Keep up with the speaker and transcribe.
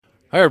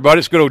Hi, everybody.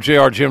 It's good old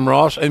JR Jim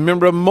Ross, a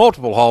member of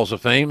multiple Halls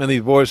of Fame and the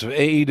voice of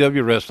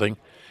AEW Wrestling.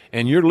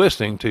 And you're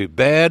listening to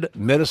Bad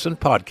Medicine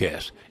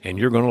Podcast, and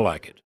you're going to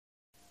like it.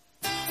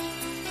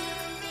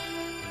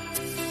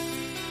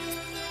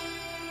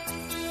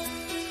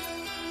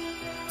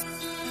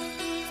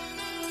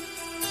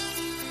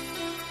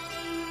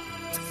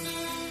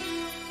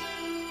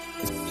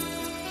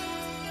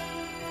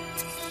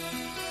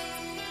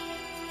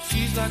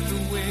 She's like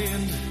the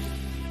wind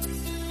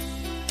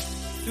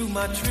through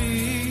my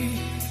tree.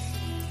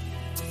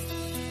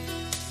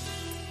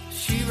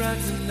 She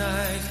rides the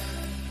night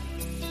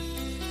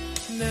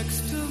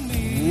next to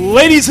me.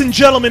 Ladies and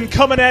gentlemen,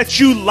 coming at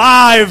you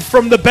live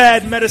from the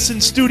Bad Medicine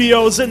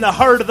Studios in the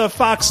heart of the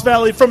Fox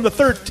Valley from the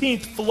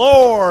 13th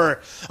floor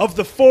of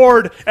the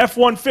Ford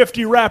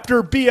F-150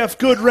 Raptor BF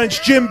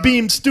Goodwrench Jim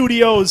Beam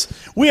Studios.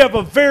 We have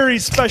a very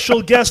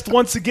special guest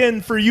once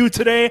again for you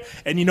today,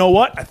 and you know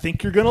what? I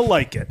think you're going to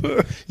like it.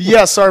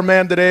 Yes, our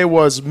man today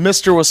was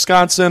Mr.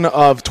 Wisconsin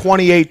of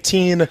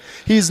 2018.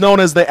 He's known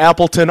as the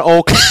Appleton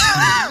Oak.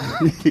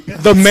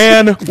 The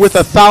man with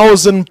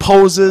 1,000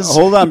 poses.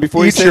 Hold on,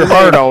 before you Eat say your the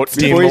heart name, out,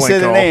 Steve before you say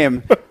the Malenko.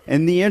 name,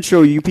 in the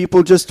intro, you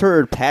people just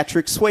heard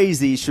Patrick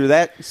Swayze,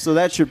 so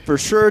that should for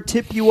sure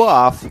tip you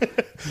off.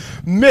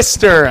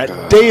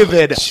 Mr.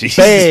 David Bay.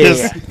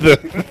 Jesus, the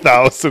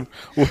 1,000.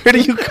 Where do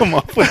you come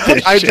up with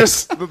this I shit?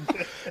 just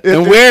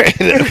And where?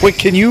 Wait,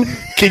 can you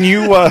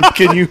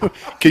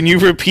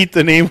repeat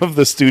the name of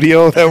the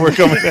studio that we're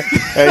coming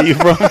at you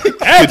from?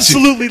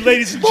 Absolutely,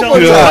 ladies and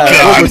gentlemen. God,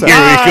 here we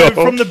Live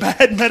go. from the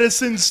Bad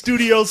Medicine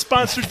Studios,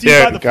 sponsored to you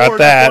There, by the got Ford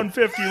that.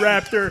 F-150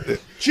 Raptor,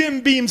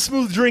 Jim Beam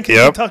Smooth Drinking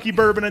Yep. Kentucky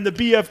Bourbon, and the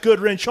BF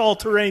Goodwrench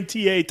All-Terrain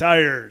TA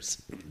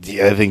Tires.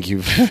 Yeah, I think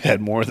you've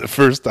had more the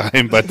first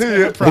time, but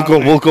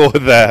we'll go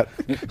with that.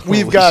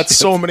 we've got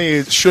so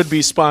many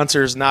should-be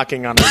sponsors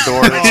knocking on the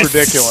door. It's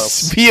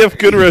ridiculous. BF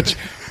Goodrich,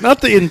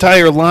 not the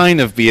entire line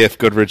of BF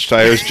Goodrich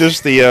tires,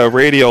 just the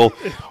radial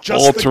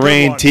Just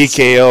all-terrain the good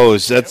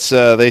ones. TKOs. That's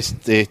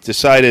they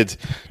decided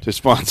to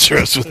sponsor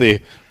us with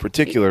a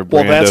particular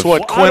brand. that's of,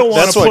 what Well, I don't want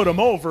that's to what put him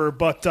over,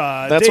 but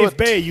that's Dave what-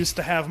 Bay used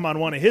to have him on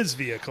one of his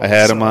vehicles. I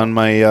had him so- on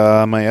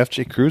my my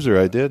FJ Cruiser.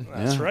 I did.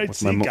 That's yeah, right. with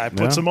See, my guy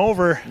puts yeah. him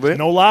over.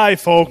 No lie,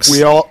 folks.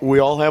 we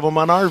all have them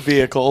on our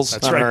vehicles.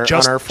 That's on right. Our,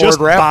 just on our Ford just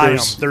buy them.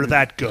 Raptors. They're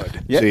that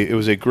good. Yeah. See, it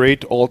was a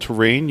great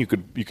all-terrain. You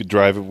could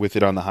drive it with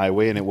it on the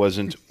highway, and it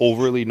wasn't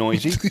overly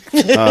noisy.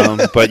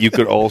 But you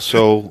could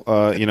also,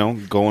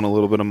 go in a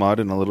little bit of mud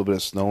and a little bit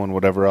of snow and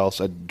whatever else.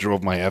 I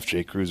drove my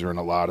FJ Cruiser in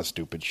a lot of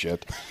stupid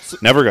shit.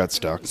 Never got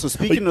stuck. So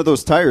speaking of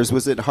those tires,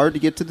 was it hard to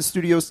get to the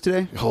studios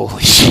today?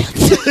 Holy shit!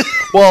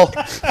 Well,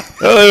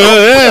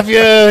 if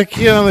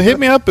you hit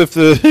me up if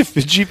the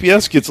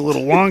GPS gets a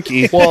little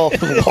wonky. well,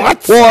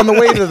 on the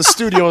way to the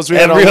studios, we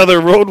had Every all-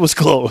 other road was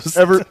closed.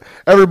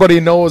 everybody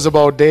knows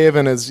about Dave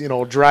and his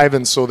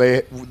driving, so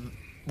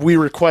we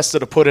requested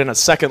to put in a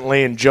second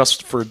lane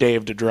just for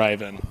Dave to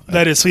drive in.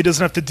 That is, so he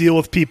doesn't have to deal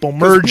with people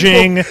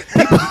merging,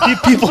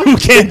 people who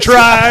can't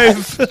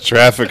drive.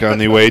 Traffic on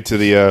the way to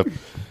the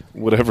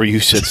whatever you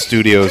said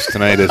studios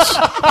tonight is.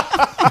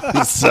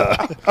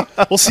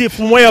 We'll see it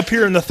from way up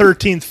here in the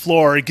 13th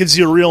floor. It gives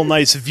you a real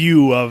nice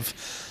view of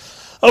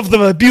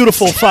the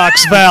beautiful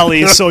Fox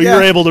Valley, so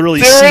you're able to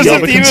really see all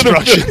the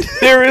construction.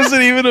 There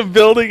isn't even a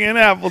building in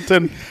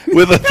Appleton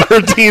with a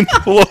 13th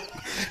floor.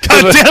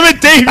 God damn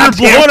it, Dave, you're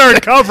blowing our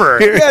cover.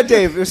 Yeah,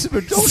 Dave.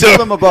 Don't tell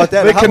them about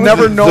that. They can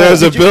never know.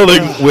 There's a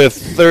building with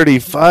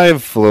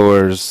 35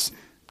 floors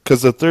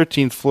because the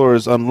 13th floor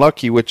is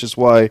unlucky, which is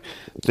why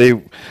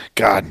they.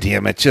 God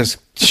damn it! Just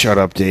shut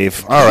up,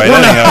 Dave. All right,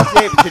 anyhow.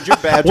 Dave, did your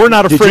badge? We're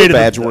not did afraid your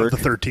badge of work? the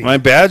 13th. My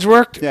badge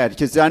worked. Yeah,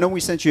 because I know we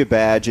sent you a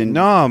badge, and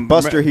No,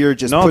 Buster here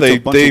just no, puts they a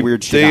bunch of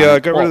weird shit they on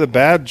it. got rid of the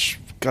badge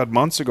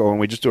months ago, and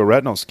we just do a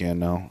retinal scan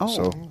now. Oh,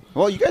 So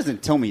well, you guys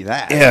didn't tell me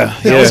that. yeah,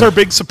 That was our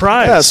big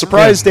surprise. Yeah,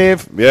 surprise,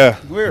 Dave. yeah,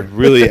 Weird.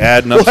 really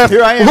adding up.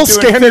 Here I am We'll doing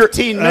scan your-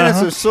 15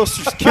 minutes of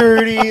Social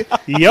Security,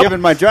 Yep.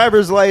 giving my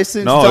driver's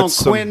license, No, telling it's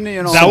some- Quinn,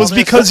 That was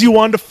because you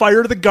wanted to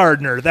fire the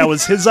gardener. That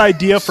was his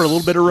idea for a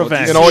little bit of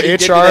revenge. You know, See what he did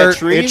to that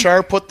tree?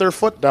 HR put their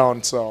foot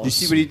down. So You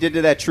see what he did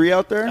to that tree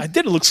out there? I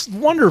did. It looks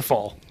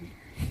wonderful.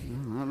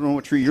 I don't know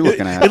what tree you're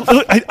looking at.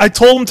 I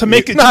told him to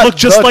make it Not look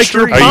just the like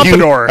your tree.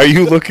 pompadour. Are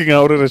you looking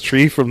out at a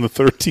tree from the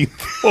 13th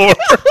floor?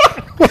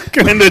 What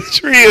kind of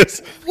tree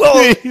is?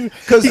 Well,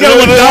 because you got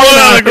one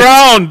on the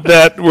ground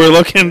that we're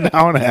looking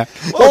down at.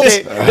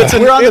 Okay,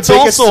 we're on the it's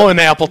biggest. also an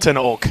Appleton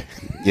Oak.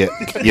 Yeah.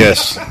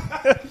 Yes.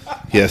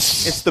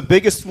 Yes. It's the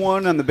biggest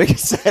one on the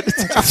biggest set of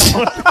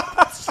town.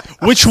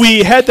 Which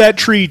we had that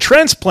tree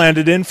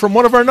transplanted in from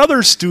one of our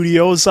other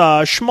studios,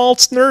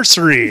 Schmaltz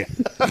Nursery.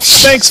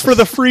 Thanks for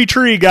the free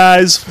tree,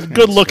 guys.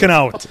 Good looking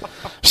out.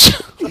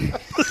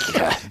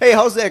 Hey,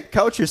 how's that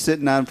couch you're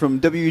sitting on from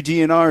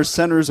WGNR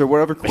Centers or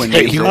whatever Quinn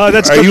Hey, named you- it?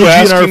 That's are you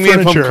WGNR asking me if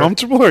furniture. I'm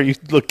comfortable, or are you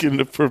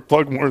looking for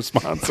plug more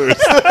sponsors?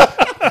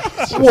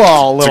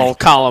 Well, a little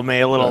column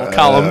A, a little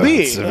column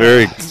B. It's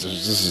this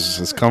is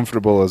as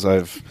comfortable as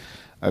I've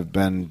I've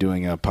been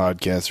doing a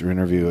podcast or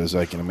interview, as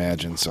I can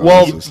imagine. So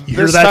Well, this is-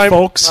 hear this that, time,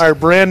 folks? our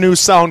brand new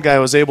sound guy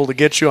was able to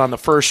get you on the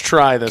first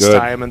try this Good.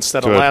 time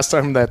instead of Good. last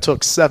time that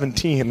took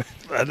 17.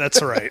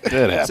 That's right.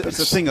 that It's happens.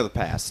 a thing of the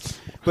past.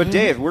 But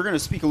Dave, we're going to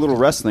speak a little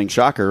wrestling.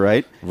 Shocker,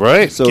 right?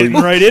 Right. So Getting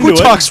you, right into Who it.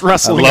 talks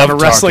wrestling I love on a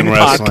wrestling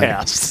talking wrestling.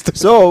 podcast?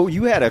 so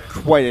you had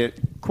quite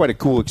a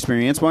cool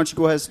experience. Why don't you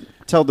go ahead and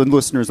tell the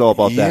listeners all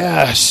about that?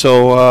 Yeah,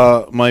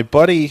 so my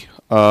buddy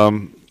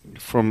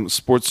from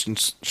Sports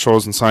and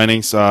Shows and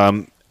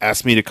Signings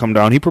asked me to come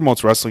down. He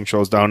promotes wrestling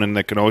shows down in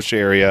the Kenosha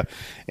area,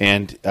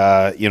 and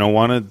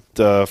wanted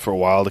for a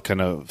while to kind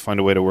of find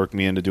a way to work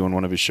me into doing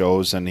one of his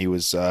shows. And he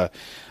was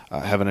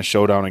having a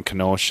show down in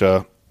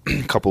Kenosha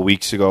a couple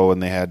weeks ago,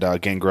 and they had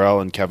Gangrel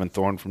and Kevin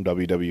Thorne from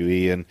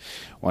WWE, and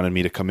wanted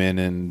me to come in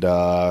and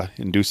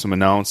do some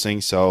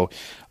announcing. So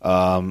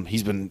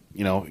he's been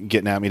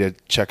getting at me to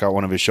check out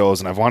one of his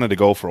shows, and I've wanted to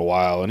go for a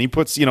while. And he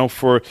puts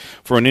for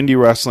an indie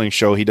wrestling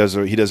show, he does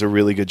a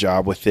really good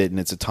job with it, and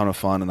it's a ton of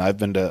fun. And I've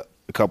been to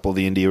a couple of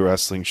the indie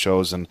wrestling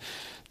shows, and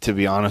to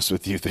be honest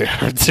with you, they're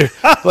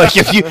like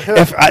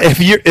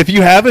if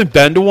you haven't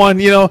been to one,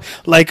 I'm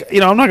not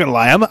gonna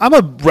lie, I'm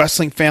a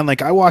wrestling fan.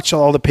 Like, I watch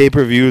all the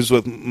pay-per-views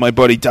with my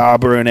buddy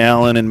Dauber and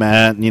Alan and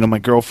Matt, and my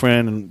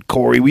girlfriend and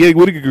Corey. We had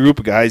a group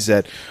of guys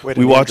that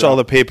we watch all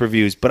the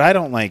pay-per-views, but I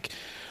don't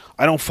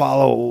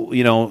follow,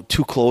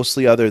 too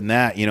closely other than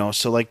that,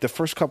 So, like, the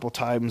first couple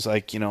times,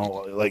 like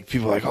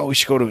people are like, oh, we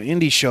should go to an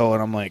indie show.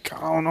 And I'm like,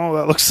 I don't know,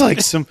 that looks like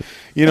some,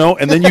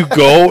 and then you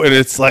go and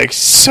it's like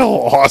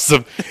so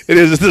awesome.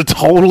 It's a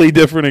totally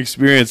different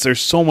experience. There's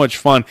so much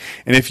fun.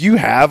 And if you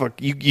have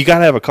you got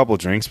to have a couple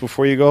drinks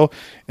before you go.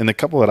 And the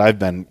couple that I've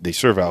been, they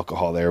serve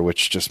alcohol there,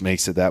 which just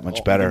makes it that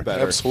much better.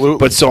 Absolutely.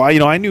 But so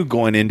I knew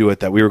going into it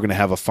that we were going to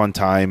have a fun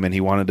time, and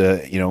he wanted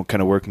to,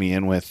 kind of work me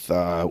in with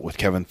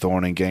Kevin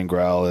Thorne and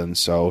Gangrel, and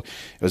so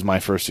it was my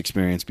first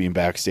experience being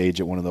backstage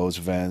at one of those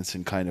events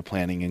and kind of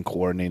planning and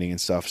coordinating and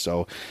stuff.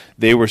 So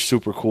they were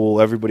super cool.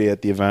 Everybody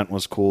at the event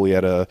was cool. We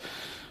had a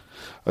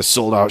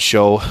sold out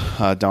show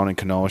down in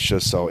Kenosha,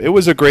 so it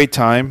was a great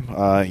time.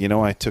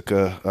 I took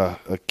a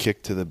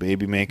kick to the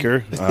baby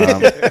maker,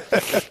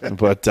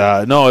 but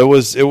no, it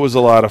was a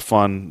lot of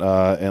fun.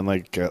 And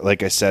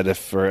like I said, if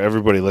for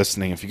everybody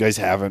listening, if you guys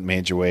haven't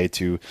made your way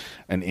to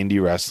an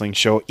indie wrestling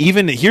show,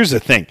 here's the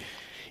thing,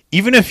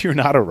 even if you're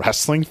not a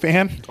wrestling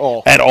fan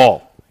at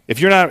all.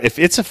 If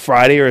it's a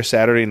Friday or a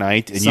Saturday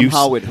night and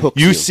Somehow it hooks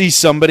you you. see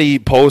somebody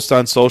post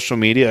on social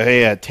media,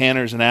 hey, at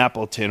Tanner's in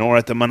Appleton or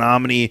at the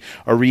Menominee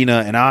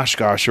Arena in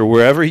Oshkosh or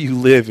wherever you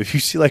live, if you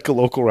see like a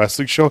local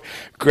wrestling show,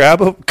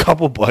 grab a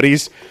couple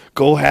buddies,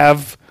 go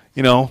have,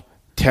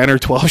 10 or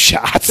 12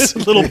 shots. A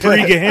little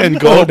pregame. And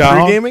go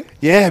down. Pre-gaming?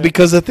 Yeah,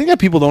 because the thing that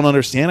people don't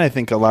understand, I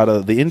think, a lot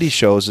of the indie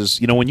shows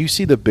is, when you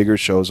see the bigger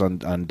shows on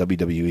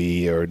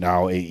WWE or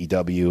now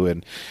AEW,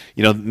 and,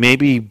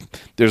 maybe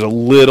there's a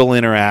little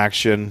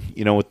interaction,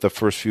 with the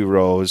first few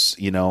rows,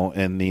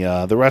 and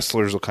the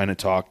wrestlers will kind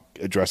of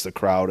address the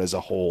crowd as a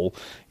whole,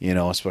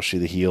 especially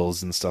the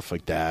heels and stuff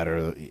like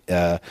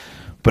that.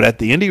 But at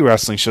the indie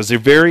wrestling shows, they're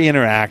very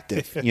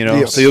interactive,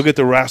 Yes. So you'll get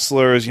the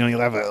wrestlers,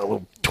 you'll have a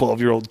little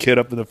 12-year-old kid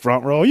up in the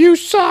front row. You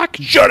suck.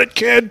 Shut it,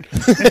 kid.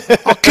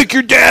 I'll kick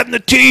your dad in the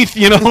teeth,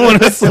 and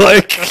it's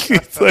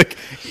like,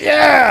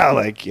 yeah.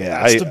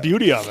 That's the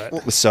beauty of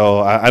it. So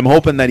I'm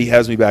hoping that he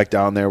has me back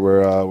down there.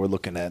 We're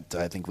looking at,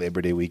 I think,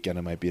 Labor Day weekend.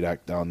 I might be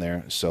back down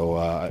there.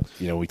 So,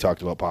 we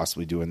talked about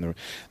possibly doing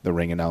the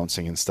ring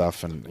announcing and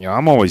stuff. And,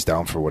 I'm always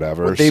down for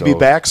whatever. Would they be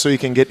back so you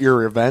can get your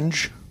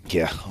revenge?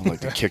 Yeah, I'd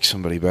like to kick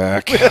somebody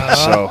back.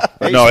 So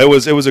no, it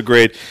was a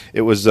great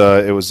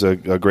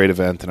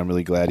event, and I'm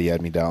really glad he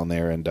had me down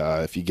there. And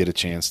if you get a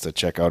chance to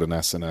check out an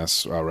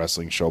SNS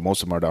wrestling show,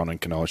 most of them are down in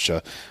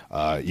Kenosha.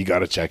 You got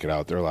to check it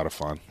out; they're a lot of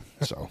fun.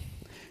 So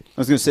I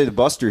was going to say the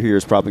Buster here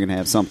is probably going to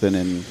have something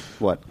in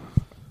what?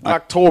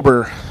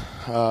 October.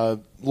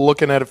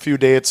 Looking at a few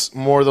dates,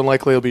 more than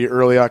likely it'll be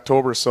early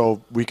October,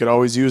 so we could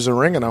always use a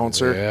ring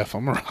announcer. yeah, if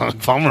I'm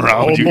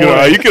around, you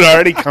can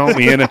already count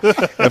me in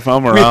if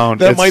I'm around.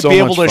 That It's might so be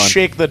much able to fun.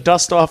 shake the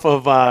dust off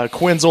of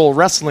Quinn's old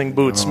wrestling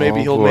boots. Maybe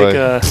he'll boy. make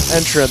a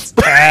entrance.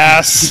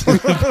 Pass.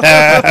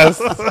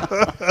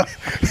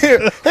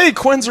 Hey,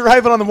 Quinn's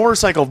arriving on the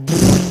motorcycle.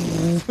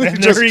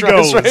 And Just there he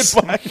drives goes.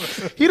 right by.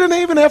 He didn't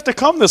even have to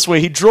come this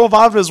way. He drove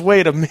out of his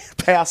way to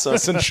pass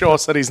us and show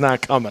us that he's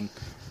not coming.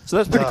 So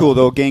that's pretty cool,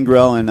 though.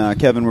 Gangrel and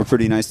Kevin were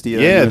pretty nice to you.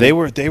 Yeah, they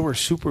were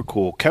super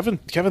cool. Kevin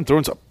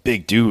Thorne's a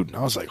big dude. And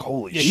I was like,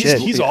 holy Yeah, shit.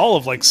 he's all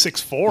of like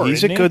 6'4".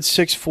 He's a good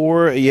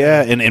 6'4",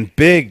 yeah, and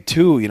big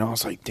too. I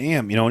was like,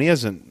 damn, and he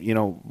hasn't,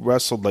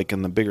 wrestled like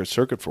in the bigger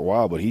circuit for a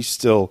while, but he's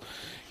still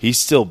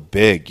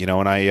big, And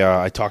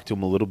I talked to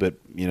him a little bit,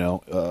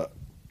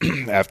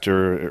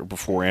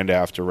 before and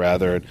after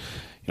rather. And,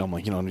 I'm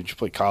like, did you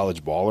play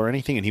college ball or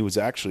anything? And he was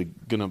actually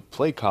going to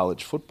play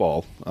college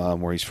football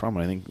where he's from.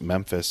 I think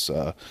Memphis,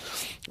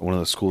 one of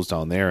the schools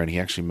down there. And he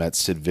actually met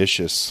Sid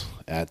Vicious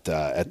at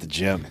the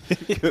gym.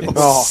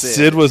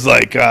 Sid was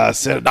like,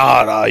 "Sid,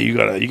 no, you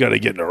gotta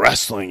get into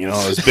wrestling.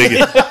 As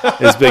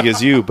big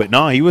as you." But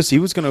no, he was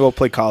going to go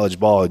play college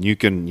ball, and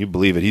you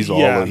believe it. He's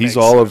all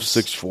of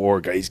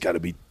 6'4" guy. He's got to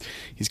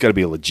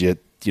be a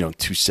legit.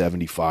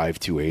 275,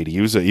 280.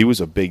 He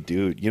was a big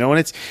dude.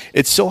 And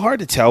it's so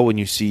hard to tell when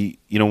you see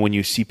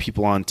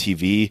people on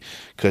TV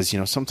because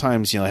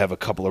sometimes have a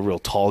couple of real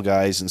tall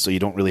guys and so you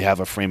don't really have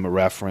a frame of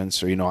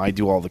reference, or I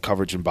do all the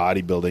coverage in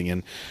bodybuilding,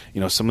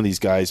 and some of these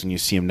guys, when you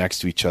see them next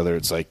to each other,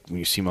 it's like when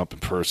you see them up in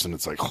person,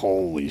 it's like,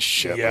 holy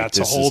shit. Yeah, like, it's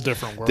a whole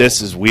different world.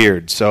 This is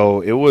weird. So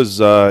it was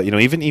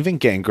even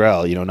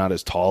Gangrel, not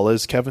as tall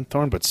as Kevin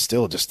Thorne, but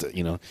still just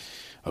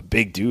a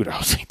big dude. I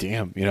was like,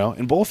 damn,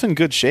 and both in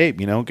good shape,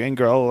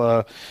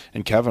 Gangrel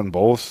and Kevin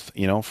both,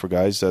 for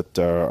guys that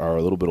are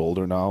a little bit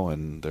older now,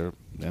 and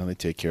they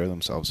take care of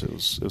themselves. It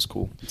was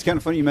cool. It's kind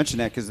of funny you mention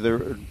that because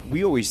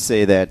we always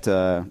say that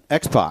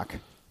X-Pac.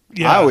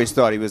 Yeah. I always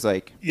thought he was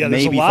like there's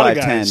maybe a lot 5'10", of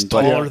guys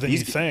but taller than you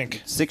he's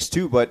think.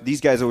 6'2", but these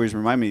guys always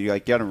remind me, you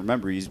gotta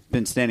remember, he's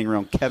been standing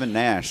around Kevin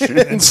Nash.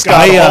 And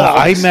Scott Hall.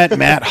 I met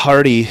Matt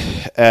Hardy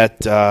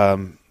at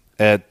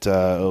it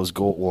was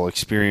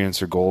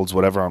Experience or Golds,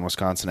 whatever, on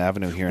Wisconsin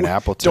Avenue here in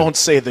Appleton. Don't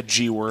say the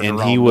G word. And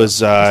around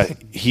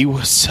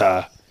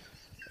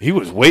he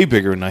was way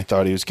bigger than I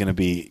thought he was going to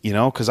be,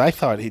 because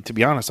to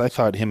be honest, I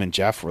thought him and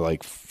Jeff were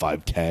like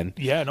 5'10".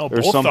 Yeah, no, or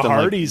both the something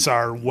Hardys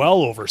are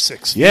well over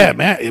 6 feet. Yeah,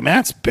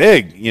 Matt's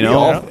big, and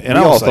I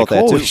was like, thought that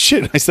holy too.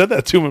 shit. I said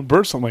that to him in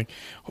person. I'm like,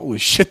 holy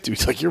shit, dude.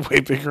 He's like, you're way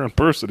bigger in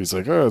person. He's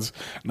like, oh, it's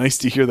nice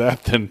to hear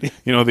that than,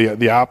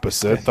 the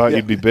opposite. Thought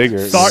you'd be bigger.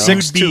 Thought you'd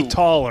be 6'2".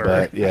 taller.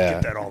 But, I yeah,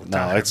 get that all the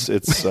time.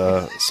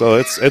 so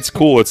it's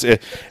cool.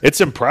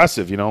 It's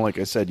impressive, like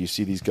I said, you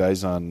see these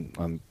guys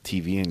on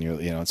TV and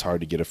it's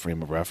hard to get a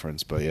frame of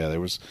reference. But yeah, there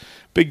was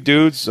big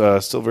dudes,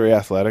 still very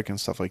athletic and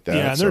stuff like that.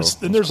 Yeah, and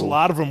so there's cool. a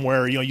lot of them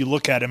where you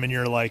look at him and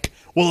you're like,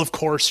 well, of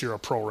course you're a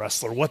pro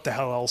wrestler. What the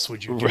hell else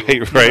would you do?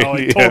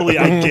 Right. Yeah. Totally,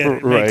 I get it.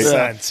 It Right. makes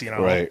sense.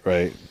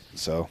 Right.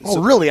 So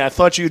really? I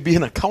thought you'd be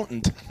an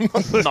accountant.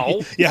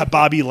 No. Yeah,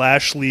 Bobby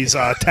Lashley's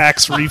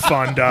tax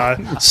refund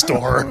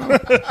store.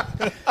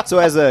 So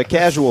as a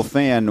casual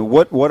fan,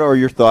 what are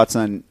your thoughts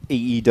on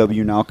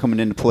AEW now coming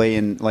into play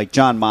and like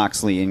John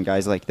Moxley and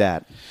guys like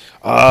that?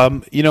 I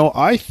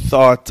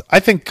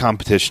think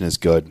competition is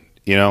good.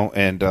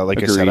 And like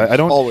Agreed. I said,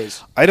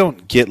 Always. I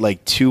don't get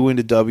like too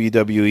into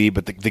WWE,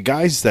 but the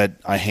guys that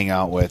I hang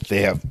out with,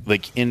 they have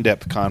like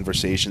in-depth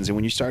conversations, and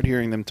when you start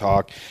hearing them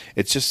talk,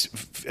 it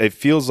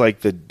feels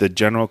like the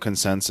general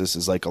consensus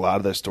is like a lot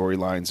of the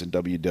storylines in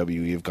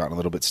WWE have gotten a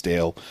little bit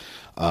stale,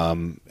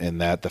 and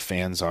that the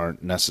fans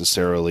aren't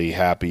necessarily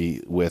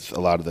happy with a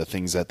lot of the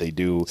things that they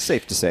do.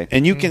 Safe to say.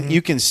 And you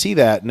can see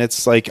that, and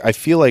it's like I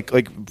feel like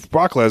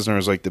Brock Lesnar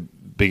is like the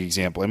big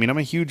example. I mean, I'm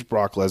a huge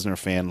Brock Lesnar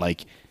fan,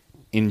 like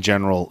in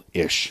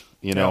general-ish.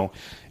 He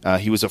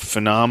was a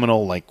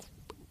phenomenal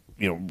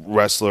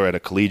wrestler at a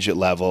collegiate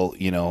level.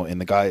 And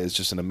the guy is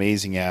just an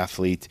amazing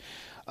athlete.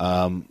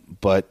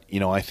 But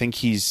I think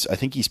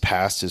he's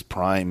past his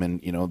prime,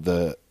 and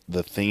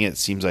the thing it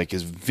seems like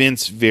is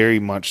Vince very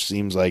much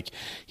seems like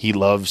he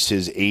loves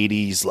his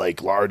 80s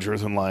like larger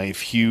than life,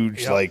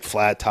 huge like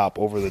flat top,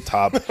 over the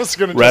top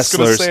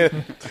wrestlers.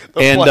 And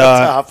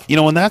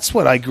and that's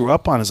what I grew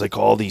up on, is like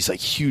all these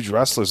like huge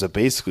wrestlers that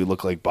basically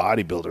look like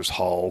bodybuilders.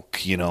 Hulk,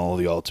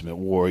 the Ultimate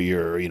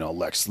Warrior,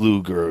 Lex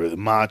Luger,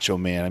 Macho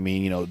Man. I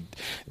mean,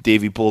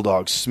 Davey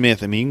Bulldog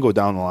Smith. I mean, you can go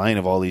down the line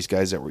of all these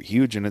guys that were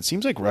huge, and it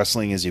seems like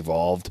wrestling has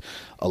evolved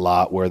a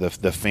lot, where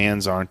the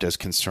fans aren't as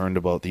concerned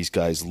about these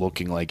guys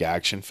looking like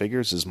action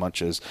figures as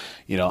much as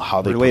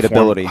how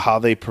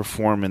they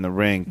perform in the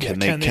ring. Can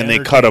they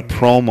cut a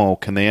promo?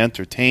 Can they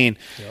entertain?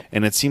 Yep.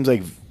 And it seems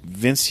like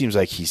Vince seems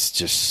like he's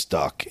just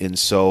stuck. And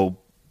so,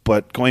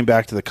 but going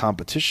back to the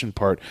competition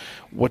part,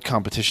 what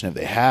competition have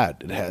they had?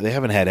 They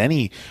haven't had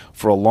any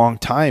for a long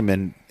time,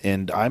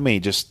 and I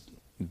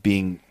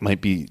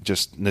might be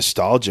just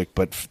nostalgic,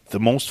 but the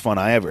most fun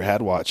I ever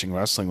had watching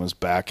wrestling was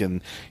back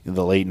in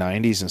the late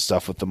 90s and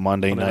stuff, with the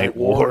Monday Night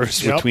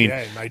Wars between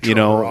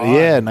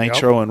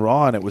Nitro and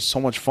Raw, and it was so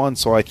much fun.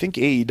 So I think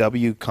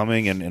AEW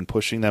coming and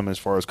pushing them as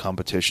far as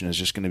competition is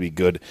just going to be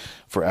good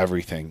for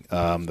everything.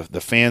 The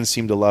fans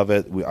seem to love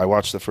it. I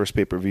watched the first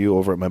pay-per-view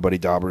over at my buddy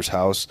Dauber's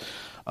house,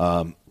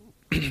 and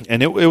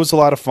it was a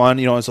lot of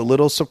fun. I was a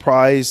little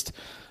surprised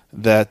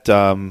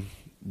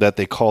that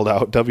they called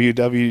out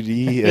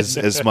WWE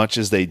as much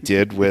as they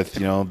did with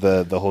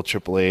the whole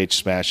Triple H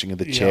smashing of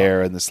the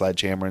chair and the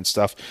sledgehammer and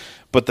stuff,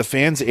 but the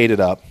fans ate it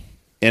up.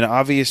 And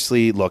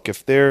obviously, look,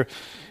 if they're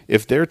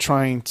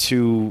trying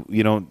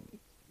to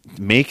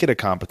make it a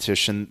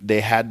competition, they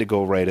had to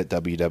go right at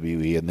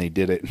WWE, and they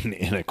did it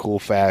in a cool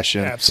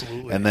fashion.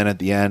 Absolutely. And then at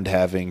the end,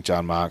 having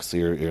Jon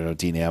Moxley or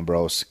Dean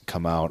Ambrose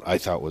come out, I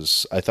thought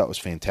was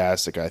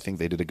fantastic. I think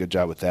they did a good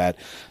job with that.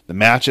 The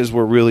matches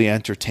were really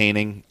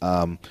entertaining.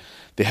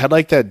 They had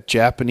like that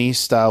Japanese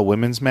style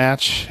women's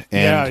match,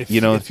 and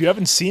if you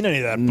haven't seen any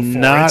of that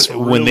before, not it's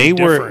when really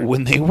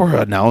they were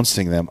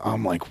announcing them,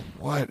 I'm like,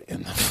 what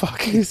in the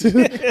fuck is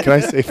it? Can I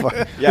say fuck?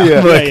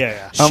 Yeah.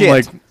 Yeah. I'm Shit.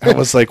 like, I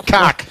was like,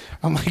 cock.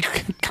 I'm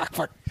like, cock,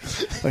 fuck.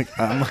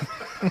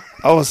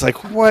 I was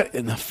like, what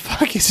in the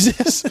fuck is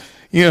this?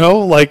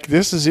 Like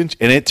this is, and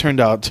it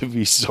turned out to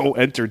be so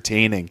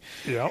entertaining.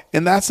 Yep.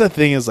 And that's the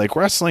thing is like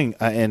wrestling,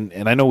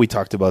 and I know we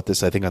talked about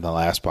this, I think, on the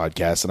last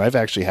podcast, and I've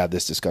actually had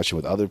this discussion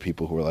with other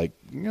people who are like,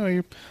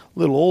 you're a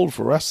little old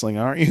for wrestling,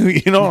 aren't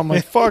you? I'm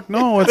like, fuck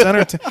no,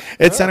 it's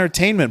it's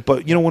entertainment.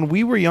 But when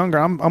we were younger,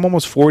 I'm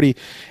almost 40,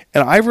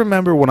 and I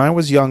remember when I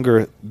was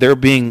younger, there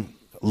being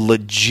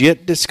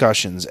legit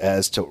discussions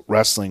as to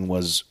wrestling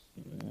was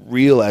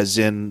real, as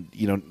in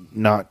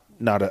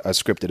not a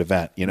scripted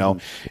event,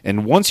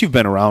 and once you've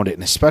been around it,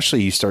 and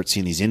especially you start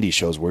seeing these indie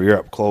shows where you're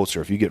up close,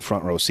 or if you get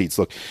front row seats,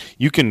 look,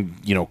 you can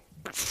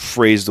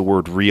phrase the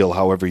word real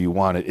however you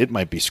want it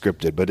might be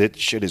scripted, but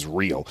shit is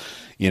real.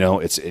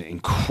 It's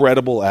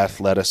incredible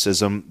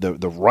athleticism.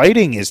 The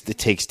writing it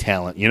takes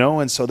talent,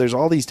 and so there's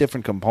all these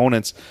different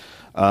components.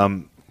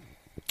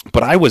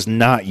 But I was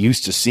not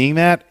used to seeing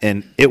that,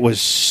 and it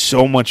was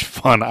so much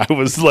fun. I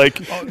was like,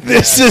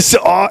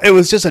 it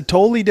was just a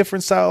totally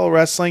different style of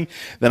wrestling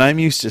than I'm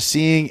used to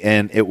seeing,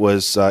 and it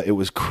was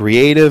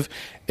creative,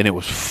 and it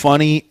was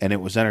funny, and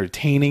it was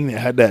entertaining. It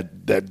had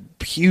that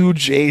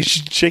huge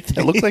Asian chick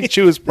that looked like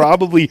she was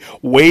probably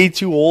way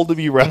too old to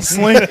be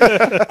wrestling.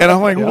 And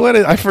I'm like,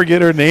 I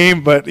forget her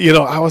name, but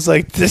I was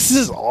like, this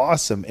is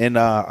awesome. And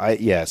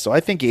so I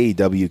think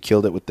AEW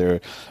killed it with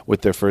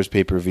their first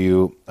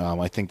pay-per-view.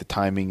 I think the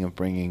timing of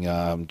bringing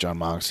Jon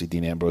Moxley,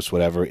 Dean Ambrose,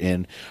 whatever,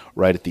 in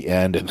right at the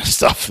end, and the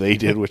stuff they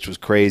did, which was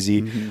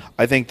crazy. Mm-hmm.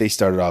 I think they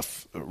started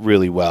off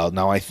really well.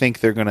 Now I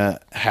think they're gonna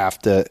have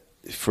to,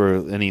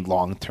 for any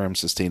long-term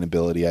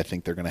sustainability, I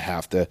think they're going to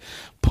have to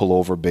pull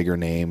over bigger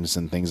names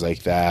and things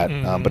like that.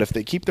 Mm-hmm. But if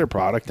they keep their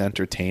product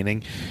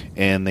entertaining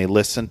and they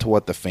listen to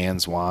what the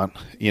fans want,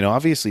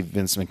 obviously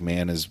Vince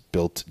McMahon has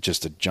built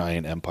just a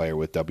giant empire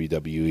with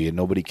WWE, and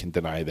nobody can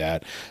deny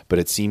that. But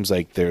it seems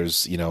like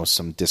there's,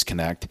 some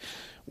disconnect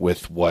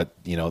with what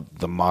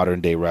the modern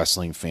day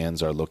wrestling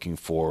fans are looking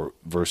for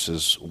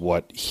versus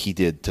what he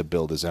did to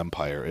build his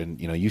empire.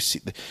 And you see,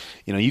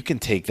 you can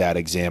take that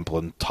example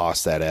and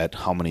toss that at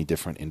how many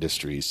different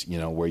industries,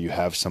 where you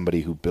have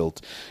somebody who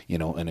built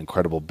an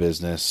incredible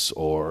business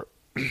or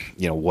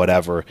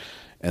whatever,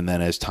 and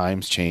then as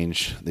times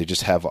change, they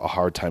just have a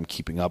hard time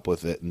keeping up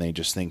with it, and they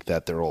just think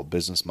that their old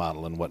business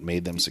model and what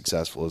made them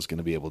successful is going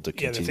to be able to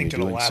continue they think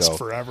doing it'll last so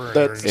forever,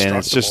 and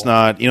it's just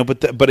not,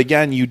 but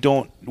again, you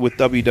don't, with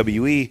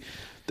WWE,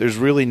 there's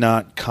really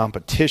not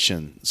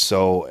competition,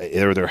 so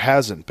there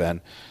hasn't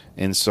been,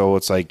 and so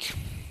it's like,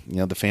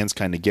 the fans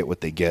kind of get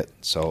what they get.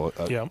 So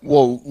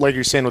Well, like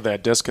you're saying with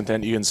that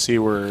discontent, you can see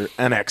where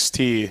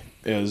NXT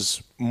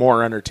is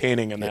more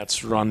entertaining, and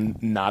that's run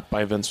not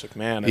by Vince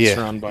McMahon. It's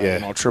run by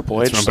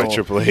Triple H. It's run by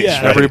Triple H.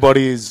 Yeah.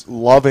 Everybody's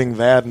loving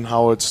that and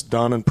how it's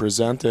done and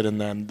presented,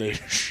 and then they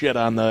shit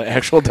on the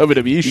actual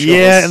WWE shows.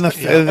 Yeah,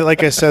 and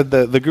like I said,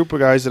 the group of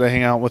guys that I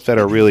hang out with that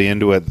are really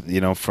into it,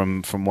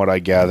 from what I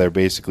gather,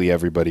 basically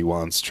everybody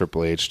wants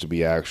Triple H to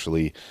be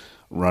actually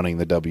running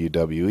the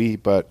WWE,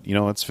 but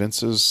it's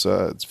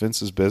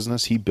Vince's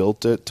business. He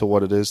built it to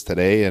what it is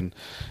today,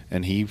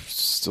 and he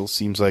still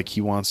seems like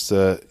he wants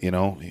to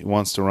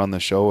run the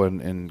show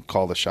and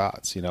call the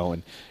shots,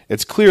 and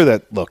it's clear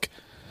that, look,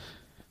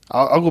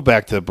 I'll go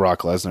back to the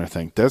Brock Lesnar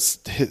thing. This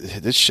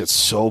shit's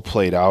so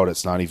played out,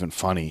 it's not even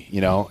funny,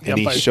 And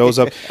he shows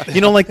up,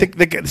 like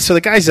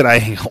the guys that I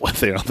hang out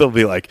with, they'll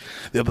be like,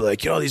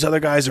 these other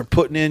guys are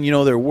putting in,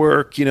 their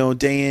work,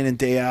 day in and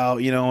day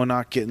out, and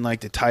not getting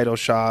like the title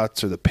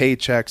shots or the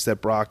paychecks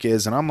that Brock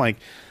is, and I'm like,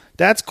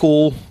 that's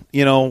cool,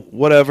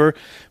 whatever.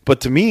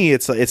 But to me,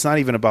 it's not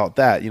even about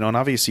that, and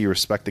obviously you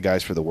respect the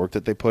guys for the work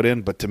that they put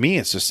in. But to me,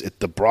 it's just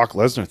the Brock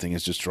Lesnar thing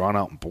is just drawn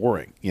out and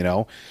boring.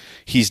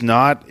 He's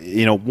not,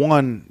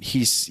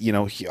 he's,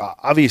 he,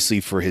 obviously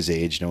for his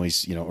age,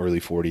 he's, early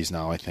 40s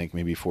now, I think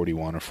maybe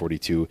 41 or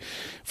 42.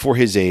 For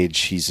his age,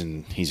 he's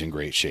in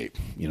great shape.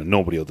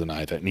 Nobody will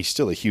deny that, and he's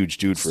still a huge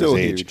dude for his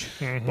age.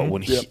 Mm-hmm. But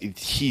when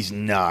he's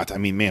not, I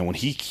mean, man, when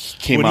he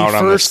came out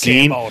on the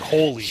scene,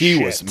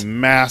 he was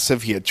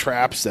massive. He had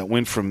traps that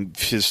went from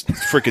his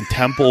freaking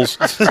temples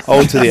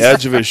out to the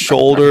edge of his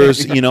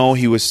shoulders.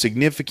 He was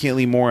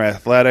significantly more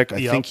athletic.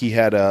 I think he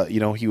had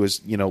he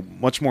was,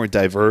 much more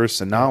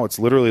diverse. And now it's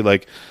literally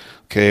like,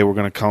 okay, we're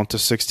going to count to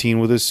 16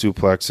 with his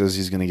suplexes.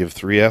 He's going to give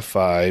 3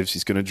 F5s.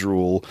 He's going to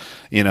drool,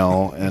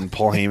 and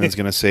Paul Heyman's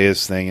going to say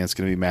his thing, and it's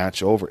going to be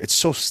match over. It's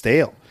so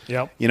stale.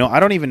 Yep. I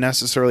don't even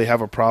necessarily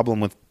have a problem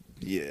with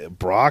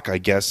Brock, I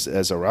guess,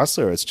 as a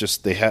wrestler, it's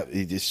just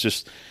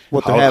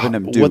What they're having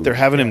him do. What they're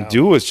having him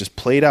do is just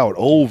played out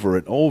over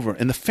and over,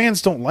 and the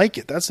fans don't like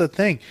it. That's the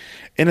thing,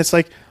 and it's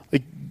like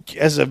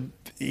as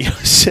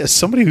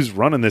somebody who's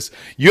running this,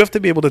 you have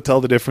to be able to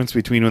tell the difference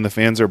between when the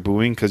fans are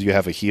booing because you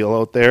have a heel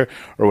out there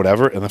or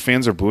whatever, and the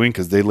fans are booing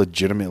because they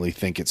legitimately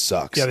think it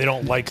sucks. Yeah, they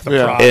don't like the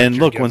product. And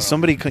you're look, giving when them.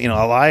 somebody,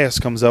 Elias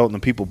comes out and the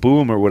people boo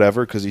him or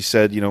whatever because he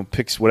said,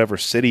 picks whatever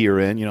city you're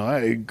in,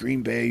 hey,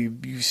 Green Bay,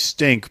 you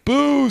stink.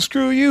 Boo,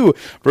 screw you.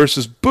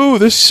 Versus, boo,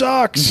 this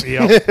sucks.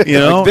 Yep.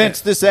 Like,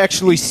 Vince, this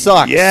actually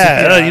sucks.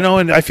 Yeah,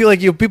 and I feel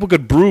like people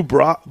could boo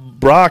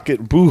Brock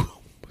at boo.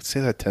 Say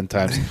that 10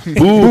 times.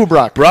 Boo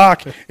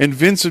Brock. And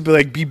Vince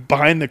would be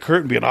behind the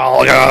curtain being,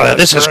 oh, yeah,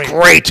 this is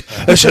great.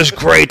 This is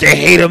great. They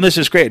hate him. This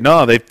is great.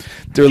 No, they're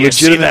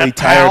legitimately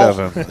tired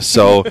of him.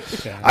 So,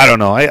 I don't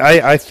know.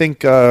 I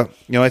think, I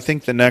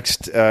think the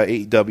next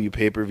AEW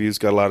pay-per-view's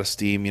got a lot of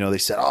steam. They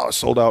said,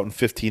 sold out in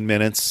 15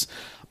 minutes.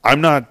 I'm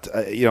not,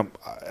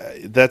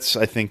 that's,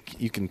 I think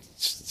you can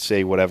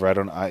say whatever.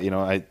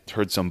 I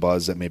heard some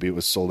buzz that maybe it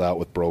was sold out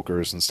with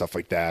brokers and stuff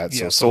like that.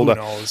 Yeah, So who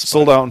knows,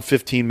 sold out in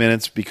 15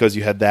 minutes because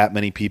you had that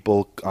many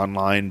people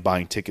online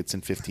buying tickets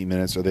in 15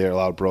 minutes, or they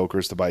allowed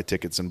brokers to buy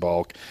tickets in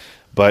bulk.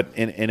 But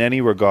in any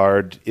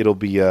regard, it'll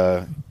be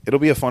a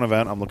fun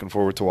event. I'm looking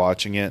forward to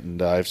watching it,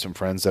 and I have some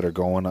friends that are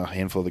going. A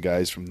handful of the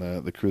guys from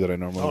the crew that I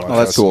normally watch. Oh,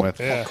 that's cool. With.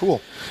 Yeah.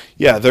 Cool.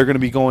 Yeah, they're going to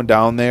be going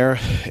down there,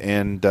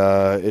 and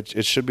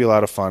it should be a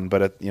lot of fun.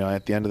 But at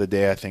the end of the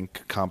day, I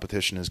think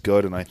competition is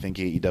good, and I think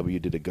AEW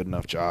did a good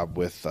enough job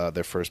with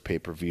their first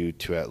pay-per-view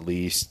to at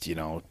least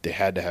they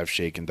had to have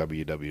shaken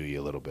WWE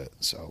a little bit.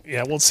 So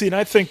Yeah, well, see, and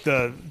I think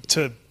to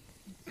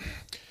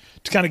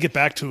kind of get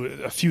back to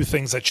a few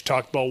things that you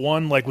talked about.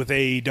 One, like with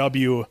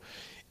AEW,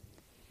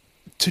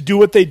 to do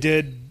what they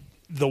did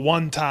the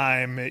one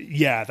time,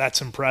 yeah,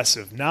 that's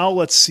impressive. Now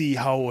let's see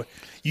how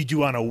you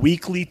do on a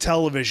weekly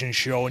television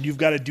show, and you've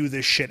got to do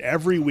this shit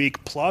every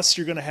week. Plus,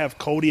 you're going to have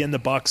Cody and the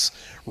Bucks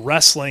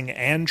wrestling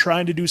and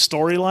trying to do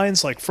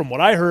storylines. Like, from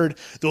what I heard,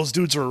 those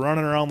dudes were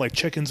running around like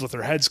chickens with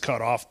their heads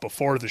cut off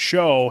before the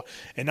show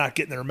and not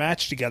getting their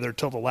match together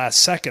till the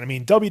last second. I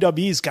mean,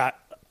 WWE's got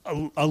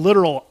a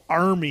literal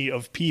army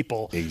of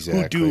people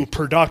who do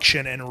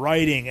production and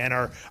writing and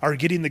are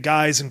getting the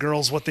guys and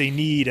girls what they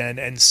need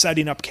and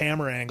setting up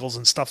camera angles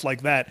and stuff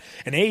like that.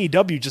 And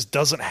AEW just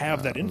doesn't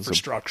have that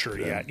infrastructure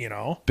yet,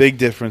 Big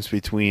difference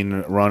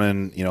between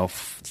running,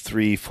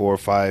 3, 4,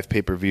 5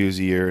 pay-per-views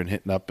a year and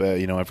hitting up,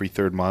 every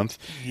third month,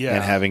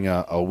 and having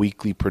a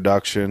weekly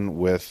production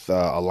with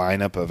a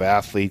lineup of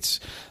athletes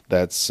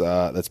that's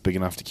big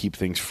enough to keep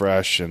things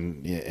fresh,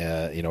 and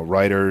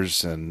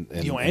writers and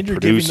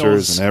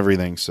producers and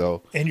everything.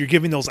 So, and you're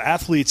giving those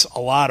athletes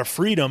a lot of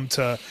freedom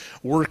to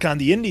work on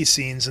the indie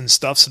scenes and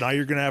stuff. So now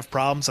you're going to have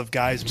problems of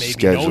guys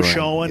maybe no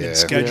showing and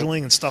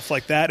scheduling and stuff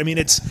like that. I mean,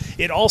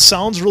 it all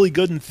sounds really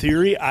good in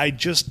theory. I'm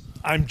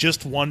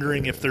just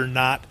wondering if they're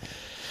not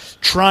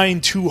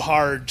trying too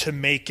hard to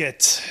make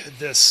it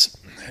this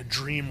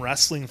dream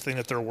wrestling thing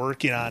that they're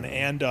working on.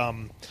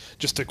 And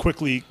just to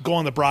quickly go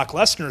on the Brock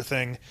Lesnar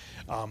thing,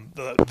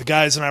 the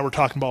guys and I were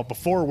talking about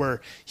before,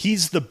 where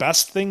he's the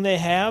best thing they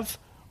have,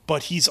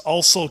 but he's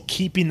also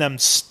keeping them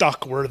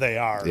stuck where they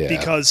are. Yeah.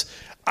 Because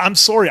I'm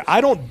sorry, I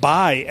don't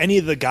buy any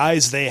of the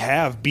guys they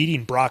have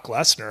beating Brock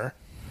Lesnar.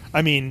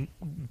 I mean,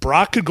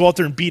 Brock could go out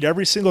there and beat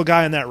every single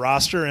guy on that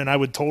roster, and I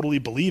would totally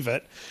believe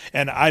it.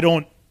 And I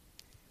don't,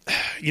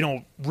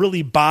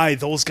 really buy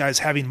those guys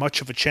having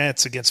much of a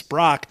chance against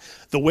Brock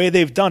the way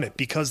they've done it,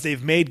 because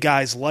they've made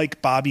guys like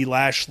Bobby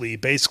Lashley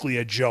basically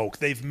a joke.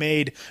 They've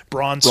made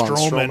Braun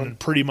Strowman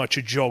pretty much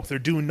a joke. They're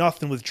doing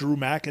nothing with Drew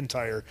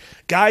McIntyre.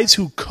 Guys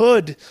who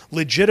could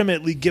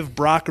legitimately give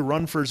Brock a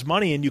run for his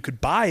money and you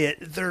could buy it,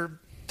 they're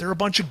a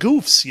bunch of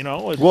goofs,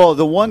 Well,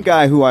 the one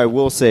guy who I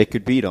will say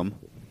could beat him,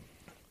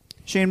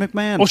 Shane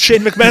McMahon. Well,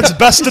 Shane McMahon's the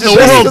best in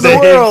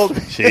the world.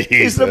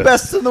 He's the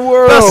best in the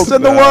world. Best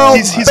in the world.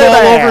 He's all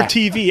over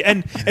TV.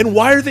 And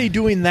why are they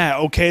doing that?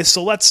 Okay,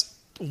 so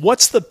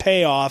what's the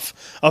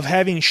payoff of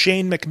having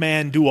Shane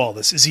McMahon do all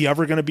this? Is he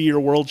ever going to be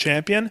your world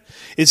champion?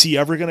 Is he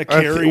ever going to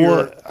carry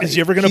is he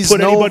ever going to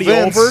put anybody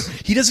over?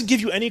 He doesn't give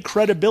you any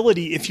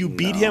credibility if you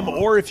beat him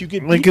or if you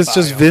get beat it's by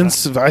just him.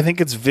 Vince. I think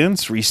it's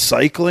Vince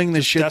recycling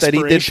the shit that he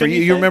did for Desperation, you.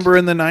 you You think? remember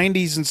in the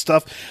 90s and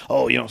stuff,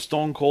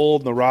 Stone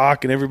Cold and The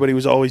Rock and everybody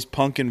was always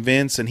punking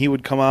Vince, and he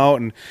would come out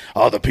and,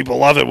 the people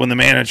love it when the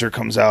manager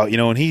comes out,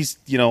 and he's,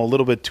 a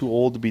little bit too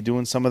old to be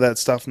doing some of that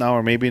stuff now,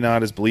 or maybe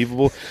not as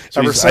believable.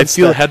 So Ever since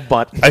the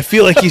headbutt. I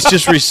feel like he's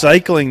just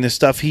recycling the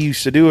stuff he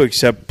used to do,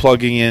 except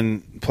plugging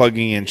in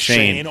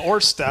Shane or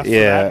Steph. yeah,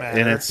 for that matter.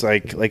 and it's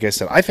like I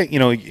said, I think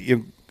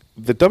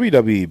the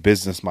WWE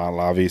business model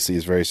obviously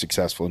is very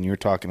successful, and you're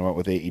talking about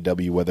with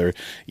AEW whether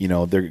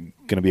they're going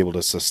to be able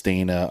to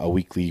sustain a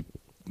weekly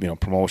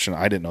promotion.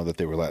 I didn't know that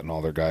they were letting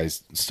all their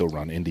guys still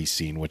run indie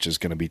scene, which is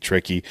going to be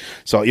tricky.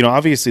 So,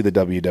 obviously the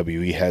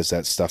WWE has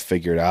that stuff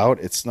figured out.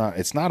 It's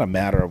not a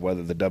matter of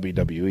whether the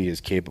WWE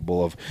is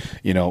capable of,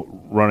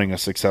 running a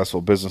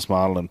successful business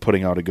model and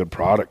putting out a good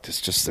product.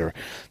 It's just their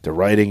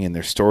writing and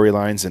their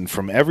storylines. And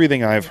from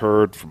everything I've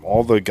heard from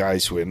all the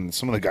guys and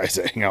some of the guys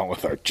that hang out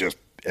with are just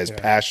as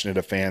passionate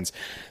of fans,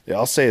 they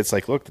all say it's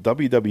like, look, the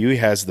WWE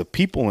has the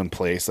people in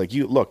place. Like,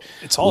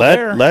 it's all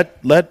there.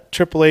 Let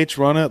Triple H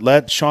run it,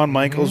 let Shawn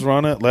Michaels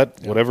run it,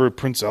 let whatever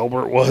Prince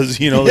Albert was,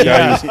 the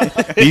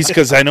guy he's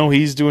because I know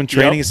he's doing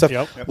training and stuff.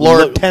 Yep.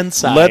 Lord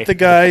Tensai. Let the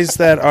guys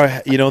that are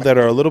that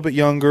are a little bit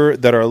younger,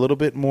 that are a little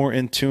bit more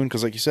in tune,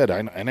 because like you said,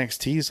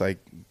 NXT's like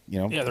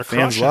they're fans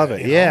crushing love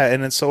it, it. Yeah,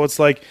 and so it's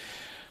like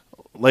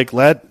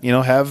let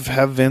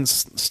have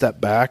Vince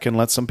step back and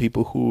let some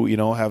people who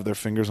have their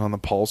fingers on the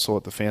pulse of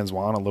what the fans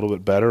want a little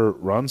bit better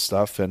run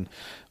stuff.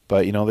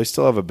 But they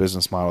still have a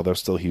business model. They're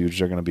still huge.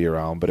 They're going to be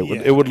around. But it's a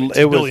 $1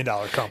 billion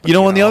company.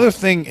 And the other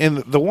thing, and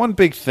the one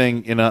big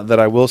thing that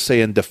I will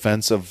say in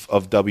defense of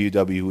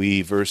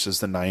WWE versus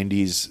the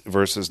 '90s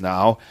versus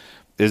now,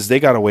 is they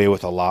got away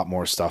with a lot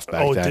more stuff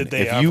back then. Did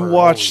they if you ever?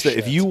 watch Holy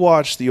if shit. you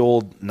watch the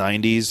old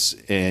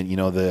 '90s and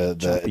the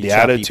Choppy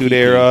Attitude PD.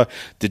 Era,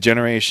 the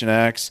Generation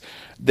X,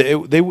 you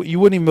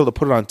wouldn't even be able to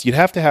put it on. You'd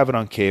have to have it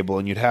on cable,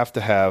 and you'd have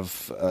to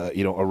have a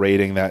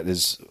rating that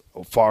is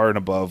far and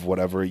above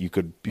whatever you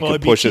could it'd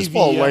be push as TVMA.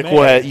 Well, like It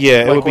what?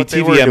 it like would be what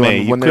they were TVMA.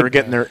 doing You when they were couldn't-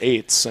 getting their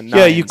 8s and 9s.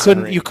 Yeah, you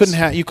couldn't and you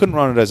 8s. couldn't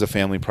run it as a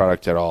family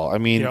product at all. I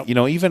mean,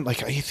 Yep. even like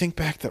you think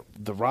back that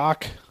The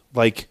Rock,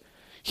 like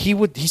he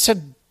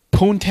said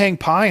Poontang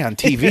Pie on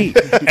TV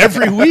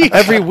every week.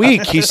 Every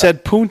week he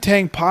said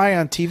Poontang Pie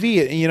on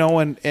TV.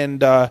 And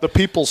the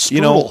people's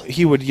strudel.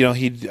 he would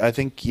I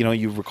think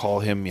you recall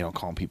him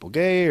calling people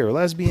gay or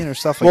lesbian or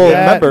stuff like Well,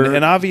 that. remember-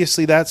 and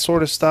obviously that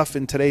sort of stuff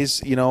in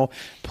today's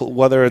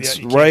whether it's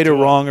you can't right or do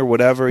it. wrong or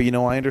whatever.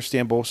 I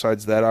understand both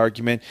sides of that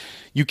argument.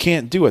 You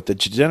can't do it. The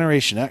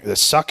Generation X, the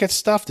suck it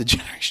stuff, the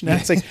Generation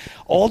X, like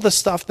all the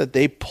stuff that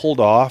they pulled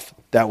off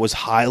that was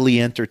highly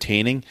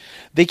entertaining,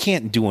 they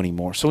can't do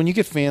anymore. So when you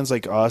get fans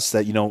like us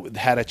that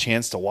had a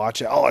chance to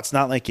watch it, it's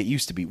not like it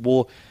used to be.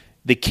 Well,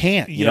 they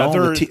can't. If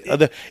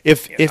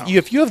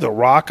you have The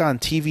Rock on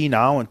TV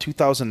now in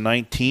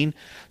 2019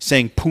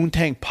 saying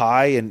Poontang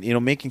Pie and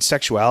making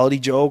sexuality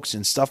jokes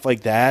and stuff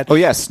like that. Oh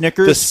yeah,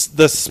 Snickers.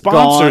 The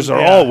sponsors gone.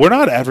 are Yeah. we're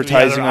not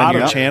advertising they're on out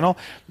your of it. channel.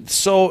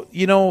 So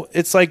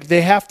it's like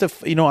they have to.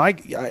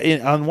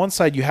 On one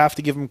side you have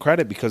to give them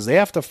credit because they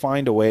have to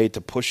find a way to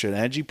push an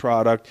edgy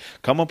product,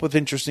 come up with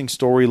interesting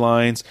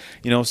storylines,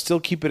 still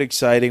keep it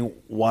exciting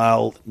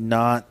while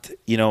not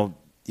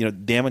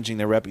damaging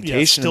their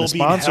reputation still and the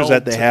being sponsors held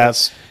that they to have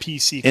this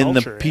PC in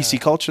the culture, PC yeah.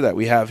 culture that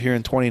we have here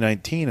in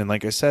 2019. And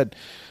like I said,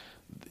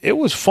 it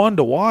was fun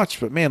to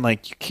watch, but man,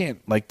 like you can't,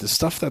 like the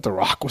stuff that The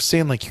Rock was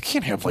saying, like you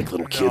can't have like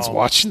little kids No.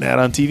 watching that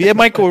on TV. It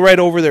might go right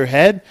over their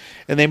head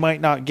and they might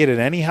not get it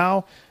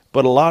anyhow.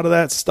 But a lot of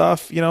that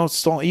stuff,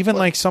 even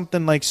like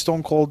something like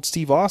Stone Cold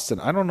Steve Austin.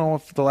 I don't know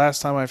if the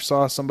last time I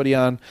saw somebody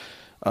on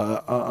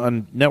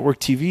network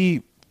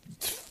TV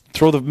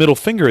throw the middle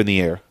finger in the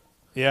air.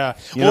 Yeah.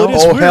 You Well, know? it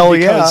is Oh, weird hell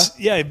because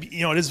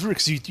it is weird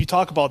because you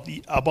talk about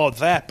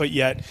that, but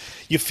yet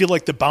you feel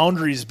like the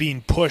boundary is being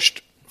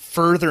pushed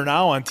further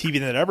now on TV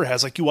than it ever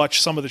has. Like you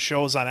watch some of the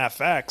shows on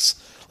FX,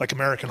 like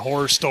American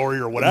Horror Story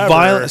or whatever.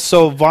 Violence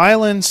on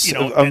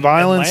and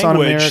America.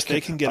 language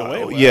they can get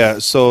away with. Yeah,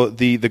 so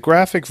the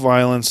graphic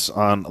violence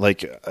on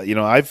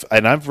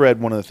I've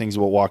read one of the things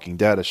about Walking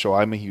Dead, a show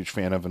I'm a huge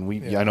fan of, and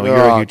I know you're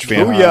a huge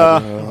fan.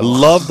 Booyah. I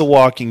love The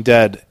Walking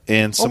Dead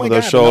and some my of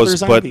those God, shows,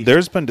 another but zombie.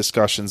 there's been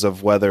discussions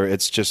of whether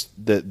it's just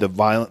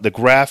the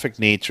graphic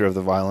nature of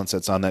the violence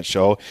that's on that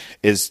show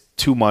is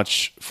too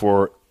much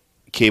for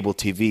cable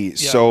TV.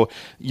 So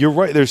you're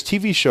right. There's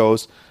TV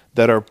shows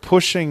that are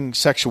pushing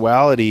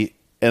sexuality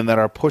and that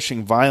are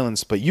pushing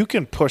violence, but you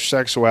can push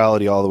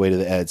sexuality all the way to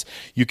the edge.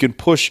 You can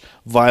push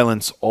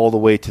violence all the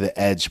way to the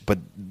edge, but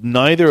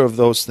neither of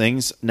those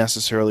things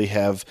necessarily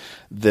have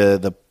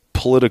the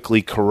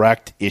politically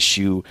correct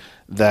issue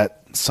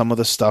that some of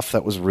the stuff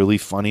that was really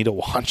funny to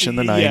watch in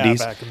the Yeah, 90s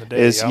back in the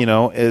day,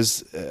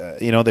 is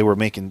they were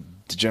making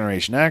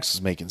Generation X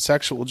was making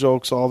sexual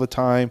jokes all the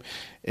time.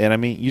 And I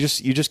mean, you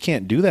just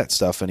can't do that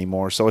stuff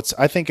anymore. So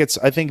I think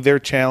they're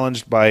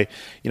challenged by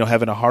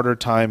having a harder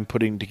time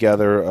putting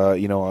together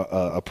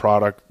a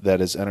product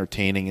that is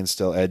entertaining and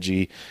still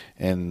edgy.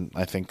 And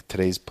I think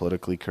today's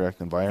politically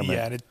correct environment.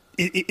 Yeah, and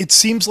it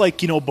seems like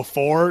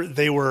before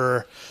they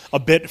were a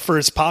bit for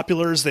as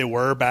popular as they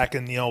were back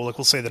in like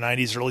we'll say the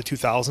 90s, early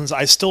 2000s.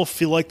 I still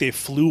feel like they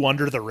flew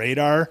under the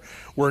radar.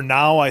 Where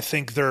now I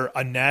think they're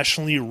a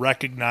nationally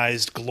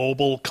recognized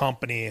global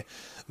company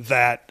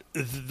that,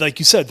 like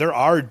you said, there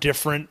are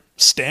different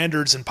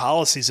standards and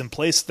policies in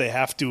place that they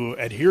have to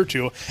adhere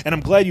to. And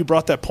I'm glad you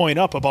brought that point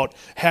up about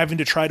having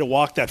to try to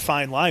walk that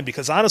fine line,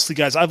 because honestly,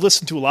 guys, I've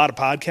listened to a lot of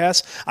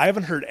podcasts. I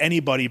haven't heard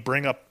anybody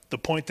bring up the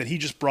point that he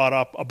just brought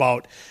up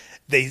about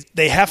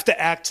they have to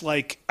act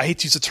like, I hate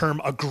to use the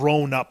term, a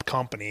grown-up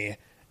company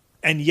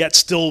and yet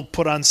still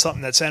put on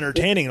something that's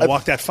entertaining and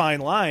walk that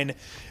fine line.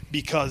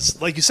 Because,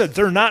 like you said,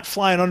 they're not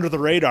flying under the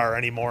radar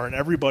anymore, and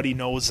everybody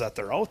knows that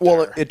they're out there.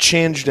 Well, it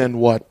changed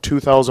in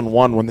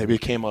 2001 when they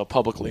became a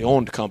publicly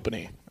owned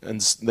company,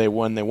 and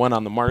when they went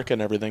on the market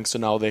and everything. So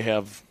now they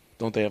have,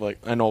 don't they have like?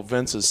 I know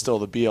Vince is still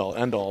the be all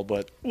end all,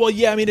 but Well,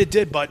 yeah, I mean it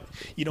did, but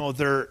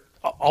they're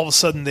all of a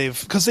sudden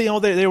because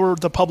they were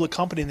the public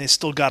company and they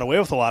still got away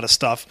with a lot of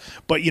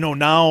stuff, but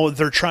now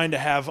they're trying to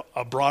have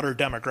a broader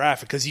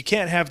demographic because you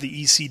can't have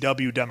the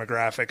ECW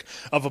demographic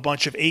of a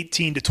bunch of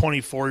 18 to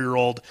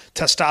 24-year-old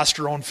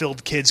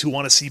testosterone-filled kids who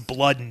want to see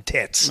blood and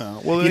tits.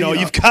 No. Well,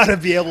 you've got to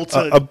be able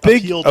to a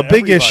big appeal to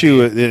everybody.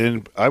 issue,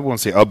 and I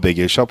won't say a big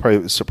issue. I'll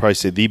probably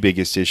say the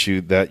biggest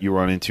issue that you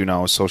run into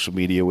now is social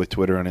media with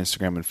Twitter and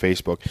Instagram and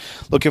Facebook.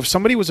 Look, if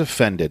somebody was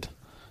offended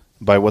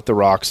by what The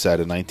Rock said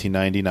in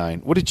 1999,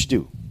 what did you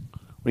do?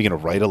 Are you going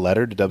to write a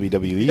letter to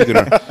WWE?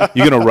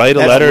 You're going to write a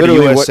letter to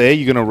USA?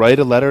 You're going to write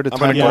a letter to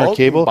Time Warner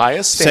Cable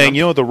saying,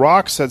 The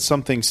Rock said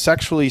something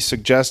sexually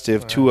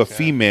suggestive to a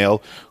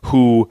female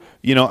who,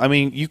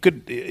 you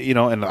could,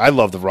 and I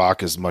love The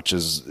Rock as much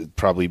as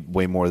probably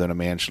way more than a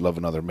man should love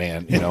another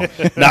man,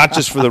 not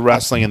just for the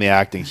wrestling and the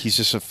acting. He's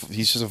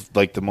just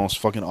like the most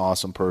fucking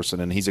awesome person,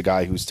 and he's a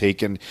guy who's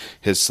taken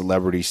his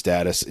celebrity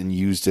status and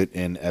used it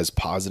in as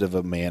positive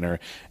a manner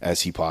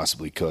as he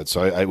possibly could.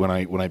 So when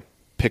I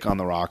pick on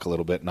The Rock a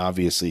little bit, and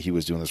obviously he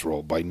was doing this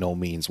role by no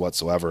means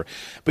whatsoever,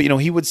 but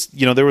he would,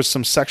 there was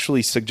some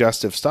sexually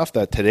suggestive stuff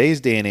that today's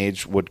day and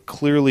age would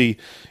clearly,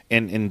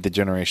 in the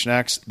Generation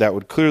X, that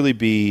would clearly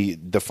be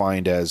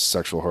defined as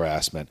sexual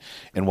harassment.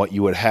 And what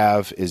you would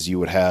have is a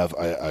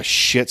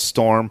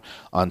shitstorm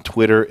on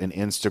Twitter and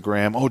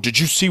Instagram. Oh, did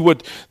you see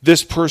what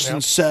this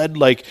person said?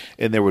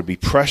 And there would be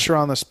pressure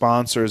on the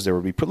sponsors. There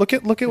would be look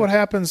at what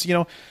happens.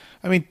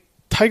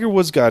 Tiger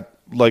Woods got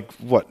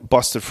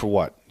busted for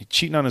what?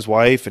 Cheating on his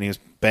wife, and he was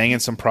banging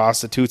some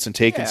prostitutes and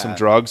taking some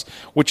drugs,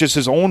 which is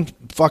his own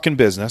fucking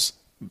business,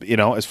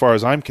 as far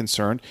as I'm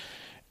concerned.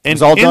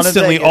 And all done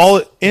instantly, in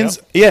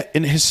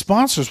and his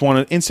sponsors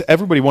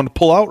everybody wanted to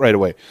pull out right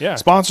away. Yeah.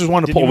 Sponsors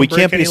wanted to Didn't pull. We even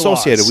can't break be any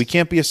associated. laws. We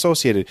can't be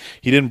associated.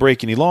 He didn't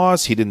break any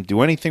laws. He didn't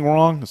do anything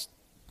wrong. As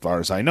far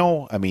as I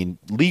know,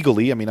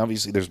 legally,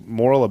 obviously there's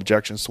moral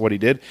objections to what he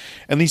did,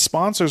 and these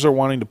sponsors are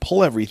wanting to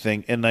pull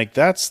everything, and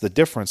that's the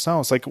difference now.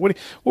 It's like, what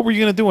were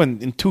you going to do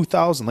in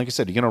 2000? Like I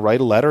said, you're going to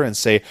write a letter and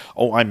say,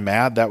 oh, I'm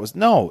mad,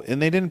 no,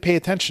 and they didn't pay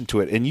attention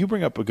to it. And you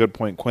bring up a good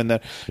point, Quinn,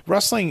 that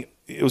wrestling,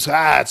 it was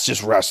it's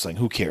just wrestling.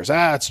 Who cares?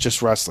 It's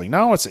just wrestling.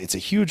 Now it's a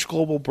huge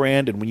global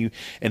brand,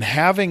 and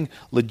having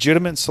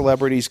legitimate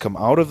celebrities come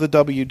out of the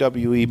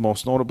WWE,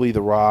 most notably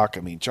The Rock.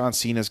 John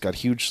Cena's got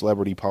huge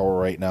celebrity power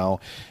right now,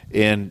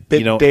 and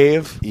Big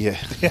Dave,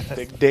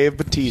 Big Dave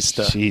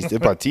Batista.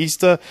 Jeez,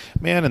 Batista,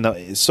 man, and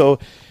the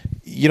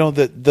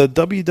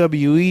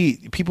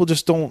WWE, people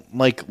just don't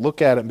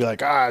look at it and be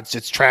like,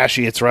 it's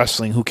trashy, it's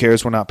wrestling, who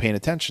cares, we're not paying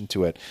attention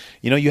to it.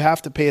 You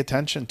have to pay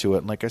attention to it.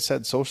 And like I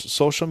said,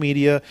 social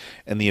media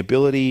and the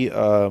ability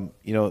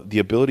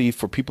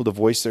for people to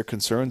voice their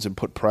concerns and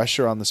put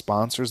pressure on the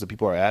sponsors that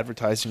people are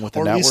advertising with the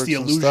or at networks least the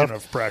and illusion stuff.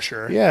 of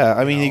pressure.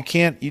 Yeah, you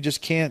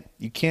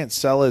can't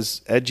sell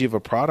as edgy of a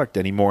product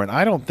anymore. And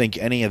I don't think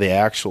any of the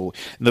actual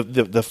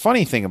the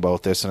funny thing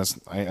about this, and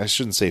I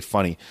shouldn't say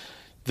funny,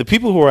 the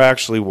people who are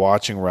actually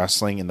watching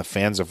wrestling and the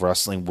fans of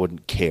wrestling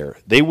wouldn't care.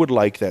 They would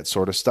like that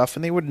sort of stuff,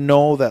 and they would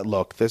know that,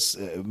 look, this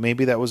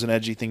maybe that was an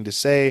edgy thing to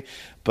say,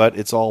 but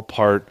it's all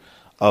part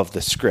of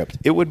the script.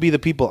 It would be the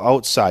people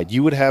outside.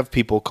 You would have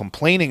people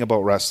complaining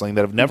about wrestling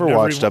that have never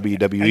watched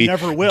WWE, and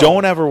never will.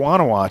 don't ever want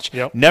to watch,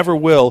 Yep. never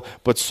will,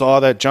 but saw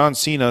that John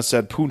Cena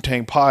said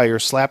poontang pie or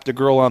slapped a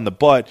girl on the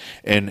butt,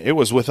 and it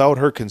was without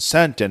her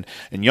consent. And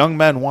young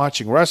men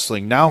watching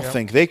wrestling now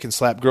think they can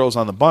slap girls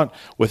on the butt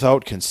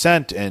without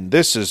consent, and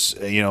this is,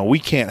 we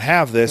can't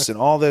have this and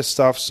all this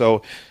stuff.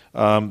 So,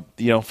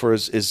 for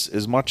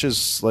as much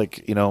as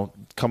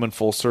coming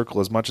full circle,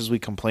 as much as we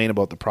complain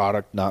about the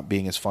product not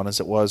being as fun as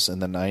it was in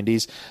the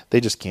 90s, they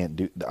just can't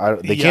do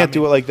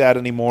do it like that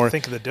anymore.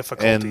 Think of the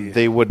difficulty. And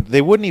they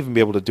wouldn't even be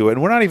able to do it.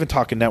 And we're not even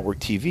talking network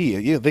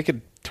TV. They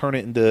could turn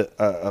it into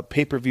a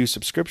pay-per-view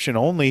subscription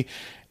only,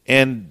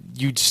 and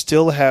you'd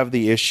still have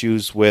the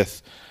issues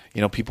with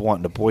people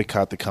wanting to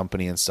boycott the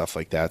company and stuff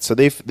like that. So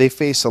they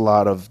face a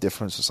lot of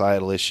different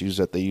societal issues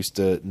that they used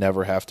to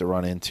never have to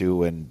run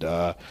into, and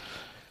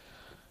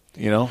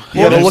You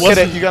got to look at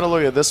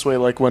it this way.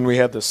 Like when we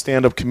had the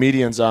stand-up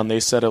comedians on, they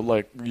said it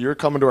like, you're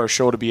coming to our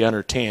show to be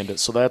entertained.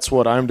 So that's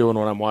what I'm doing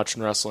when I'm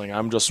watching wrestling.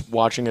 I'm just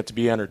watching it to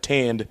be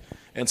entertained.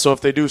 And so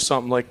if they do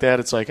something like that,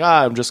 it's like,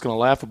 I'm just going to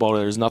laugh about it.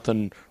 There's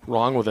nothing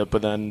wrong with it.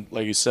 But then,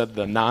 like you said,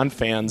 the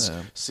non-fans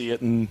see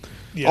it and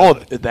Yeah.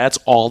 that's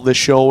all the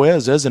show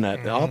is, isn't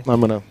it? Oh,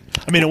 I'm gonna.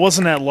 I mean, it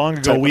wasn't that long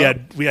ago. Type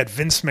We it had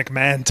Vince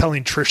McMahon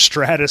telling Trish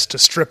Stratus to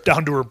strip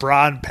down to her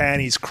bra and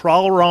panties,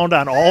 crawl around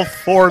on all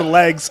four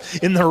legs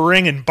in the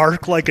ring, and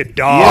bark like a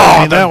dog. Yeah, I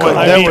mean, that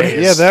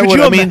Could would.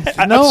 you I mean, imagine?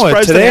 I'm no,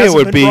 surprised today it it hasn't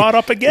would been be brought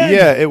up again.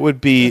 Yeah, it would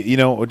be.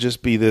 It would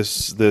just be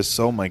this.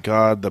 Oh my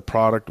God, the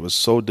product was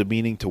so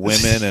demeaning to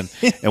women,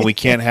 and we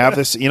can't have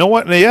this. You know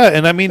what? Yeah,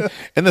 and I mean,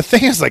 and the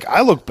thing is, like,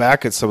 I look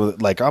back at some of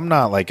the, like, I'm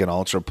not like an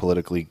ultra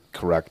politically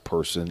correct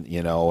person,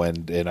 you know,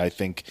 and I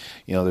think,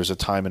 you know, there's a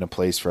time and a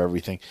place for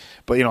everything.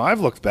 But, you know,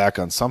 I've looked back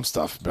on some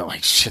stuff and been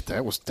like, shit,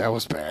 that was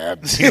bad.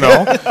 You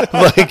know,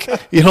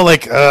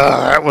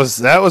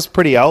 that was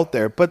pretty out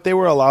there. But they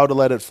were allowed to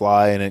let it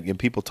fly, and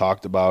people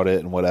talked about it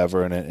and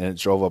whatever, and it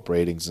drove up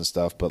ratings and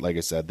stuff. But like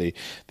I said, the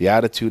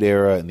Attitude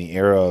Era and the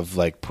era of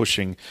like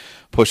pushing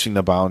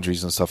the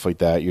boundaries and stuff like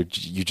that,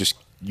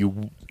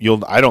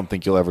 I don't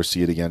think you'll ever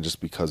see it again, just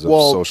because of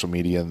social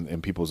media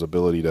and people's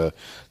ability to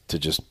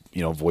just,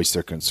 you know, voice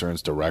their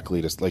concerns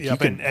directly. Just like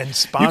Yep, and you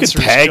sponsors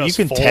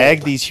can just tag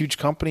fold. these huge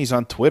companies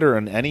on Twitter,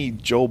 and any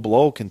Joe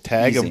Blow can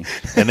tag them,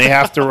 and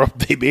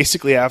they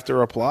basically have to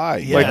reply.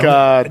 Yeah.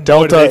 Like And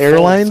Delta they fold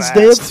Airlines, fast,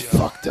 Dave. yeah.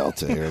 Fuck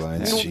Delta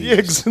Airlines. Yiggs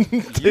Jesus.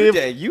 and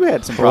Dave, You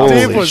had some problems.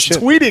 Dave Holy was shit.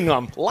 tweeting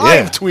them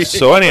live. Yeah. Tweeting.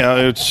 So anyhow,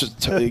 it's just,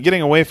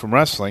 getting away from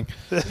wrestling.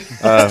 Let's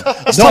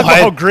talk about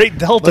how great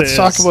Delta Let's is.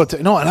 talk about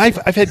and I've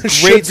had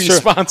Should great be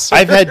sponsored.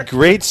 I've had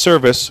great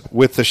service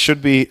with the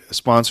should be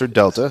sponsored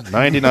Delta,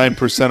 99%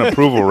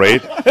 approval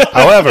rate.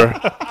 However,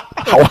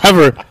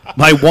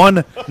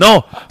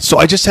 So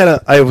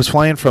I was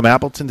flying from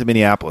Appleton to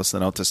Minneapolis,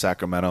 then out to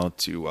Sacramento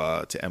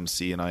to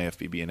MC and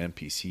IFBB and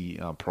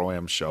NPC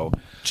Pro-Am show.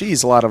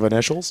 Geez, a lot of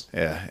initials.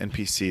 Yeah,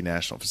 NPC,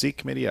 National Physique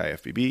Committee,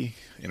 IFBB,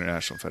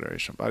 International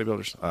Federation of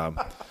Bodybuilders.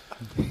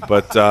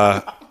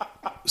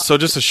 So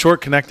just a short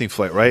connecting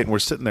flight, right? And we're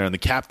sitting there, and the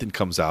captain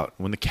comes out.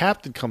 When the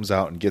captain comes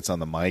out and gets on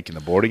the mic in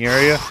the boarding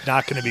area,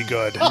 Not going to be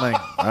good. I'm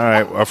like, all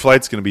right, our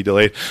flight's going to be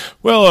delayed.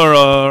 Well,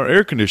 our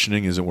air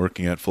conditioning isn't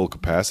working at full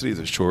capacity. It's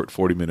a short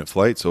 40-minute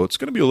flight, so it's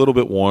going to be a little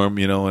bit warm,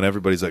 you know. And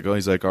everybody's like,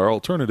 he's like, our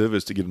alternative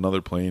is to get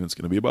another plane. It's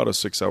going to be about a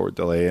 6-hour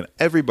delay. And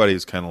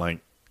everybody's kind of like,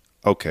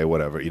 okay,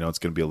 whatever. You know, it's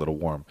going to be a little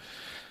warm.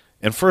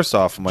 And first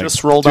off, I'm like,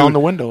 Just roll down dude, the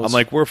windows. I'm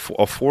like, we're a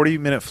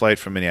 40-minute flight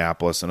from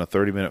Minneapolis and a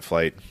 40-minute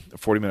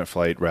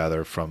flight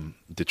rather from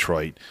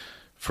Detroit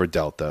for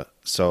Delta.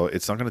 So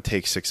it's not going to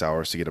take 6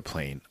 hours to get a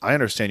plane. I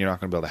understand you're not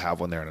going to be able to have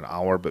one there in an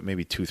hour, but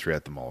maybe 2-3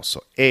 at the most.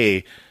 So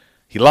he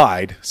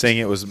lied, saying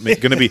it was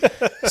going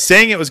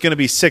to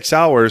be 6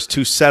 hours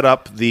to set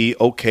up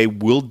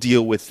we'll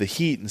deal with the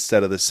heat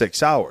instead of the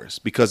 6 hours.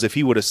 Because if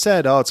he would have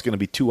said, it's going to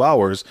be 2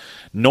 hours,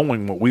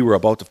 knowing what we were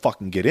about to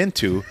fucking get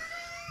into,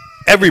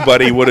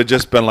 everybody would have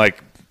just been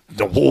like,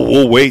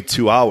 we'll wait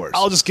 2 hours.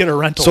 I'll just get a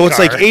rental So it's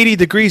car. like 80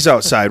 degrees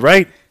outside,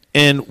 right?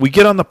 And we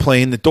get on the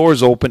plane, the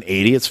door's open,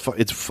 80. It's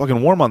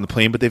fucking warm on the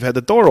plane, but they've had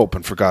the door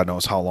open for God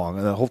knows how long.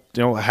 And the whole,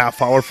 a half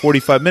hour,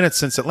 45 minutes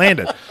since it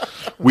landed.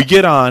 We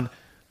get on,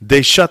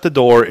 they shut the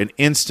door, and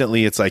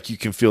instantly it's like you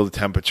can feel the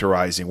temperature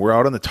rising. We're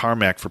out on the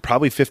tarmac for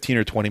probably 15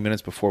 or 20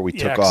 minutes before we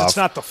took 'cause off. it's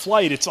not the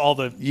flight; it's all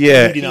the And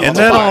leading up to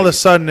then the all of a flight.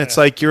 sudden, it's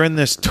like you're in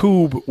this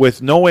tube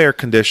with no air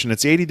condition.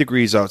 It's 80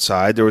 degrees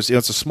outside. It's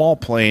a small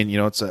plane. You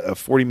know, it's a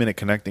 40-minute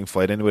connecting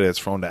flight. Anybody that's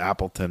flown to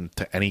Appleton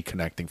to any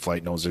connecting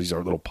flight knows these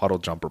are little puddle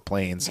jumper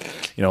planes.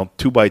 You know,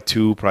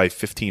 2x2, probably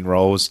 15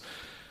 rows.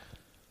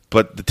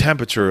 But the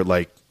temperature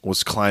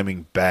was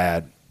climbing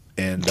bad,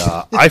 and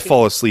I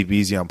fall asleep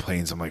easy on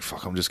planes. I'm like,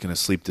 fuck, I'm just gonna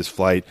sleep this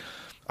flight.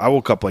 I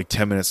woke up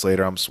 10 minutes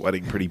later. I'm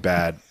sweating pretty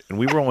bad. And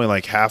we were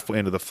only halfway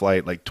into the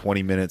flight,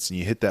 20 minutes. And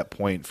you hit that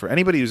point. For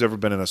anybody who's ever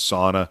been in a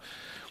sauna,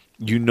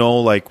 you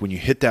know, when you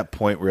hit that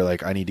point where you're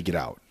like, I need to get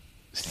out.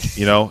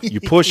 You know, you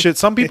push it.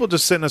 Some people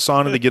just sit in a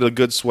sauna to get a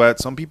good sweat.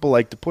 Some people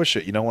like to push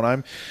it. You know, when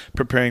I'm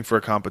preparing for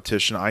a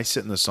competition, I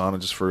sit in the sauna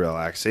just for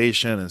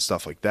relaxation and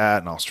stuff like that.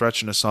 And I'll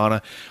stretch in the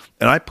sauna.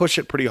 And I push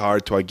it pretty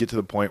hard till I get to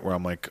the point where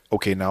I'm like,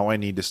 okay, now I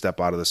need to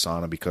step out of the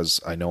sauna because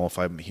I know if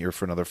I'm here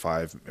for another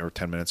 5 or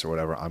 10 minutes or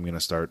whatever, I'm going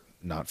to start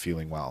not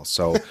feeling well.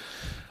 So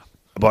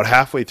about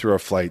halfway through our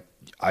flight,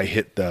 I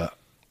hit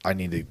I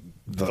need to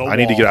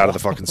get out of the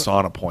fucking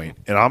sauna point,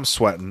 and I'm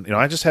sweating. You know,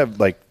 I just have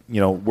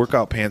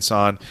workout pants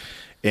on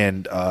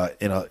and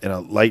in a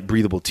light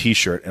breathable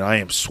t-shirt, and I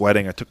am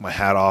sweating. I took my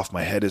hat off,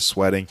 my head is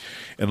sweating,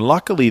 and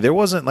luckily there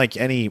wasn't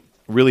any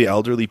really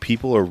elderly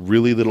people or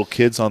really little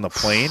kids on the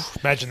plane.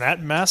 Imagine that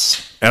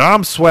mess. And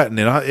I'm sweating,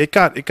 and it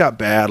got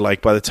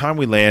bad. By the time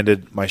we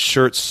landed, my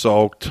shirt's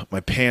soaked, my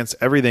pants,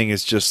 everything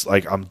is just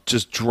I'm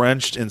just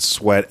drenched in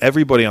sweat.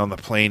 Everybody on the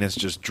plane is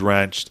just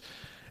drenched,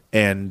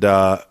 and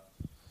I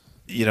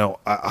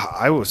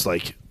was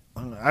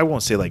I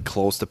won't say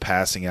close to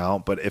passing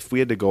out, but if we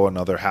had to go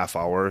another half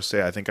hour,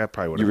 I think I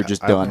probably would. You were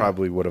just done. I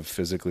probably would have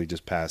physically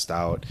just passed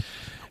out.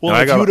 Well, And if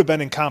I you got- would have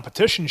been in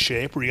competition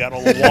shape where you got a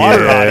little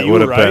water Yeah, on it you,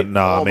 would have right? been-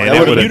 nah, Oh, man, my it God,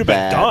 would have you'd have been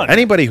bad. done.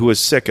 Anybody who was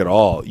sick at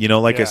all,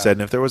 like I Yeah. said,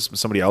 and if there was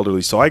somebody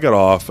elderly, so I got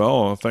off.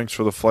 Oh, thanks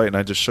for the flight, and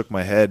I just shook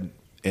my head,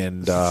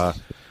 and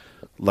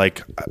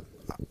like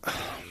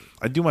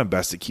I do my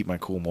best to keep my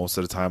cool most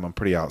of the time. I'm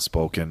pretty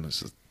outspoken.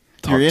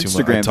 Your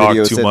Instagram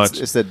video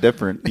said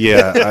different.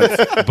 Yeah,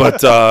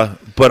 but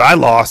I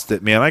lost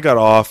it, man. I got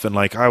off and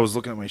like I was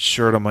looking at my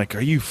shirt. I'm like,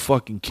 are you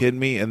fucking kidding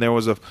me? And there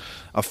was a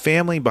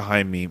family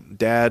behind me,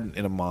 dad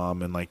and a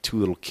mom and like 2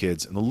 little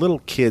kids. And the little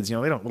kids,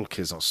 little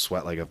kids don't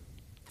sweat like a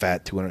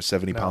fat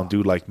 270-pound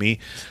dude like me.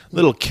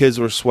 Little kids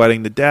were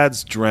sweating. The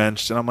dad's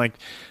drenched, and I'm like,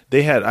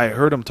 I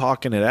heard them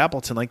talking at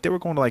Appleton like they were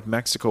going to like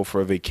Mexico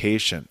for a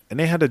vacation, and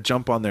they had to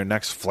jump on their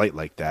next flight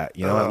like that.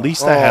 At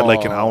least I had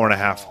like an hour and a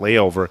half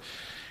layover.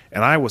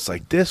 And I was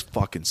like, this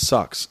fucking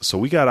sucks. So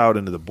we got out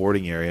into the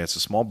boarding area. It's a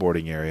small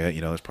boarding area.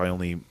 There's probably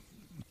only,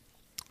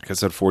 like I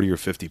said, 40 or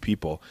 50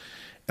 people.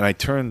 And I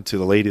turned to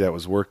the lady that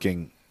was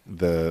working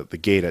the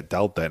gate at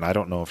Delta, and I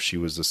don't know if she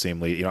was the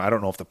same lady. I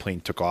don't know if the plane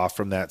took off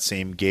from that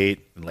same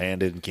gate and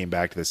landed and came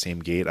back to the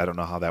same gate. I don't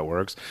know how that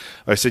works.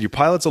 I said, your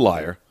pilot's a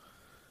liar.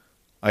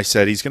 I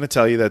said, he's going to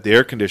tell you that the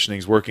air conditioning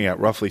is working at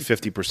roughly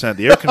 50%.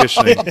 The air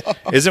conditioning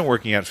isn't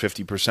working at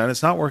 50%.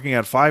 It's not working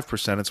at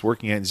 5%. It's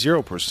working at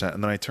 0%.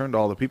 And then I turned to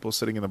all the people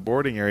sitting in the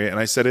boarding area, and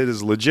I said, it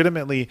is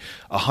legitimately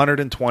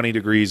 120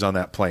 degrees on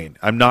that plane.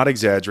 I'm not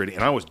exaggerating.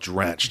 And I was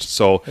drenched.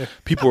 So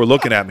people were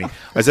looking at me.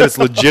 I said, it's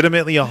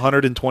legitimately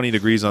 120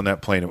 degrees on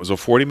that plane. It was a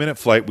 40-minute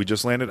flight. We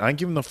just landed. I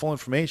give them the full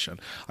information.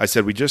 I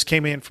said, we just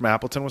came in from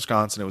Appleton,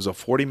 Wisconsin. It was a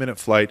 40-minute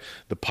flight.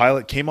 The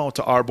pilot came out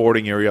to our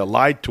boarding area,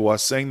 lied to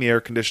us, saying the air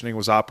conditioning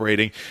was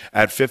operating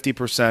at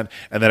 50%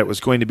 and that it was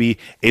going to be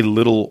a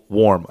little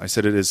warm. I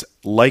said, it is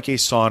like a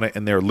sauna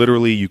in there.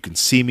 Literally, you can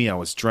see me. I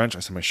was drenched.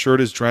 I said, my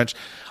shirt is drenched.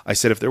 I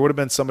said, if there would have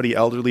been somebody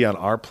elderly on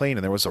our plane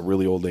and there was a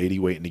really old lady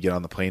waiting to get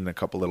on the plane and a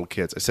couple little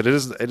kids, I said,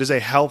 it is a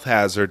health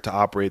hazard to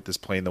operate this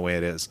plane the way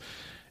it is.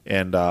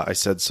 And I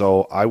said,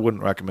 so I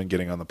wouldn't recommend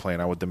getting on the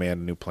plane. I would demand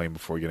a new plane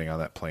before getting on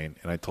that plane.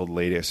 And I told the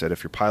lady, I said,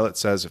 if your pilot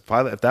says, if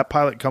that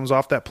pilot comes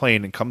off that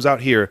plane and comes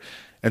out here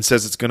and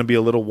says it's going to be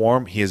a little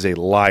warm, he is a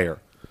liar.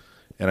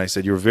 And I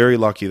said, you're very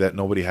lucky that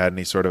nobody had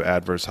any sort of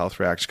adverse health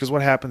reaction. Because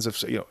what happens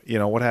if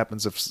what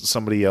happens if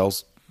somebody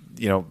else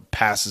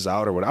passes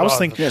out or what? I was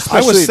thinking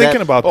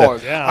about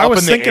that. I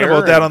was thinking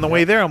about that on the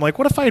way there. I'm like,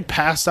 what if I had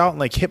passed out and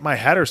like hit my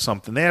head or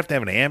something? They have to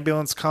have an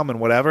ambulance come and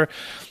whatever.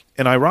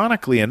 And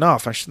ironically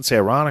enough, I shouldn't say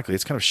ironically,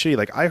 it's kind of shitty.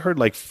 Like I heard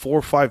like 4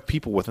 or 5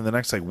 people within the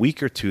next like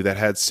week or two that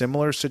had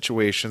similar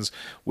situations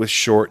with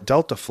short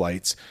Delta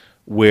flights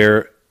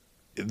where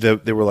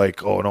they were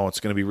like, oh no, it's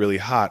going to be really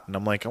hot. And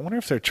I'm like, I wonder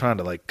if they're trying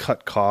to like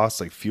cut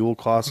costs, like fuel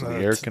costs on the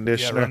air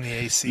conditioner. Run the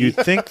AC. You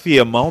think the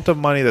amount of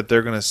money that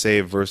they're going to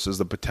save versus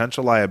the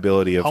potential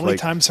liability of how many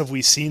times have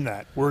we seen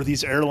that where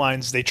these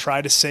airlines, they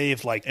try to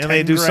save like 10 and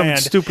they do grand,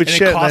 some stupid and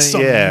shit. It costs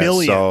them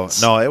millions.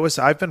 So no,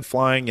 I've been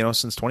flying,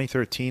 since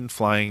 2013,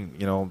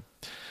 flying,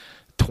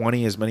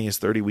 20 as many as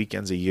 30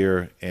 weekends a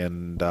year,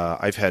 and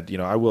I've had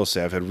I will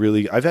say I've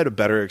had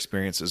better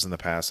experiences in the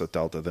past with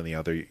Delta than the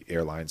other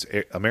airlines.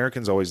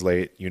 Americans always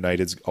late.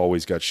 United's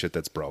always got shit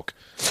that's broke.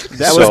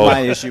 That was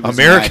my issue.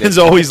 Americans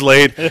always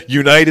late.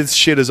 United's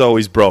shit is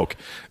always broke.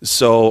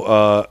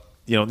 So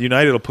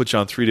United will put you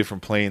on 3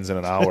 different planes in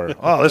an hour.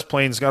 Oh, this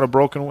plane's got a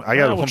broken. I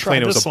got one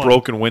plane. It was a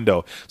broken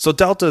window. So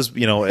Delta's,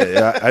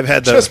 I've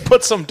had the just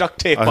put some duct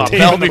tape on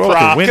the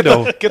broken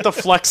window. Get the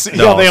flex.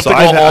 No, they have so to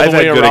go all I've the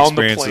way had good around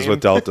experiences the plane. with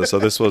Delta. So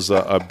this was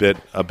a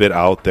bit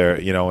out there,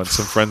 and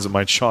some friends of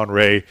mine, Sean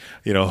Ray,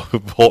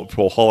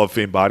 Hall of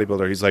Fame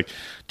bodybuilder. He's like,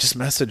 just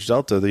message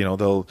Delta.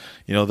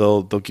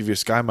 They'll give you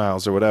Sky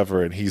Miles or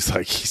whatever. And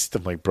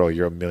I'm like, bro,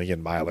 you're a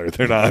million miler.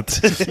 They're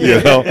not,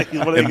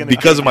 And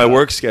because of my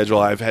work schedule,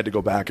 I've had to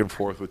go back and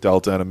forth with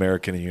Delta and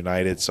American and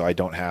United. So I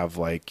don't have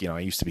I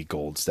used to be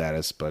gold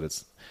status, but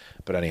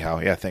anyhow,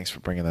 yeah, thanks for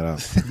bringing that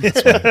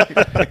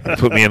up.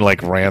 Put me in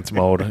like rant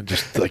mode,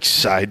 just like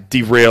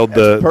derailed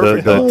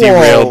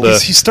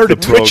he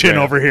started twitching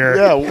over here.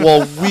 Yeah,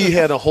 well, we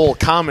had a whole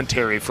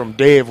commentary from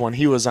Dave when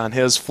he was on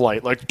his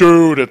flight. Like,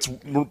 dude, it's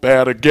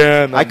bad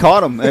again. I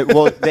caught him.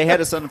 Well, they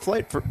had us on a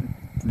flight for.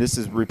 This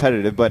is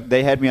repetitive, but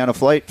they had me on a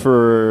flight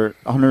for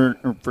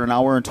an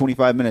hour and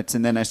 25 minutes,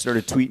 and then I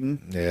started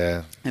tweeting.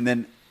 Yeah. And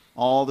then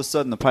all of a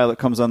sudden, the pilot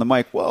comes on the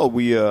mic. Well,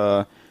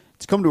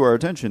 it's come to our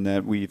attention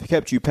that we've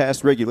kept you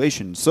past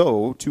regulation,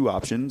 so 2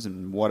 options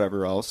and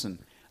whatever else. And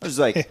I was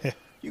like,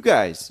 you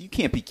guys, you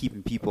can't be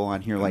keeping people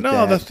on here like that.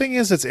 No, the thing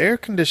is, it's air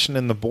conditioned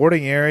in the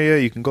boarding area.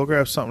 You can go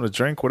grab something to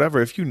drink,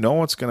 whatever. If you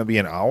know it's going to be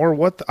an hour,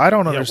 I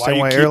don't understand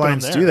why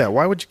airlines do that.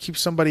 Why would you keep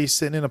somebody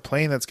sitting in a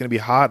plane that's going to be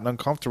hot and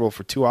uncomfortable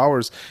for 2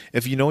 hours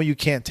if you know you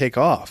can't take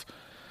off?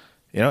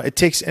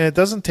 It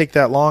doesn't take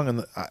that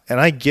long. And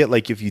I get,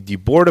 like, if you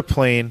deboard a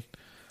plane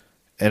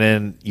and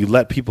then you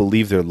let people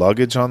leave their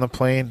luggage on the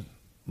plane,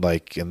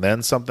 and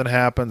then something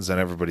happens, and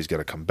everybody's got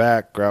to come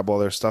back, grab all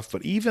their stuff.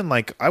 But even,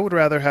 I would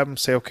rather have them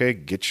say, okay,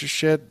 get your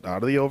shit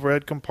out of the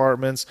overhead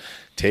compartments,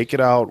 take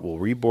it out, we'll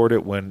reboard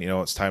it when,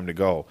 it's time to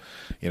go,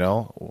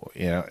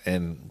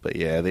 But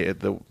yeah,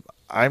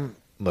 I'm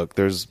look,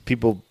 there's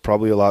people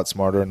probably a lot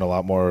smarter and a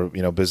lot more,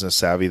 business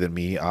savvy than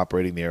me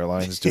operating the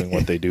airlines, doing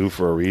what they do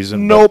for a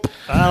reason. Nope.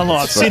 I don't know.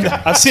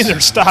 I've seen their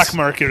stock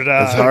market.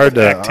 It's hard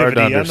to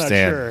activity.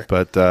 understand. I'm not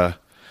sure. But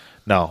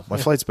no, my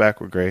flights back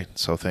were great.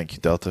 So thank you,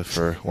 Delta,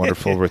 for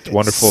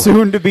wonderful.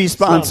 Soon to be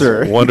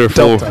sponsor.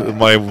 Wonderful.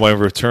 My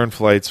return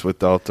flights with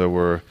Delta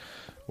were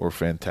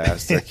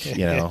fantastic.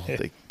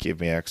 They gave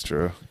me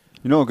extra.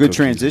 A good cookies and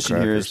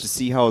transition here is crackers. to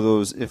see how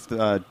those, if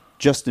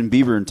Justin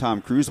Bieber and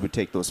Tom Cruise would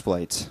take those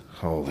flights.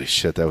 Holy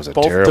shit, that was a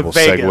Both to terrible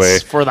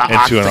Vegas segue for the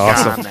into an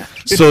Octagon. awesome.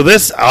 So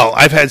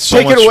I've had so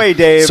Take it much. away,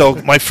 Dave. So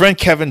my friend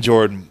Kevin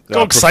Jordan.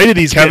 How excited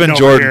he's Kevin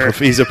getting over Jordan. here.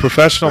 He's a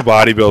professional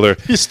bodybuilder.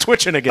 He's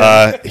twitching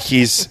again.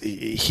 He's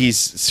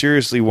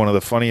seriously one of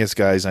the funniest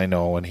guys I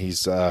know, and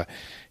he's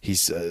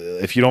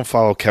if you don't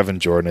follow Kevin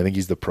Jordan, I think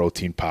he's the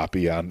protein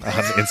poppy on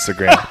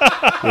Instagram.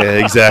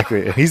 Yeah,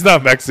 exactly. He's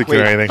not Mexican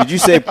or anything. Did you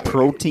say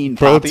protein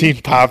poppy?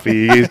 Protein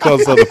poppy. He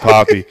calls himself the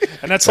poppy.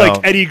 And that's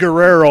like Eddie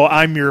Guerrero.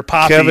 I'm your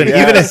poppy. Kevin,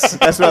 Yes,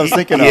 that's what I was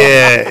thinking of.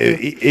 Yeah,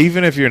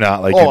 even if you're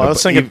not like, I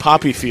was thinking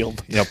Poppy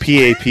Field.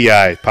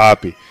 PAPI,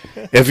 Poppy.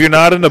 If you're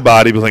not into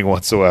bodybuilding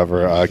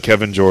whatsoever,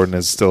 Kevin Jordan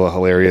is still a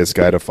hilarious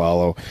guy to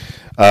follow.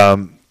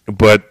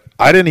 But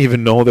I didn't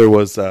even know there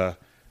was.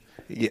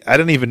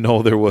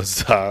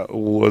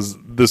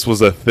 This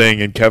was a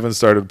thing, and Kevin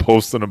started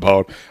posting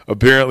about.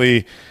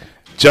 Apparently,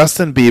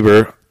 Justin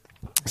Bieber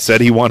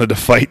said he wanted to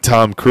fight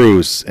Tom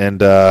Cruise, and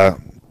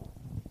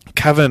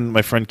Kevin,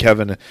 my friend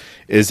Kevin,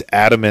 is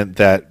adamant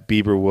that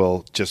Bieber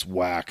will just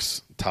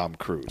wax Tom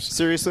Cruise.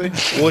 Seriously?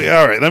 Well, yeah,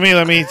 all right. Let me.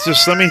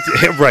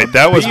 Right,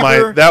 that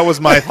was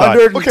my thought.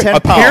 110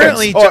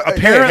 Apparently, pounds.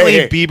 apparently,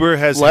 hey. Bieber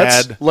has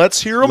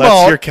Let's hear him Let's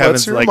out. hear Kevin's.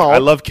 Let's hear Like, him out. I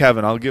love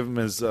Kevin. I'll give him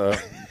his.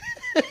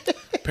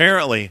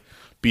 Apparently,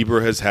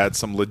 Bieber has had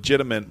some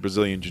legitimate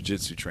Brazilian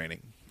Jiu-Jitsu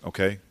training.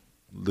 Okay,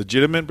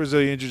 legitimate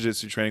Brazilian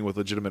Jiu-Jitsu training with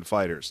legitimate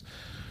fighters,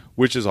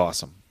 which is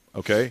awesome.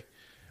 Okay.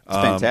 It's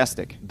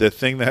fantastic. The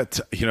thing that,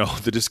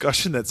 the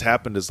discussion that's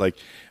happened is like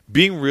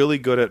being really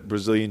good at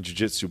Brazilian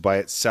Jiu-Jitsu by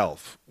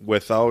itself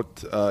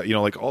without,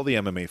 like all the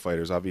MMA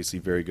fighters, obviously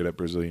very good at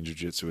Brazilian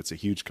Jiu-Jitsu. It's a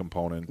huge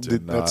component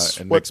That's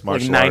in what mixed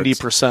martial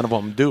 90% of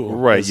them do.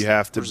 Right, is you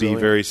have to Brazilian.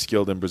 be very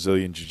skilled in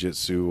Brazilian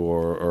Jiu-Jitsu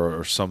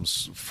or some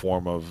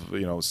form of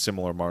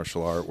similar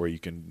martial art where you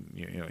can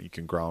you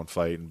can ground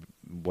fight and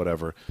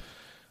whatever.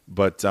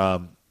 But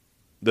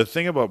the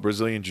thing about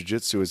Brazilian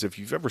Jiu-Jitsu is if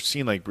you've ever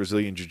seen like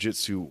Brazilian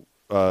Jiu-Jitsu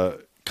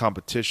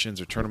competitions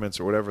or tournaments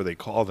or whatever they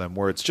call them,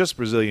 where it's just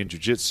Brazilian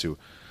Jiu-Jitsu,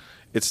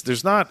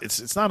 it's not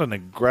an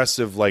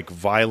aggressive like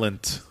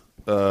violent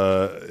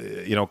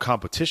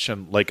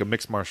competition like a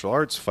mixed martial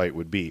arts fight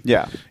would be.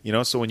 Yeah.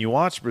 So when you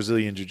watch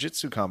Brazilian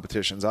Jiu-Jitsu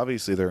competitions,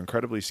 obviously they're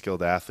incredibly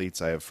skilled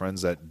athletes. I have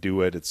friends that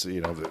do it.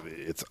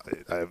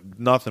 I have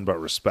nothing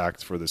but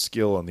respect for the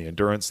skill and the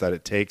endurance that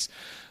it takes,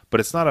 but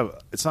it's not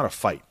a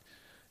fight.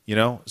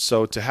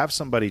 So to have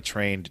somebody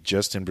trained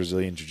just in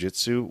Brazilian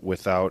Jiu-Jitsu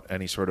without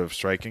any sort of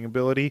striking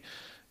ability,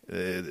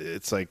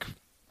 it's like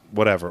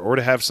whatever. Or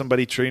to have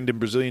somebody trained in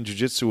Brazilian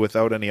Jiu-Jitsu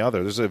without any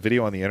other. There's a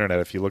video on the internet.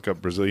 If you look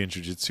up Brazilian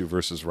Jiu-Jitsu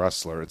versus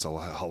wrestler, it's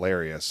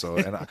hilarious. So,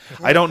 and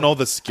I don't know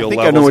the skill I think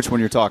levels. I know which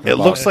one you're talking It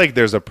about. looks like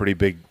there's a pretty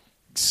big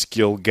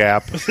skill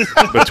gap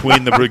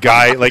between the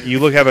guy. Like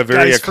you have a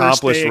very Guy's first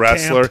accomplished day at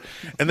wrestler,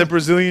 camp. and the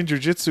Brazilian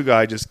Jiu-Jitsu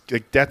guy just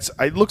like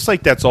it looks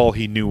like that's all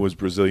he knew was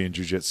Brazilian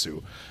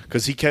Jiu-Jitsu,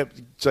 because he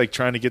kept like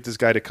trying to get this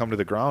guy to come to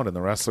the ground, and the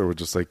wrestler would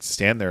just like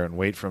stand there and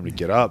wait for him to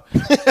get up,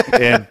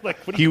 and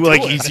he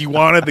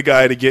wanted the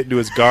guy to get into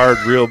his guard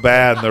real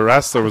bad, and the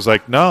wrestler was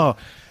like no.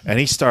 And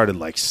he started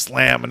like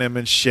slamming him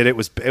and shit. It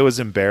was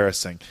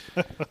embarrassing.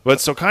 But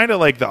so kind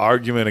of like the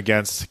argument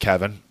against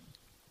Kevin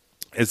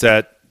is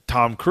that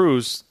Tom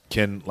Cruise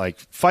can like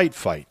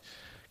fight.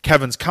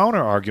 Kevin's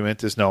counter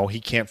argument is no, he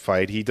can't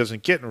fight. He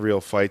doesn't get in real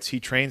fights. He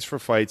trains for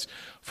fights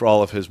for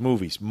all of his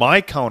movies.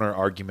 My counter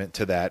argument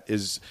to that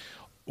is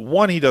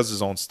one, he does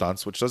his own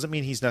stunts, which doesn't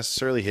mean he's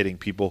necessarily hitting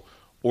people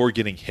or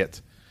getting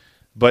hit.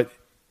 But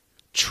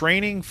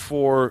training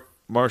for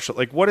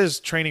what is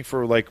training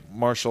for like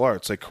martial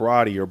arts, like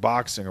karate or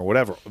boxing or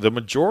whatever? The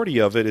majority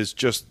of it is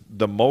just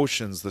the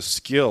motions, the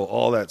skill,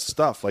 all that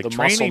stuff. Like The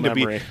muscle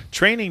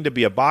training to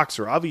be a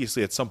boxer.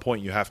 Obviously, at some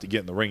point you have to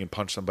get in the ring and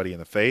punch somebody in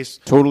the face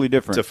Totally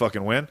different. to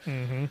fucking win.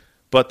 Mm-hmm.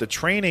 But the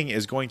training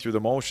is going through the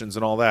motions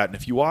and all that. And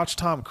if you watch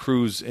Tom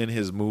Cruise in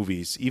his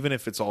movies, even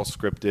if it's all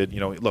scripted,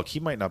 look, he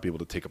might not be able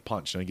to take a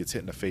punch. And he gets hit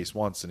in the face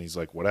once, and he's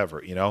like,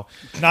 whatever,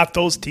 Not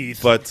those teeth.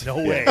 But no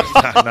way.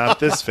 not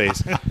this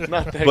face.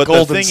 Not that But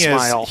golden the thing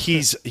smile.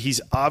 is, he's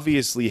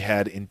obviously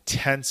had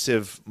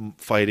intensive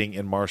fighting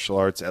in martial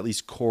arts, at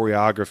least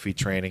choreography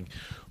training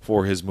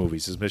for his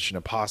movies, his Mission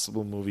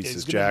Impossible movies, He's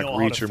his gonna Jack know how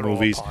to Reacher throw a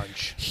movies.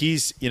 punch.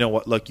 He's,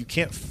 look, you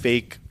can't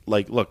fake.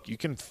 Like, look, you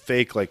can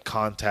fake like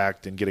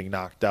contact and getting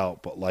knocked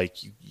out, but like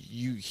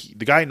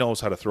the guy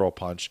knows how to throw a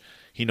punch.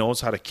 He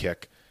knows how to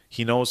kick.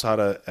 He knows how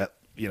to,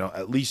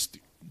 at least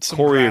Some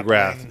choreograph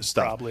grappling,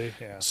 stuff. probably,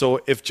 yeah. So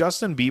if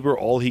Justin Bieber,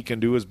 all he can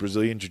do is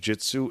Brazilian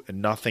Jiu-Jitsu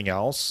and nothing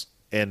else,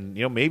 and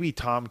maybe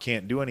Tom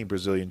can't do any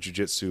Brazilian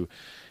Jiu-Jitsu,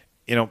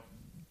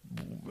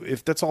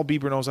 if that's all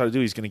Bieber knows how to do,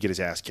 he's going to get his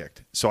ass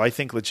kicked. So I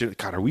think legit.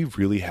 God, are we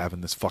really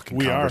having this fucking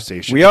We are.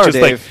 conversation? We are, just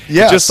Dave. Like,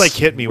 Yes. just like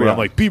hit me when We I'm are.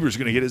 like, Bieber's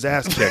going to get his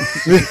ass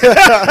kicked.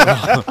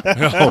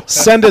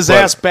 Send his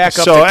ass back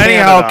up. So to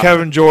anyhow, Canada.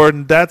 Kevin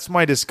Jordan, that's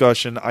my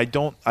discussion. I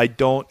don't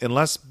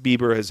unless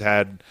Bieber has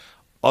had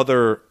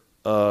other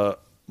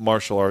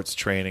martial arts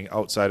training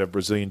outside of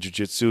Brazilian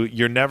Jiu-Jitsu,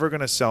 you're never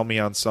going to sell me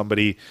on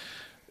somebody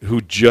who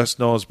just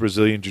knows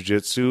Brazilian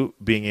Jiu-Jitsu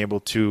being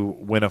able to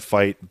win a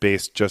fight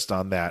based just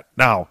on that.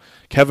 Now,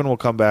 Kevin will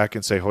come back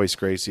and say Hoist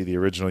Gracie, the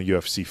original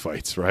UFC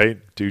fights, right?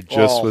 Dude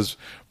just was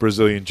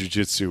Brazilian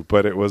Jiu-Jitsu,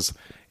 but it was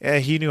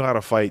he knew how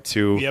to fight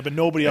too. Yeah, but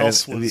nobody And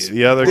else was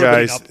the other living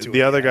guys. up to The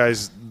it, other yeah.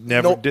 guys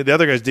never Nope. did. The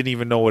other guys didn't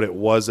even know what it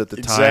was at the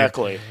time.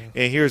 Exactly.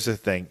 And here's the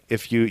thing: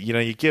 if you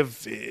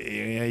give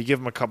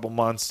them a couple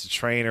months to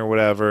train or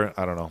whatever,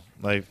 I don't know.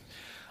 Like,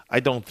 I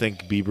don't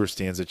think Bieber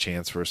stands a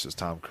chance versus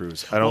Tom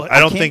Cruise. I don't. Well,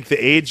 I don't can't- think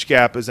the age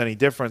gap is any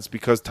difference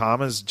because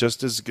Tom is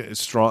just as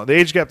strong. The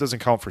age gap doesn't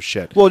count for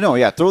shit. Well, no,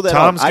 yeah, throw that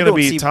Tom's out. I gonna don't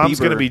be see Tom's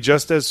Bieber- gonna be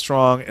just as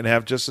strong and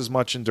have just as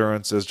much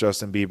endurance as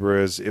Justin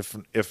Bieber is,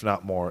 if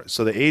not more.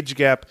 So the age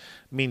gap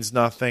means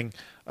nothing.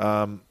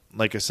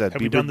 Like I said,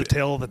 Have we done the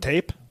tail of the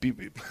tape?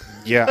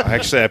 Yeah,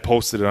 actually, I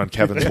posted it on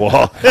Kevin's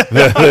wall.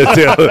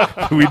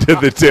 We did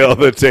the tail of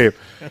the tape,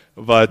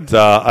 but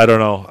I don't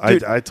know.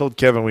 I told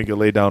Kevin we could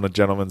lay down a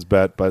gentleman's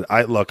bet, but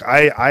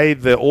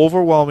the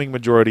overwhelming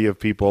majority of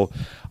people,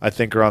 I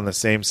think, are on the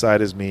same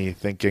side as me,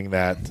 thinking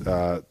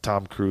that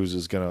Tom Cruise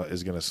is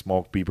gonna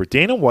smoke Bieber.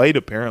 Dana White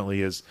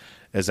apparently is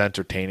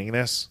entertaining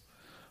this.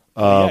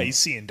 Yeah, he's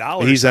seeing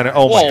dollars. He's oh my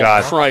Whoa,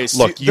 God! Christ.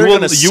 Look, They're you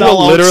gonna will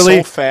sell out literally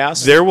so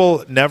fast. There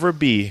will never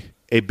be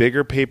a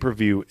bigger pay per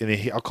view.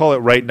 I'll call it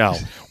right now.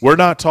 We're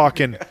not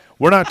talking.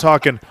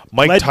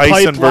 Mike Lead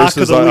Tyson pipe lock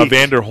versus of the week.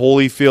 Evander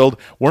Holyfield.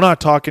 We're not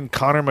talking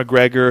Conor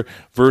McGregor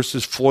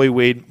versus Floyd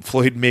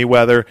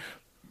Mayweather.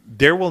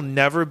 There will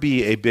never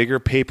be a bigger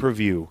pay per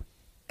view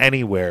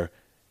anywhere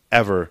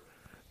ever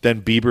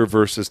than Bieber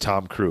versus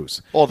Tom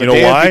Cruise. Oh, the you know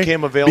day it why?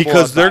 became available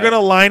Because on they're Diet.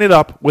 going to line it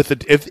up with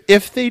it.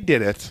 If they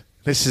did it,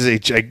 this is a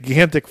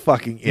gigantic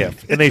fucking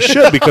if, and they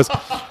should because,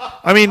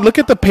 I mean, look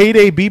at the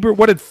payday Bieber.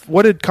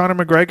 What did Conor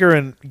McGregor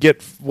and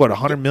get? What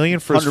 $100 million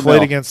for his 100 fight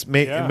mil. against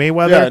Yeah.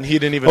 Mayweather? Yeah, and he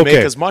didn't even make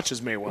as much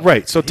as Mayweather.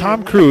 Right. So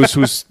Tom Cruise,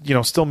 who's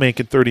still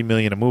making $30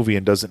 million a movie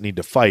and doesn't need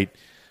to fight,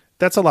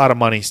 that's a lot of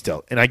money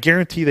still. And I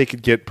guarantee they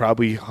could get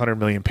probably $100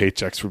 million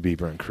paychecks for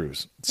Bieber and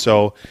Cruise.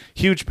 So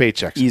huge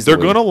paychecks. Easily.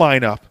 They're going to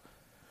line up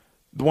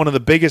one of the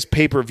biggest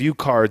pay-per-view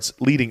cards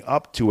leading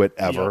up to it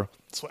ever.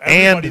 So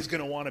And everybody's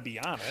going to want to be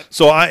on it.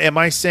 so am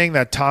I saying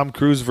that Tom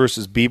Cruise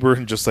versus Bieber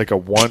and just like a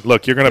one?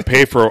 Look, you're going to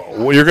pay for.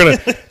 You're going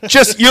to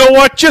just. You know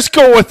what? Just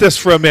go with this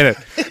for a minute.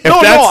 If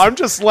No, that's- I'm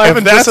just laughing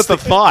if just that's at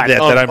the thought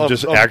that of- I'm of-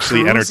 just of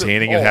actually Cruise.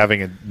 entertaining and Oh.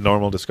 having a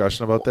normal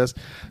discussion about this.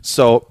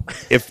 So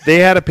if they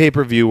had a pay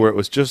per view where it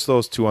was just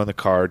those two on the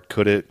card,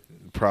 could it?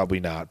 Probably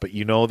not, but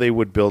they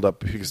would build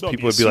up because There'll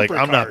people be a would be like, super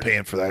 "I'm not card."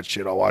 paying for that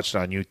shit. I'll watch it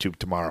on YouTube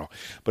tomorrow."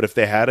 But if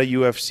they had a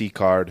UFC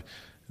card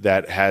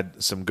that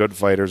had some good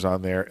fighters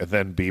on there, and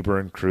then Bieber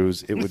and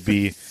Cruz, it would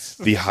be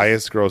the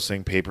highest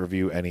grossing pay per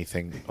view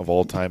anything of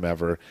all time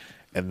ever.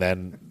 And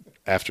then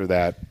after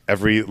that,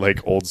 every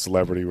old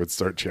celebrity would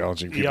start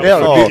challenging people.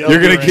 Yeah, oh,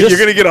 You're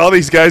gonna get all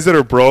these guys that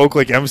are broke.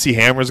 Like MC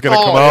Hammer's gonna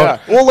Oh, come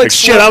out. yeah. Well, like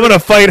shit, I'm gonna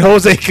fight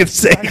Jose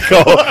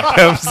Canseco.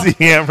 MC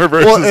Hammer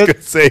versus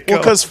Canseco. Well,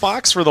 because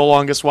Fox for the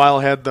longest while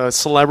had the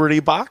celebrity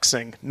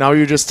boxing. Now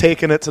you're just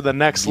taking it to the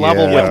next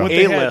level Yeah. with What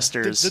they had-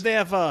 A-listers. Did they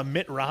have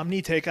Mitt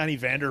Romney take on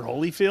Evander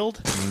Holyfield?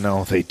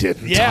 no, they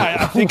didn't. Yeah,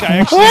 I think I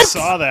actually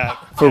saw that.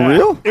 For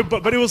real?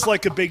 But it was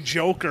like a big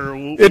joke or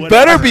It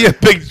better be a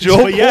big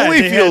joke. But yeah,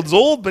 they Holyfield's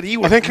old, but he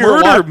would think you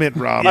were murder wa- Mitt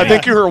Romney. I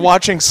think you were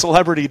watching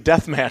Celebrity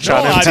Deathmatch No,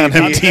 on I MTV.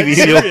 mean, on MTV, I'm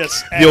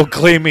serious. the old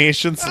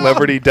claymation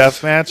celebrity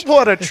death match.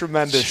 What a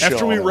tremendous show.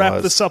 After we it wrap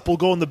was. this up, we'll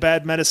go in the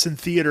Bad Medicine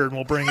Theater and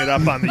we'll bring it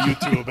up on the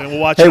YouTube and we'll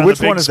watch Hey, it on which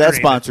the big one is that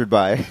screen. sponsored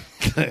by?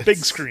 Big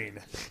screen.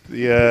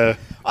 Yeah,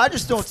 I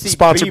just don't see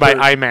Sponsored Bieber,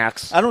 by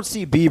IMAX. I don't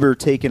see Bieber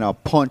taking a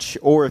punch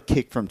or a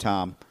kick from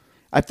Tom.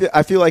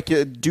 I feel like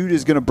a dude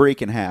is going to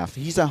break in half.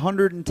 He's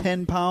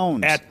 110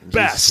 pounds. At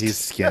best. he's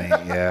skinny.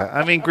 Yeah,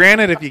 I mean,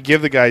 granted, if you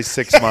give the guy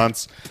 6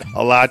 months,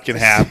 a lot can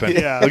happen.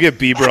 Yeah. He'll get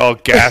Bieber all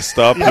gassed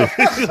up.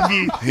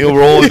 He'll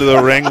roll into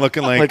the ring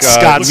looking like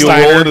Scott he'll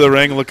Steiner. roll into the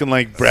ring looking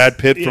like Brad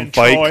Pitt from In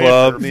Fight Troy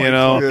Club. or Fight You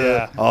know, Club,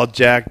 yeah. all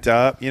jacked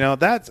up.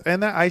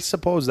 I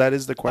suppose that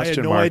is the I question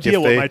had no mark. idea If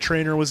what they- my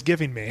trainer was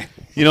giving me.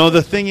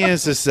 The thing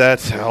is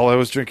that all I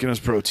was drinking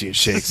was protein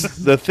shakes.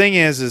 The thing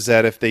is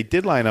that if they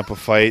did line up a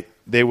fight,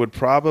 they would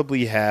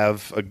probably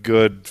have a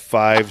good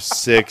 5,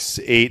 6,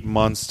 8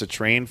 months to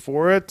train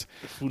for it,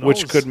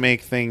 which knows? could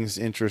make things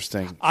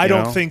interesting. I you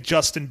don't know? think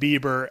Justin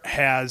Bieber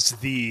has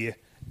the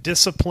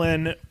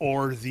discipline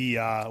or the You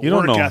don't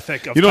work know.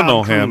 ethic of You don't Tom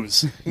know him.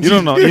 Cruise. You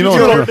don't know. You You don't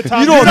know.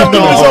 don't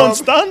know his own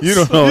stunts. You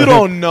don't know. You him.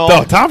 don't know.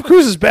 No, Tom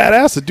Cruise is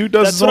badass. The dude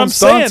does That's his what own I'm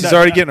stunts. saying, He's that-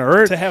 already getting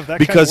hurt to have that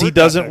kind because of he work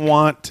doesn't ethic.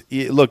 want.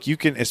 Look, you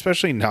can,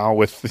 especially now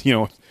with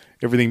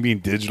everything being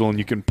digital and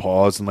you can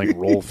pause and like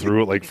roll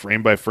through it like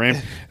frame by frame.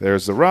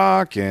 There's The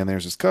Rock and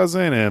there's his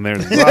cousin and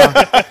there's The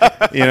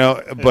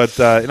Rock,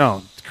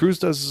 but Cruise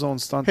does his own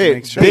stunt. Hey, to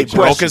make sure big he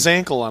Broke question. his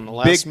ankle on the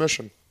last Big-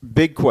 mission.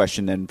 Big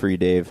question then for you,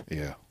 Dave.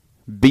 Yeah,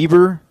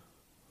 Bieber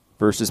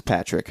versus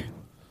Patrick.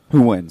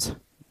 Who wins?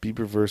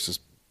 Bieber versus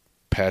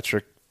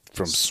Patrick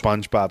from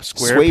SpongeBob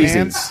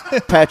SquarePants.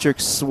 Swayze. Patrick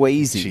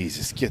Swayze.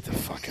 Jesus, get the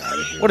fuck out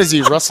of here. What is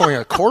he, wrestling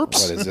a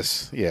corpse? What is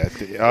this? Yeah,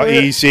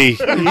 easy.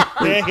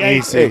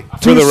 Easy. For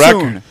Too the soon.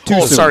 record, Too Oh,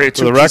 soon. sorry.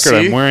 for the record,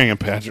 I'm wearing a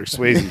Patrick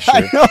Swayze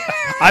shirt.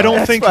 I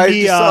don't think why I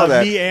me, just saw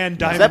that. me and Is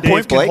Diamond that Dave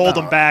point can blank? hold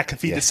him back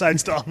if he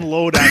decides to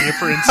unload on you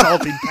for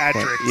insulting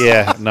Patrick.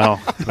 Yeah, no.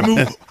 I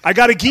mean, I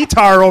got a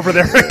guitar over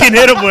there I can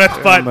hit him with,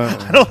 but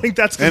I don't think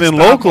that's going And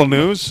to in local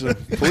news,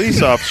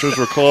 police officers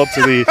were called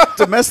to the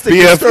Domestic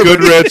BF disturbance.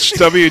 Goodrich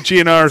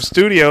WGNR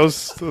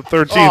studios, the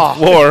 13th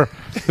floor,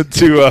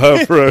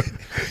 to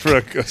for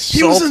a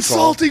He was assault call.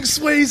 insulting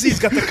Swayze. He's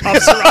got the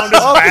cuffs around his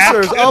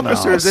back.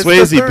 Officers, it's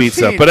Swayze the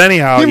beats up, 13th. but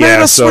anyhow, He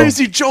made a so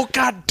Swayze joke.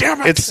 God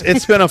damn it!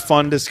 it's been a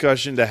fun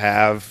discussion to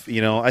have.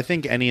 I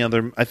think any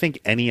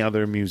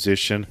other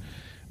musician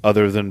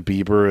other than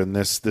Bieber and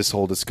this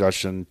whole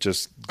discussion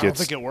just I don't gets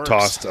think it works.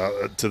 tossed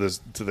to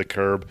the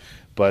curb.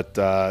 But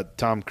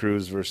Tom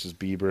Cruise versus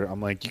Bieber,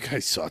 I'm like, you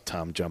guys saw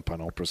Tom jump on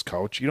Oprah's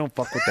couch. You don't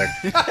fuck with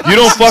that. You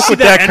don't fuck with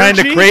that that kind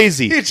of energy?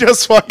 crazy. He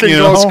just fucking You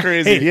goes know?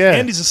 crazy. Hey, Yeah.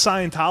 Andy's a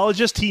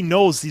Scientologist. He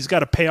knows he's got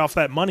to pay off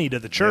that money to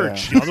the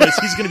church. Otherwise,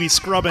 he's going to be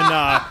scrubbing. He's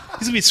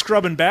going to be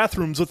scrubbing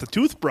bathrooms with a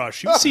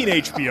toothbrush. You've seen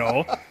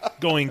HBO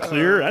going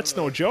clear. That's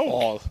no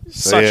joke.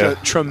 Such yeah. a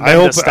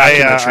tremendous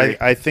documentary.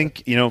 I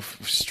think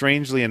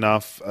strangely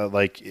enough,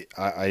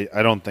 I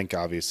don't think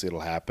obviously it'll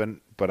happen,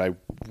 but I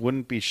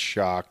wouldn't be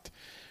shocked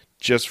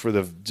just for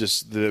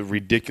the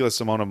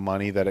ridiculous amount of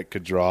money that it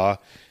could draw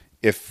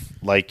if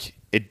like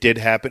it did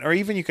happen, or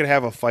even you could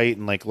have a fight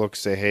and like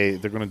say, hey,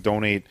 they're going to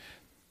donate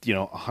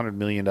 $100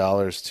 million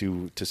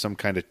to some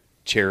kind of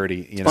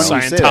charity. Funny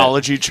you say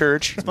Scientology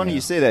church. It's funny you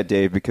say that,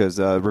 Dave, because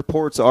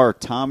reports are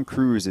Tom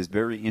Cruise is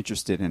very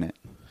interested in it.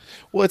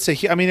 Well,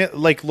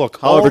 look,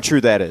 However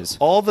true that is.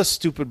 all the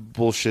stupid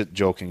bullshit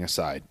joking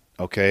aside,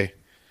 okay?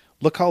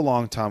 Look how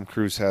long Tom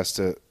Cruise has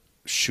to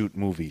shoot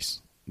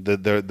movies.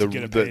 get a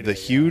payday, The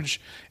huge,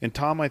 and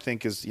Tom I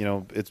think is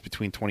it's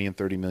between 20 and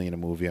 30 million a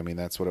movie. I mean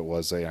that's what it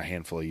was a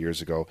handful of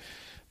years ago.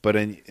 But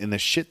in the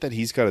shit that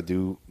he's got to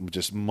do,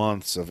 just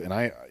months of,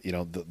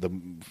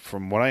 and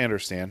from what I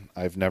understand,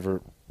 I've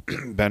never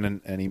been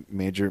in any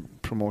major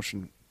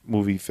promotion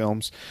movie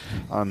films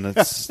on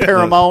the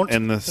Paramount.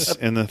 in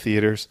the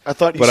theaters. I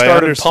thought you but started I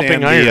understand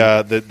pumping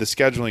iron. the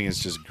scheduling is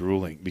just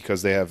grueling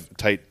because they have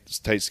tight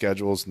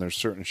schedules and there's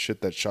certain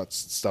shit that shuts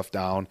stuff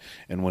down,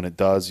 and when it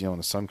does, when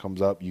the sun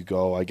comes up, you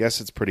go. I guess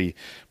it's pretty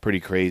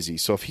crazy.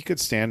 So if he could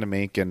stand to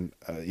make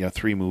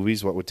 3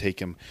 movies, what would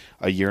take him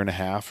a year and a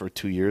half or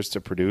 2 years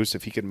to produce,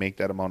 if he could make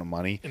that amount of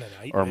money In a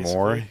night, or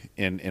more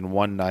basically. in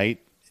one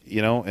night,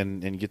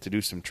 and get to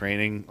do some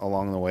training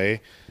along the way.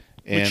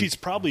 Which he's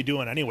probably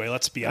doing anyway.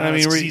 Let's be I mean,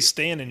 honest. 'cause re- he's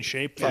staying in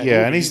shape. For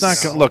Yeah, and he's not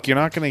movies. going look. You're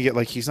not going to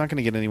get he's not going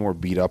to get any more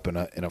beat up in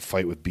a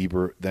fight with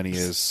Bieber than he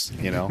is.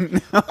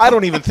 I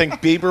don't even think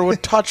Bieber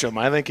would touch him.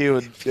 I think he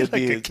would. It'd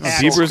be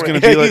Bieber's going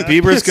to be like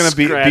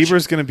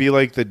Bieber's going to be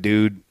like the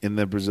dude in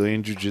the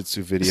Brazilian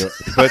Jiu-Jitsu video,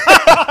 but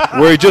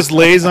where he just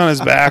lays on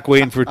his back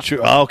waiting for.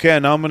 Okay,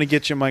 now I'm going to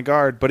get you in my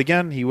guard. But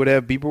again,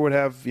 Bieber would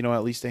have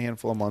at least a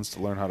handful of months to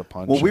learn how to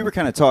punch. Well, we were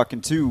kind of talking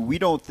too. We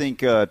don't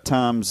think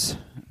Tom's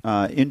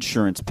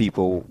insurance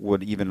people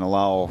would even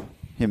allow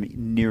him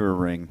near a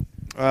ring.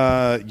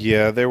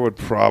 Yeah, there would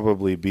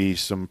probably be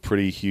some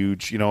pretty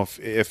huge.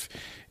 If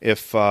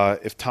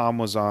Tom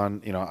was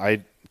on,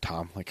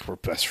 Tom, like we're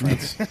best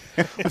friends.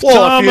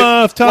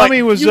 If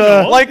Tommy was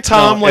like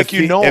Tom, no, like if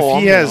he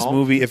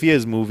him,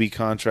 has movie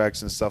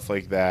contracts and stuff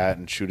like that,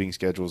 and shooting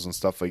schedules and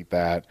stuff like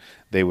that,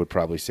 they would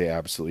probably say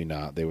absolutely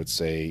not. They would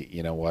say,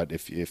 you know what,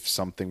 if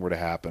something were to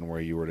happen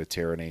where you were to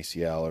tear an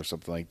ACL or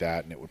something like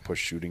that, and it would push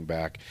shooting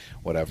back,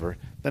 whatever.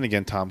 Then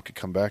again, Tom could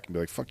come back and be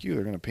like, "Fuck you!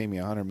 They're going to pay me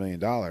 $100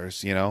 million.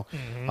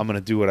 I'm going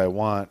to do what I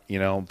want."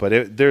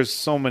 But there's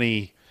so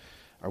many.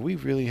 Are we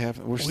really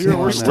having? We're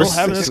We're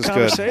having this is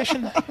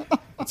conversation.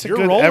 It's You're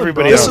good. rolling,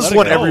 Everybody bro. else This is Let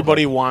what it go.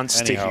 everybody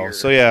wants to Anyhow,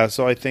 hear.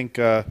 so I think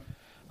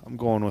I'm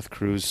going with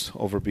Cruz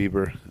over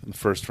Bieber in the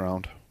first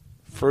round.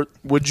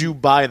 Would you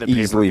buy the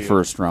Easily pay-per-view?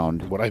 first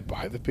round. Would I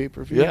buy the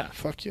pay-per-view? Yeah.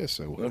 Fuck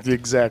yes, I would.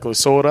 Exactly.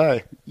 So would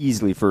I.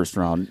 Easily first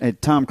round.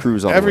 And Tom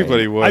Cruise all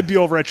Everybody the way. would. I'd be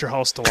over at your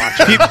house to watch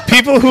it.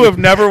 People who have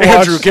never watched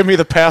Andrew, give me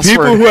the password.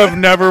 people who have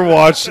never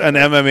watched an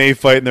MMA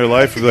fight in their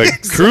life would be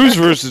like Cruz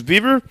versus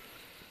Bieber.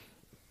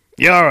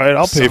 Yeah, all right,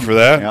 I'll pay for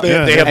that.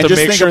 Yeah. They have And to just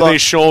make think sure about- they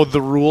show the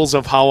rules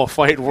of how a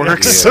fight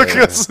works. Yeah. Because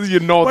Why there's doesn't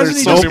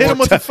he so just many hit him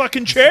more. with a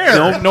fucking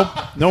chair?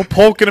 No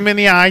poking him in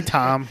the eye,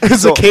 Tom.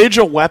 Is a cage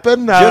a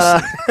weapon?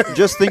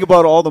 Just think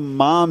about all the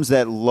moms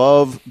that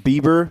love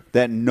Bieber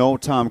that know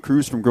Tom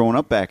Cruise from growing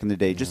up back in the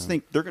day. Just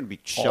think they're going to be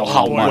shelling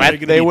how out Boy, money. wet they're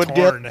gonna they be would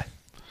get. torn.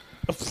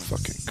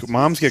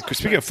 Moms get,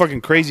 speaking of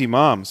fucking crazy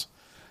moms,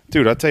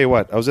 dude, I'll tell you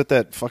what, I was at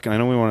that fucking, I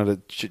know we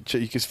wanted to,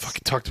 you guys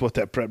fucking talked about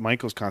that Bret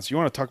Michaels concert. You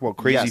want to talk about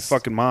crazy Yes.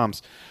 fucking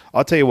moms.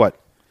 I'll tell you what,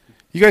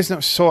 you guys know,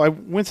 so I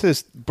went to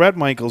this Bret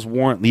Michaels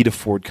Warrant Lita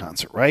Ford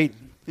concert, right?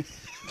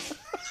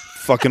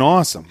 Fucking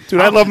awesome. Dude,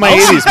 I love my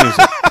 80s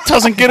music. It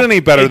doesn't get any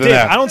better Hey, than Dave,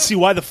 that. I don't see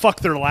why the fuck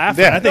they're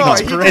laughing. Yeah. I think No,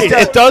 it's he- great.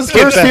 It does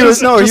get First better. he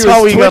was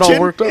how he got all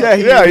twitching. worked up.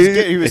 Yeah,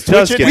 he was It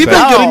does twitching. get We've been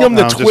better. getting him No,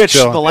 to I'm just Twitch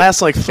chilling. the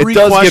last like 3 It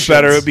does questions. get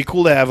better. It'd be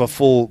cool to have a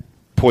full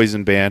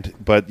Poison band,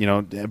 but you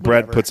know,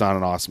 Brett puts on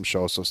an awesome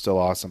show, so still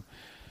awesome.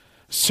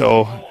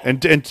 So,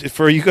 and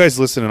for you guys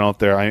listening out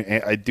there,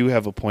 I do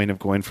have a point of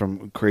going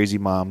from crazy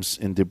moms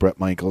into Bret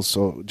Michaels,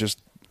 so just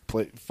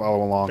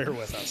follow along. Bear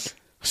with us.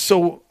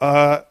 So,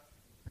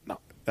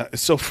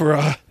 so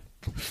for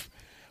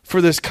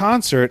this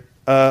concert,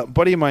 a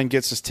buddy of mine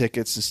gets us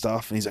tickets and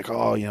stuff, and he's like,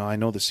 "Oh, you know, I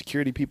know the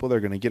security people; they're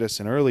going to get us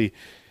in early."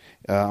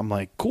 I'm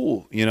like,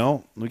 "Cool," you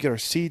know. We get our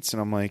seats,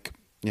 and I'm like,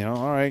 you know,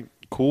 all right,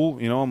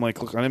 cool, you know. I'm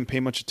like, look, I didn't pay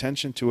much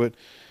attention to it,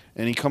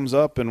 and he comes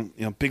up, and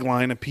you know, big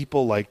line of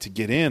people like to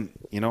get in,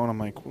 you know, and I'm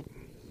like,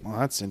 well,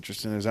 that's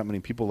interesting. There's that many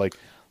people like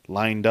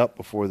lined up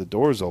before the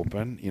doors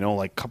open, you know,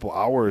 like a couple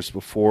hours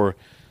before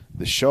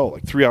the show,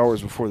 like 3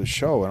 hours before the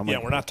show, and I'm Yeah,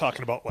 like, we're not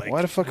talking about like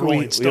why the fuck are Rolling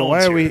we? You know, Stones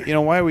why are we? here. You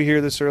know, why are we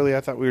here this early?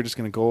 I thought we were just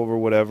going to go over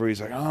whatever.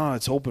 He's like, oh,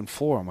 it's open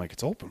floor. I'm like,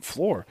 it's open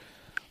floor.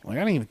 I'm like,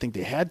 I didn't even think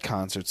they had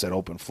concerts at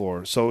open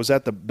floor. So it was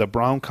at the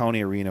Brown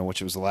County Arena, which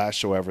was the last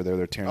show ever there.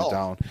 They're tearing it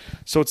down.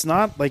 So it's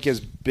not like as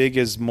big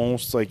as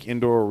most like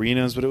indoor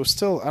arenas, but it was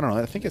still, I don't know.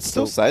 I think it's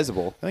Still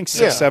sizable. I think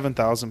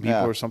 7,000 people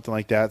Yeah. or something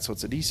like that. So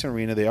it's a decent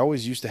arena. They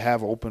always used to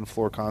have open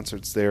floor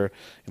concerts there.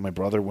 And my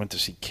brother went to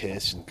see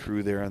Kiss and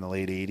Crew there in the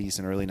late 80s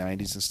and early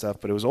 90s and stuff.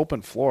 But it was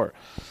open floor.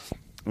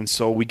 And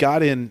so we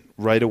got in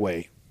right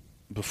away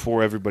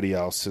before everybody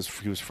else.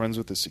 He was friends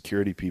with the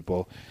security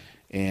people.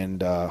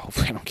 And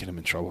hopefully I don't get him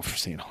in trouble for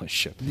saying all this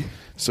shit.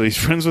 So he's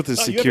friends with his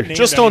Oh, you haven't security. named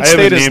Just don't I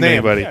haven't state his named name.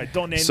 anybody. Yeah,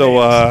 don't name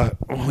so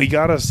we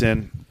got us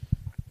in.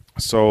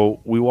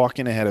 So we walk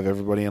in ahead of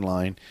everybody in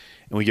line,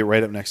 and we get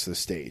right up next to the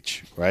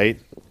stage, right?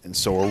 And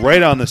so we're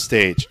right on the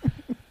stage.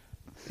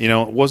 You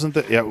know, it wasn't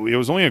that. Yeah, it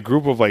was only a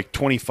group of like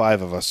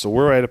 25 of us. So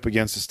we're right up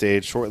against the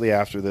stage. Shortly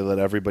after, they let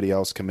everybody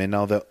else come in.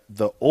 Now the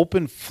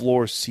open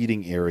floor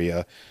seating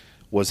area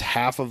was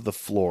half of the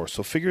floor.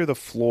 So figure the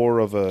floor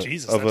of a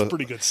Jesus, of that's a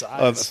pretty good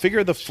size.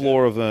 figure the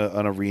floor of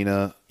an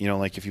arena. You know,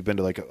 like if you've been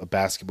to like a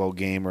basketball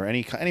game or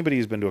anybody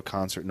who's been to a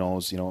concert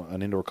knows, you know,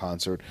 an indoor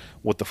concert,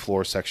 what the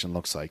floor section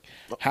looks like.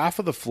 Half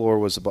of the floor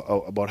was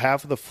about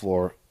half of the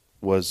floor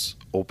was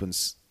open.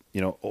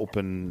 You know,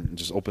 open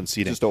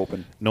seating, Just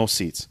open. no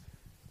seats.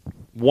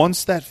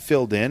 Once that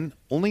filled in,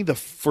 only the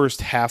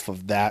first half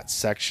of that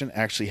section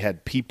actually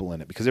had people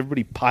in it because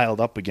everybody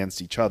piled up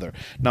against each other.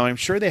 Now, I'm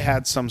sure they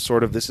had some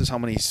sort of, this is how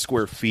many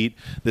square feet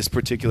this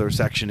particular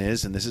section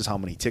is, and this is how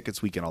many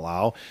tickets we can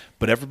allow,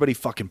 but everybody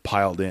fucking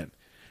piled in.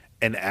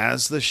 And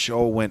as the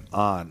show went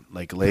on,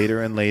 like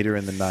later and later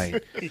in the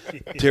night,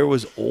 there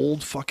was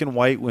old fucking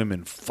white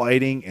women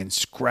fighting and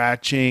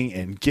scratching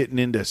and getting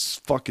into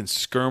fucking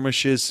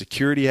skirmishes.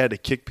 Security had to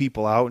kick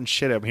people out and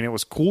shit. I mean, it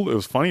was cool. It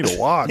was funny to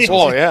watch.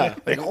 Oh, yeah.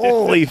 Like,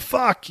 holy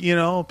fuck, you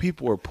know,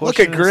 people were Look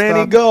pushing. at and Granny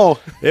stuff. go.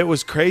 It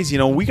was crazy. You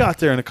know, we got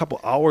there in a couple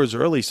hours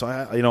early, so I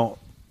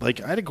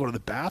had to go to the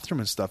bathroom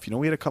and stuff. You know,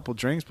 we had a couple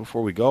drinks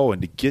before we go,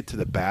 and to get to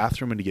the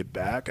bathroom and to get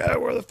back,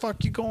 where the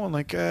fuck you going?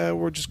 Like,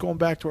 we're just going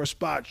back to our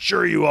spot.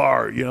 Sure you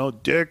are, you know,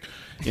 dick.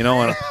 You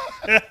know, and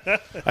I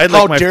had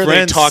How like my dare they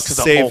friends talk to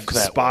the save Oak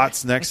that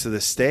spots next to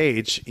the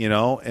stage, you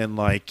know, and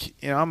like,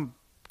 you know, I'm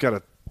got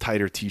a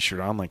tighter t-shirt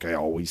on like I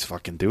always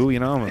fucking do, you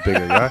know, I'm a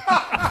bigger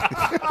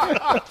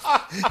guy.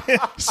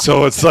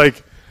 So it's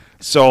like,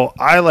 so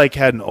I like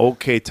had an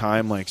okay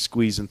time like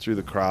squeezing through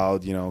the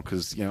crowd, you know,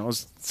 because you know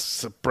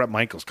it's a Bret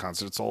Michaels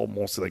concert. It's all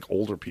mostly like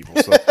older people,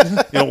 so you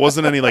know, it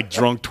wasn't any like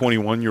drunk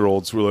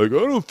 21-year-olds who were like,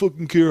 I don't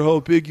fucking care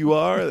how big you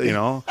are, you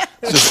know.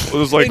 It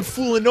was like Ain't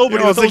fooling nobody You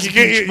know, with it's like those you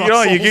get huge you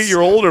know you get muscles.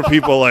 your older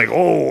people like,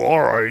 oh,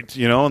 all right,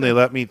 you know, and they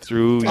let me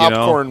through, you know,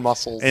 Popcorn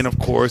muscles. and of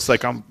course,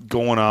 like I'm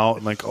going out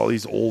and like all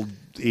these old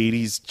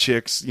 80s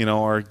chicks, you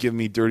know, are giving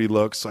me dirty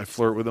looks. So I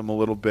flirt with them a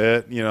little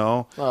bit, you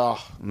know.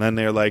 Oh. And then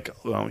they're like,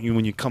 well,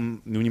 when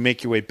you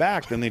make your way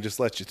back, then they just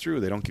let you through.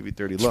 They don't give you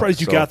dirty looks. Surprised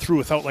you So- got through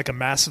without like a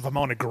massive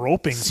amount of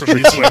groping from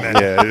these women.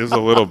 Yeah, it is a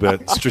little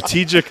bit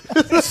strategic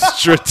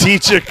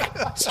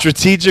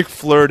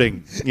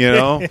flirting. You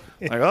know,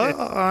 like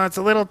it's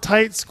a little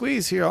tight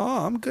squeeze here.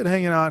 Oh, I'm good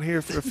hanging out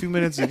here for a few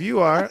minutes if you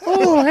are.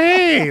 Oh,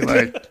 hey,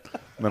 like.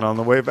 And then on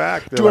the way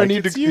back, they're Do I like,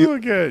 need it's to- you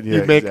again? Yeah,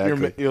 You make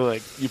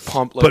exactly. you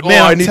pump like. But oh,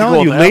 man, I I'm need to telling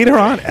go you, that later way.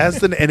 on,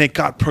 and it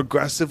got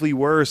progressively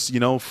worse.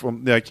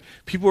 From like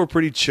people were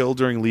pretty chill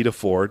during Lita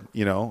Ford,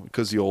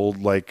 because the old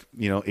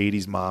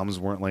 80s moms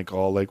weren't like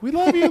all like we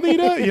love you,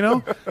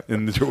 Lita,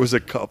 And there was a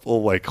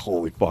couple like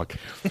holy fuck,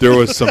 there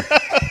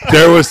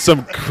was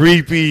some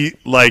creepy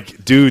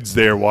like dudes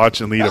there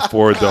watching Lita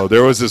Ford though.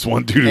 There was this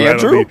one dude who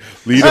Andrew? had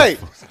a Lita. Hey,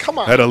 come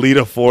on. Had a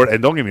Lita Ford,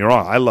 and don't get me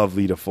wrong, I love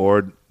Lita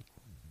Ford.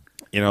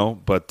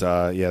 But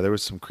there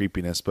was some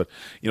creepiness. But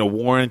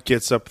Warren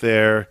gets up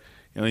there.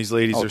 These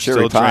ladies are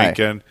cherry still pie.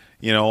 drinking.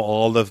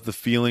 All of the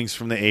feelings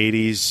from the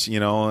 '80s.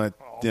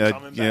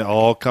 coming back.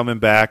 All coming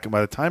back. And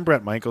by the time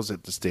Bret Michaels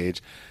at the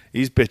stage,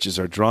 these bitches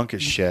are drunk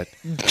as shit.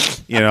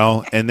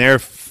 And they're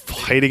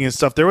fighting and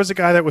stuff. There was a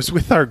guy that was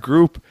with our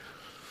group.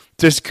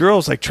 This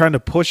girl's like trying to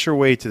push her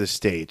way to the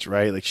stage,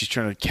 right? Like she's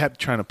kept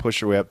trying to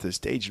push her way up to the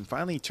stage, and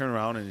finally he turned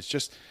around and it's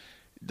just.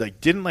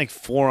 Like didn't like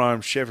forearm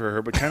shiver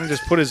her, but kind of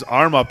just put his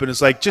arm up and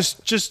it's like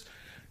just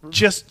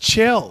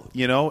chill,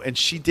 And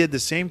she did the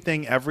same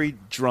thing every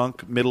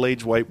drunk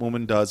middle-aged white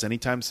woman does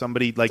anytime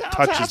somebody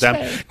touches them.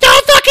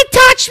 Don't fucking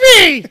touch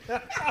me!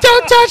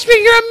 Don't touch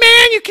me! You're a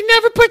man. You can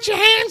never put your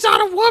hands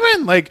on a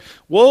woman. Like,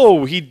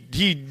 whoa, he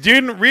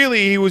didn't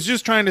really. He was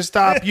just trying to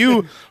stop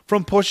you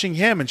from pushing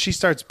him, and she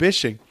starts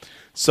bitching.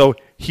 So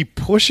he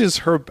pushes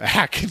her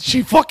back, and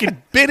she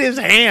fucking bit his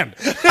hand.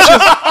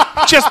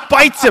 Just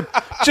bites him.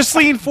 Just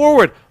lean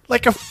forward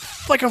like a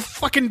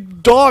fucking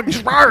dog.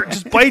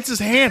 Just bites his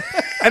hand,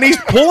 and he's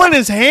pulling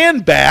his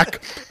hand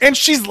back, and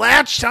she's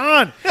latched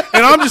on.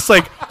 And I'm just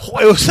like,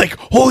 it was like,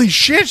 holy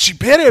shit, she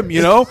bit him,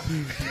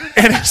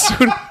 And as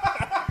soon,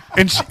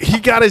 he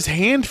got his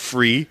hand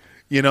free,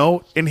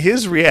 and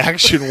his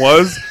reaction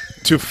was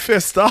to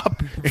fist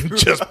up and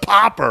just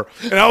pop her.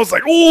 And I was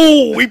like,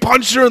 oh, we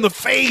punched her in the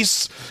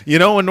face.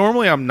 And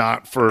normally I'm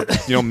not for,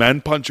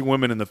 men punching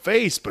women in the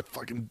face, but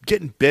fucking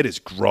getting bit is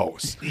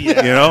gross.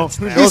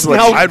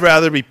 I'd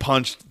rather be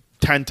punched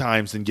 10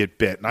 times than get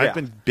bit. And I've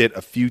been bit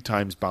a few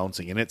times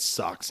bouncing, and it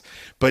sucks.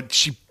 But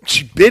she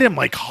bit him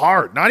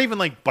hard. Not even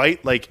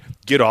bite,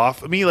 get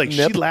off of me.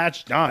 She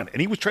latched on,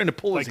 and he was trying to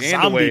pull his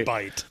hand zombie away.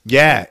 bite.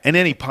 Yeah, and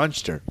then he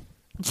punched her.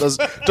 Does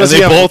And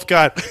he have-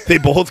 they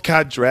both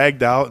got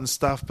dragged out and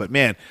stuff. But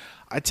man,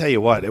 I tell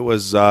you what, it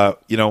was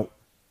you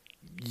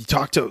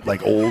talk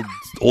to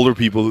older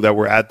people that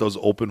were at those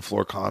open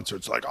floor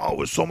concerts, it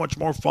was so much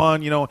more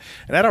fun, And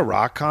at a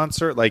rock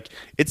concert,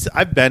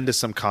 I've been to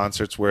some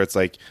concerts where it's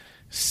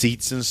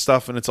seats and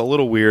stuff, and it's a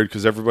little weird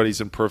because everybody's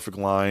in perfect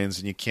lines,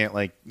 and you can't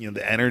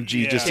the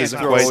energy just Yeah. isn't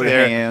Throw quite your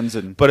there. hands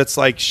and But it's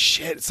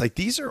shit. It's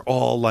these are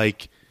all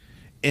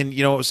and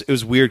it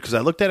was weird because I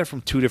looked at it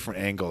from two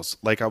different angles.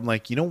 I'm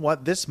like, you know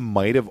what? This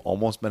might have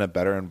almost been a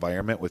better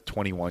environment with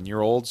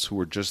 21-year-olds who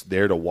were just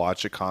there to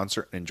watch a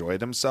concert and enjoy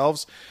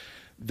themselves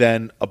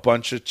than a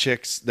bunch of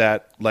chicks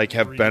that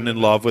have been in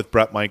love with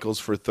Bret Michaels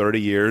for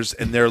 30 years,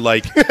 and they're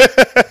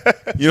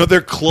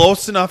they're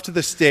close enough to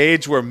the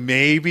stage where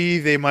maybe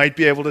they might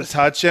be able to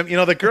touch him.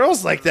 The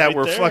girls that Right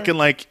were there.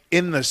 fucking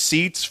in the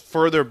seats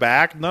further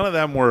back. None of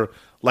them were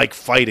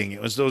fighting.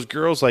 It was those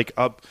girls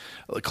up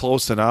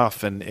close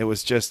enough, and it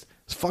was just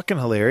it's fucking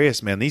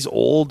hilarious, man. These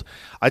old,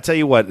 I tell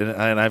you what,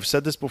 and I've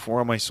said this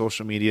before on my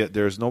social media,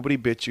 there's nobody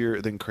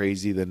bitchier than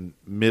crazy than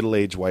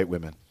middle-aged white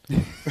women.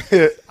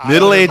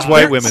 Middle-aged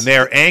white women. They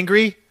are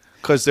angry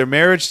because their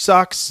marriage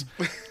sucks.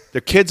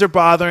 Their kids are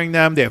bothering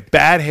them. They have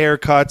bad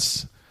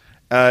haircuts.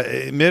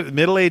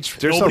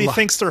 Middle-aged. Nobody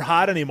thinks they're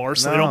hot anymore,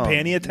 so they don't pay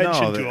any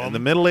attention to them. The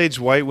middle-aged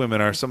white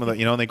women are some of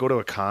the, and they go to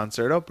a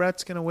concert. Oh,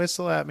 Brett's gonna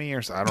whistle at me,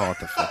 or I don't know what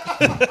the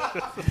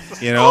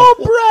fuck. Oh,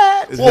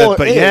 Brett. Well,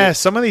 But hey, yeah,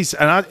 some of these,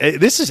 and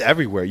this is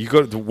everywhere. You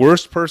go to the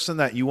worst person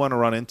that you want to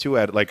run into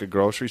at a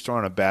grocery store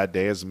on a bad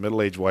day is a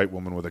middle-aged white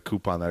woman with a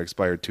coupon that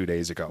expired 2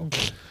 days ago.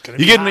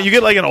 You get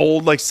an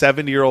old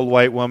 70-year-old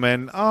white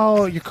woman.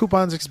 Oh, your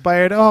coupon's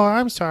expired. Oh,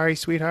 I'm sorry,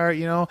 sweetheart.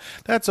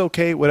 That's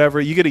okay.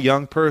 Whatever. You get a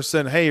young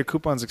person. Hey, your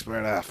coupon's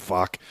expired. Ah,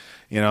 fuck.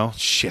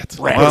 Shit.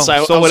 Right. I was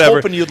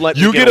hoping you'd let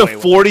me you get get away a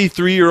with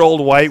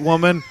 43-year-old white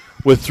woman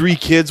with 3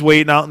 kids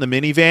waiting out in the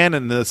minivan,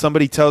 and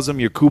somebody tells them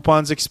your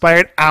coupon's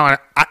expired.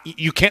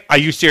 You can't. Are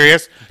you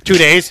serious? 2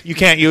 days? You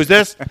can't use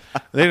this?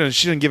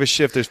 She doesn't give a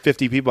shit if there's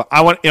 50 people.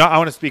 I want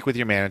to speak with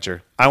your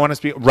manager. I want to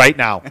speak right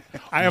now.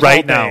 I have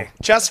right all now. day.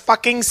 just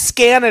fucking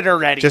scan it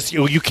already. Just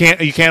you can't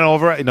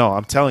over. No,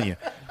 I'm telling you.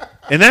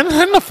 And then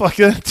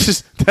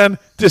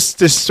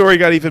this story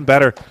got even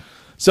better.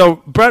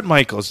 So Bret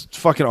Michaels,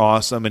 fucking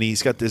awesome, and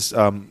he's got this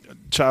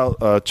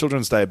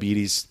children's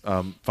diabetes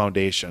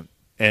foundation.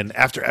 And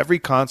after every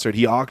concert,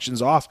 he auctions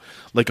off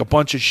a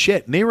bunch of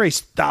shit, and they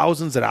raise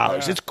thousands of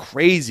dollars. Yeah. It's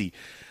crazy.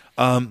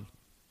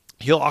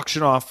 He'll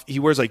auction off. He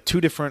wears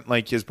 2 different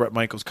his Bret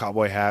Michaels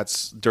cowboy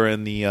hats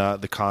during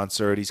the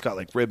concert. He's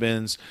got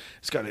ribbons.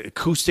 He's got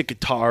acoustic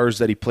guitars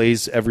that he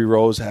plays. Every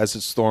Rose has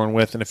its thorn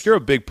with. And if you're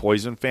a big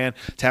Poison fan,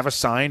 to have a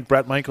signed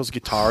Bret Michaels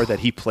guitar that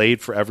he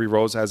played for Every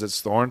Rose Has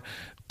Its Thorn,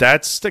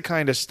 That's the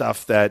kind of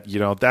stuff that,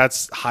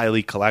 that's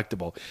highly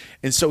collectible.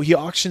 And so he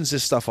auctions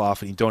this stuff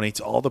off and he donates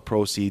all the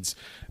proceeds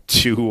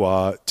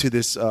to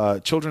this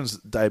Children's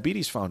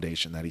Diabetes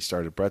Foundation that he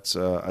started. Brett's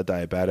a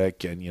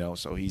diabetic, and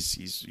so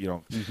he's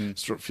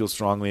feels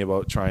strongly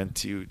about trying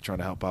to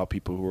help out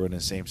people who are in the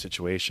same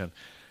situation.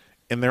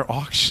 And they're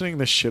auctioning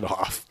this shit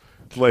off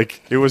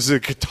like it was a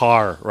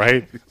guitar,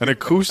 right? An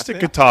acoustic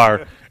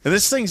guitar, and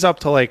this thing's up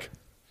to like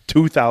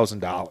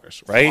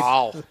 $2,000, right?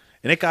 Wow.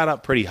 And it got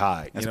up pretty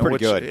high. That's pretty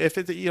good. If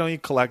it's you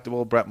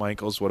collectible, Bret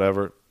Michaels,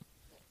 whatever,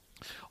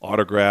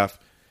 autograph,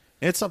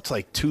 and it's up to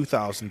like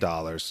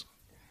 $2,000.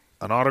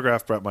 An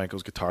autographed Bret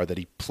Michaels guitar that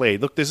he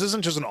played. Look, this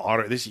isn't just an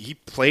he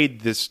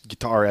played this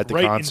guitar at the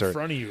right concert in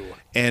front of you.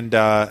 and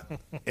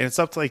it's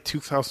up to like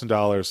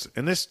 $2,000.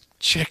 And this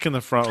chick in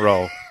the front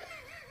row,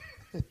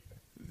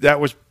 that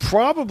was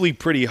probably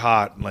pretty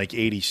hot in like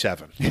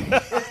 '87.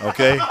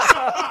 Okay,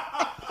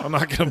 I'm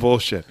not gonna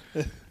bullshit.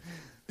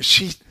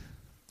 She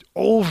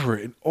over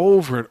and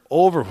over and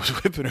over was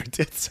whipping her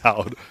tits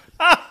out.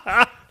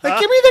 Like,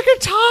 give me the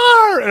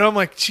guitar, and I'm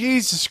like,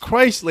 Jesus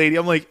Christ, lady.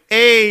 I'm like,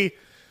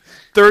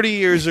 30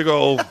 years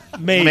ago,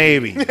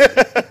 maybe.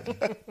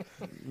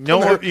 No,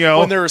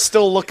 when they were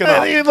still looking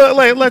up.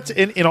 Let's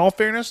in all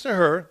fairness to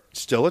her,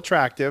 still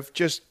attractive,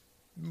 just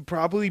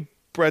probably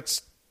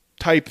Brett's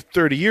type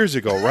 30 years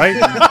ago, right?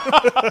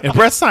 And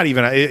Brett's not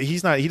even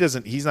he's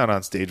not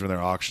on stage when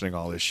they're auctioning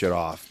all this shit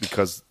off,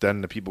 because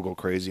then the people go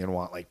crazy and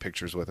want like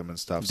pictures with him and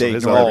stuff. They So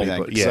his ignore other everything.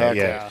 people,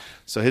 Exactly. yeah.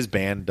 So his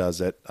band does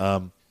it.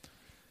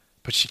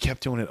 But she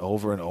kept doing it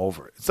over and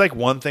over. It's like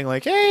one thing,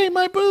 like, hey,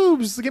 my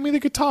boobs, give me the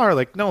guitar.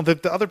 Like, no,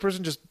 the other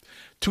person just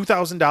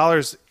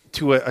 $2,000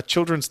 to a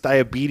children's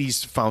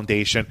diabetes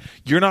foundation.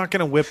 You're not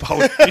gonna whip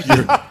out.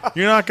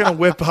 You're not gonna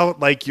whip out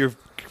like your,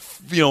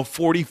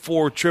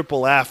 44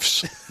 triple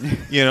Fs,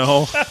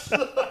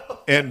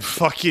 and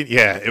fucking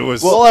it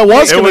was. Well, I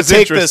was going to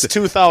take this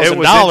interesting.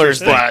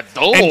 $2,000, but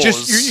those. And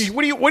just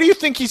what do you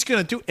think he's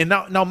gonna do? And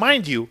now,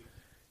 mind you.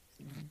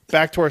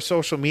 Back to our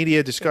social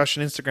media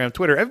discussion, Instagram,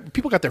 Twitter.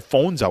 People got their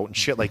phones out and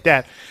shit like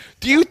that.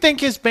 Do you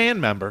think his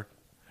band member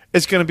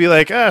is going to be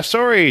like,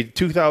 sorry,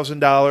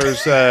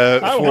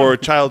 $2,000 for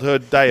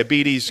childhood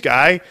diabetes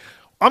guy.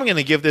 I'm going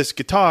to give this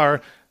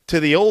guitar to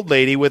the old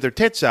lady with her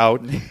tits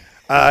out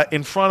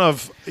in front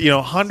of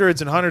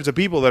hundreds and hundreds of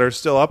people that are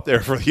still up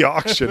there for the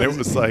auction. It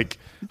was like,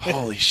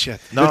 holy shit.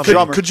 No,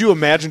 Could you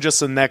imagine just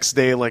the next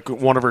day, like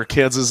one of her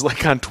kids is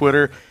like on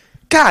Twitter,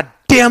 God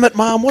damn it,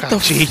 Mom, what the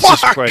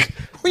Jesus fuck? Christ.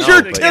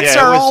 Your tits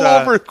are all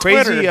over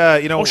crazy,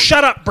 Twitter. Oh,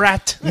 shut up,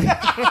 Brett.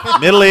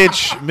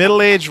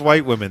 middle-aged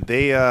white women.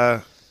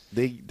 They're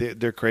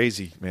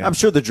crazy, man. I'm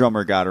sure the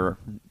drummer got her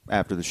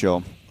after the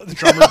show.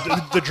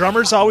 The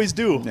drummers always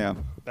do. Yeah.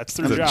 That's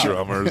their the job.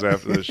 drummers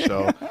after the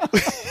show.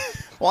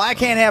 Well, I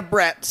can't have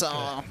Brett, so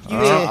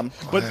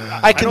But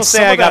I can know say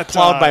some I of got that,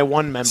 plowed by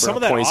one member Some of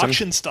of that Poison.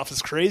 auction stuff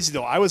is crazy,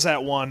 though. I was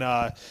at one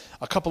a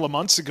couple of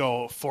months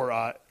ago for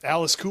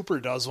Alice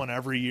Cooper does one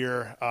every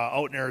year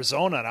out in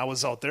Arizona, and I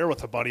was out there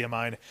with a buddy of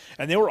mine,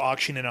 and they were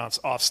auctioning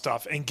off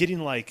stuff and getting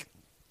like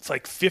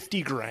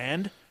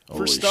 $50,000 for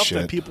Holy stuff shit.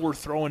 that people were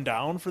throwing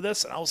down for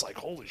this, and I was like,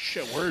 holy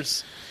shit,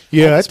 where's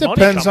Yeah, all it this money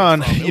depends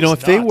on, coming from? It was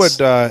if they nuts.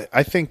 would,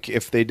 I think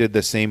if they did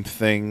the same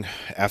thing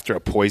after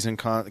a Poison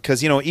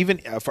because, even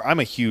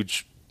I'm a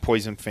huge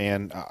Poison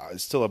fan,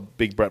 still a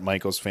big Bret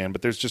Michaels fan,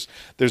 but there's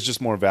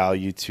just more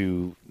value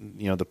to,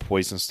 the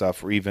Poison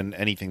stuff, or even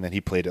anything that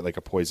he played at like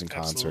a Poison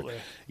concert.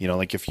 Absolutely.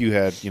 Like if you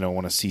had,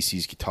 one of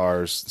CC's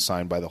guitars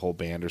signed by the whole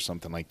band or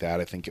something like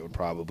that, I think it would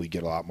probably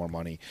get a lot more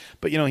money.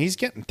 But, he's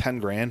getting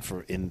 $10,000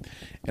 for in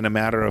a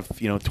matter of,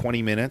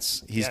 20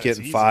 minutes. He's Yeah,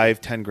 getting it's easy.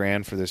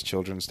 $10,000 for this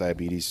Children's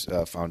Diabetes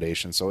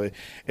Foundation. So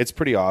it's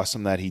pretty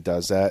awesome that he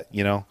does that,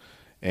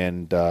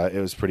 and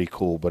it was pretty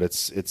cool. But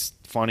it's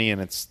funny,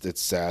 and it's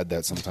sad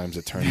that sometimes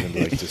it turns into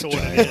like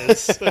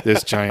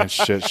this giant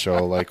shit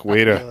show. Like,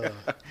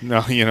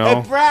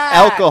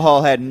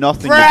 alcohol had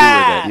nothing to do with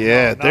it.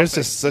 yeah, there's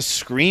this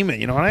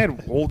screaming, and I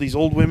had these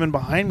old women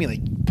behind me,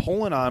 like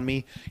pulling on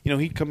me.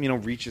 He'd come,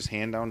 reach his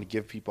hand down to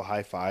give people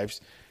high fives,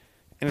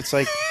 and it's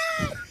like,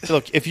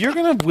 look, if you're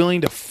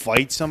willing to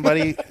fight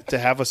somebody to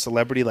have a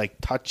celebrity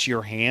like touch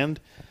your hand,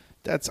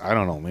 I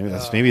don't know.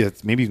 Maybe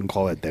you can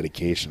call that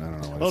dedication. I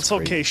don't know. Well, it's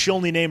okay. She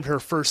only named her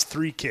first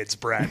 3 kids,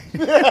 Brett.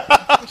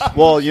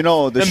 Well, And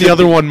the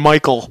other one,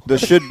 Michael. the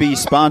should-be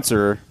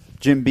sponsor,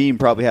 Jim Beam,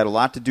 probably had a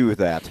lot to do with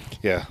that.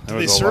 Yeah, there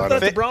They was a serve lot that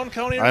of. at the Brown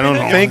County I don't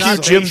know. Arena? Thank you,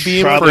 Not Jim Dave.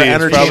 Beam, Probably,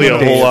 for it's probably a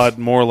entertaining whole Dave. lot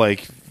more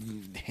like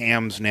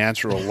Ham's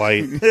Natural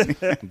Light,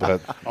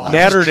 but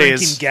Natter Drinking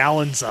days.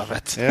 gallons of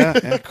it.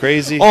 yeah,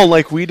 crazy. Oh,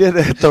 like we did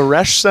at the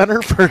Resch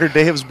Center for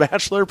Dave's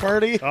bachelor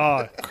party?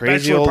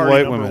 Crazy bachelor old party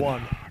white number women.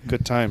 1.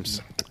 Good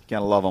times.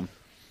 Gotta love them.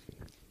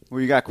 What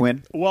you got,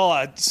 Quinn?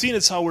 Well, seeing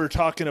as how we're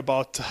talking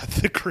about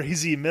the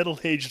crazy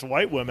middle-aged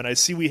white women, I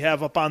see we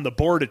have up on the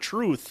board of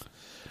truth.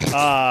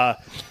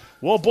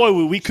 Well,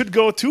 boy, we could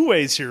go 2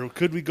 ways here.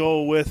 Could we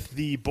go with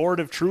the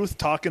board of truth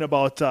talking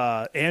about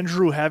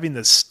Andrew having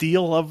the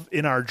steal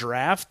in our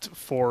draft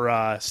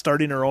for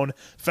starting our own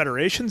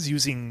federations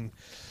using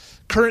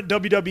current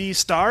WWE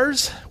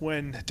stars,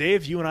 when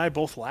Dave, you and I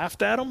both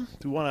laughed at them.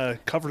 Do you want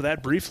to cover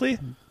that briefly?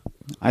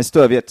 I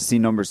still have yet to see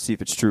numbers to see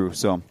if it's true.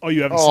 So Oh,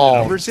 you haven't seen the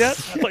numbers yet?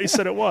 I thought you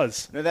said it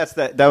was. no,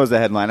 that was the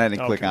headline. I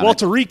didn't click on Well, it.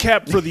 to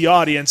recap for the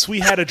audience, we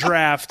had a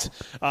draft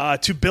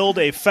to build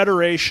a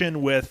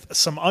federation with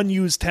some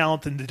unused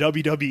talent in the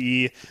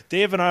WWE.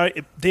 Dave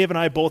and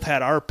I both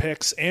had our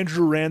picks.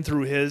 Andrew ran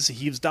through his.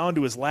 He was down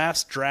to his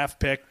last draft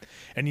pick,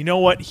 and you know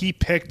what? He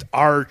picked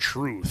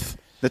R-Truth.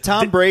 The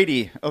Tom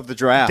Brady of the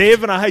draft.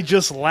 Dave and I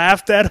just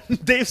laughed at him.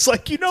 Dave's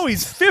like,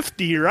 he's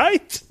 50,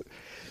 right?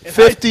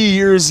 50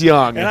 years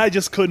young. And I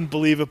just couldn't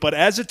believe it. But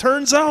as it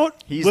turns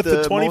out, He's with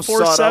the the most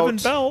 24/7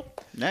 sought-out-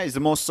 belt, Yeah, he's the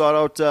most sought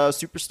out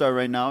superstar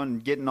right now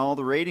and getting all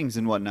the ratings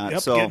and whatnot.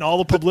 yep, So getting all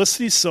the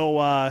publicity.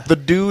 So the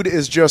dude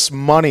is just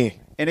money.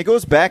 And it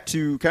goes back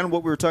to kind of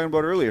what we were talking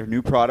about earlier.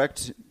 New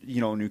product,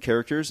 new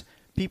characters.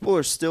 People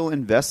are still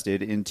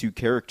invested into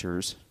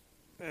characters.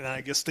 and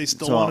I guess they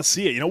still So- want to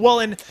see it. Well,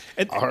 and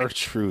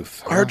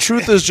R-Truth.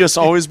 R-Truth has just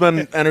always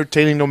been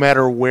entertaining no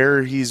matter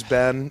where he's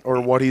been or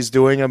what he's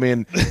doing. I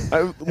mean,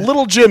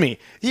 little Jimmy,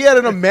 he had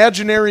an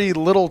imaginary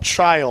little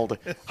child.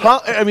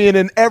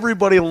 And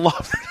everybody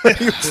loved it when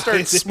he would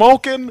start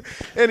smoking,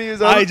 and he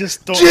was I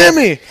just don't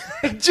Jimmy,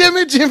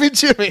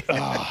 Jimmy.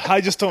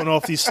 I just don't know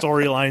if these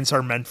storylines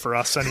are meant for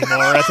us anymore.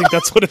 I think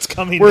that's what it's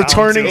coming We're down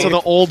turning to. to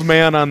the old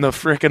man on the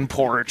frickin'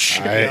 porch.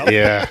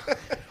 Yeah.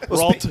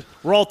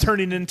 We're all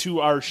turning into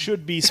our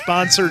should-be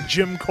sponsor,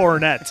 Jim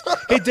Cornette.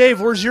 Hey,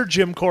 Dave, where's your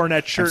Jim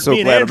Cornette shirt? I'm so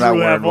Me and glad I'm not Andrew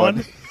wearing have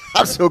one.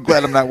 I'm so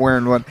glad I'm not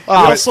wearing one. We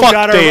also fuck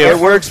got our, Dave. our It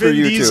works for Vin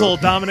you, too. Diesel,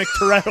 Dominic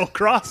Toretto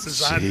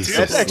crosses on, too. Jesus.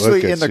 That's Look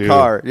actually in at the you.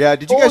 car. Yeah,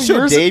 did you guys show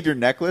yours- Dave your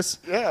necklace?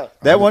 Yeah.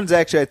 That one's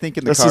actually, I think,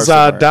 in the This car is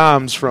somewhere.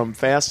 Dom's from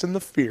Fast and the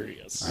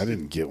Furious. I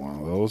didn't get one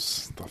of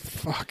those. The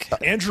fuck?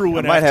 Andrew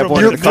went I might after have him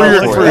one like in a the car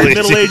middle- for like you. a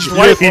middle-aged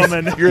white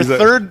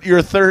woman.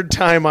 Your third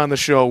time on the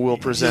show, we'll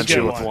present get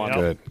you with one, one.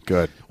 yep.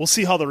 Good. We'll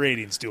see how the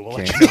ratings do. We'll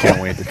let you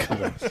Can't wait to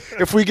come in.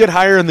 If we get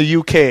higher in the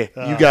UK,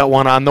 you got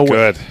one on the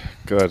way.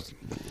 Good.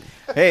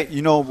 Hey,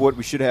 you know what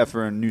we should have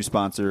for a new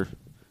sponsor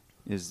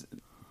is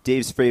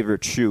Dave's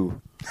favorite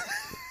shoe.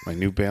 My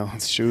New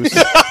Balance shoes.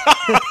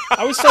 I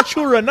always thought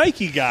you were a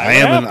Nike guy.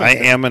 I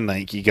am a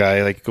Nike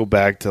guy. Like go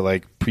back to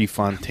like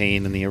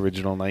Prefontaine and the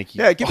original Nike.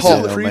 Yeah, give us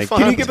Oh, a, Prefontaine.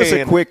 can you give us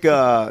a quick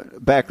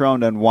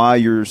background on why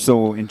you're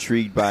so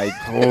intrigued by?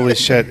 Holy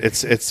shit!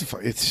 It's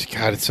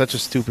God. It's such a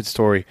stupid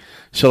story.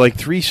 So like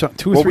two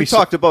or Well, three. we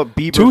talked about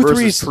Bieber two,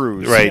 versus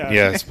three, Cruz. Right? Yeah.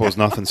 Yeah. I suppose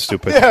nothing's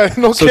stupid. Yeah,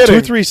 no so kidding.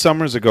 2-3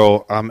 summers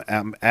ago, I'm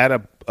at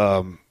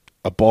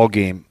a ball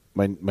game.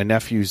 My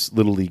nephew's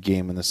little league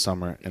game in the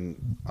summer,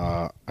 and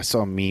I saw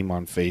a meme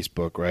on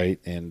Facebook, right?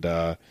 And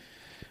I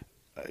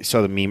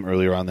saw the meme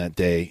earlier on that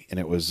day, and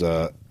it was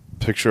a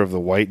picture of the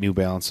white New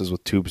Balances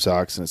with tube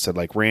socks, and it said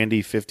like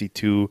Randy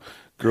 52,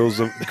 girls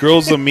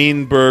a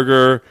mean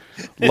burger,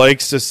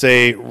 likes to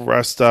say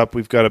rest up,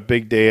 we've got a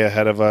big day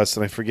ahead of us,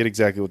 and I forget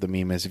exactly what the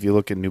meme is. If you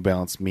look at New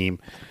Balance meme,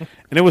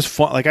 and it was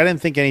fun. Like I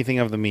didn't think anything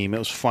of the meme. It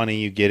was funny.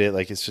 You get it.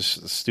 Like it's just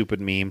a stupid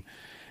meme.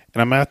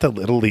 And I'm at the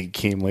Little League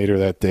game later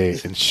that day,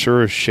 and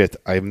sure as shit,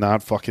 I'm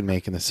not fucking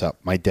making this up.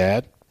 My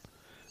dad,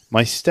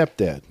 my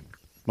stepdad,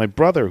 my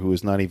brother, who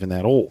is not even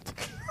that old,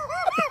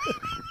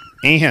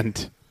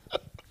 and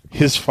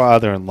his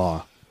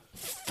father-in-law,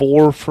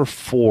 4 for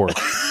 4.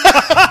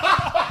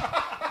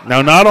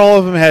 Now, not all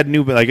of them had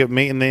new, but like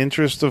in the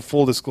interest of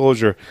full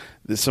disclosure,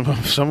 some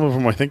of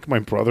them, I think my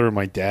brother and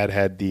my dad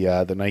had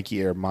the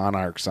Nike Air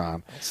Monarchs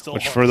on, Still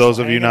which for those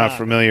of you hanging not on.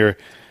 familiar,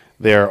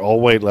 they're all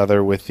white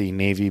leather with the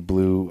navy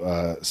blue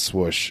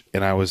swoosh,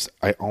 and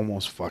I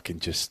almost fucking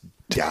just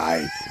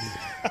died.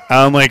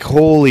 I'm like,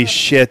 holy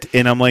shit,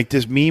 and I'm like,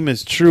 this meme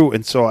is true,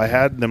 and so I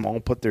had them all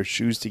put their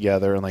shoes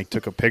together and like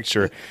took a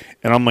picture,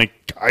 and I'm like,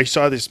 I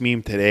saw this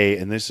meme today,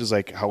 and this is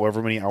like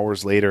however many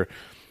hours later,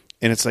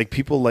 and it's like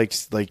people like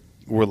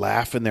were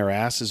laughing their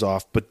asses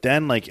off, but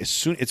then like as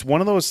soon, it's one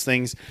of those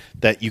things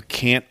that you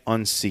can't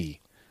unsee.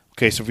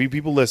 Okay, so for you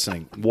people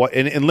listening,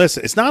 and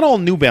listen, it's not all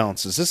New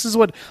Balances. This is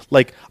what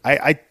like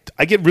I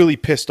get really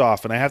pissed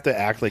off, and I have to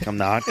act like I'm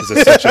not because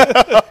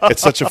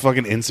it's such a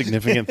fucking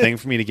insignificant thing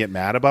for me to get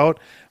mad about.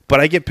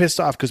 But I get pissed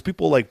off because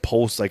people like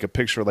post like a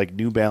picture of like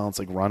New Balance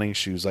like running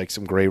shoes, like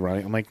some gray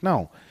running. I'm like,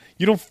 no,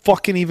 you don't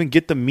fucking even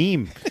get the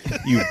meme,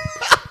 you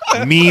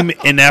meme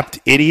inept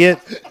idiot.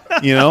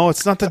 You know,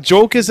 it's not, the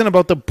joke isn't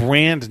about the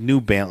brand New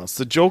Balance.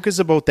 The joke is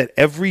about that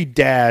every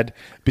dad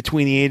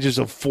between the ages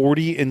of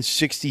 40 and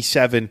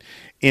 67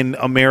 in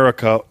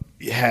America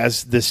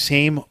has the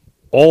same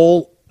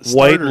all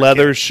white Starter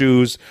leather kit.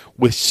 shoes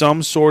with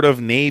some sort of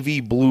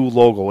navy blue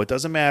logo. It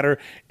doesn't matter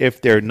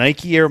if they're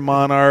Nike Air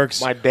Monarchs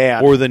My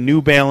dad. or the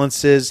New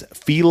Balances.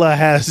 Fila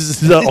has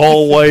the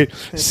all white.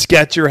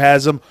 Skechers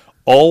has them.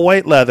 All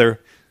white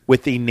leather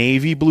with the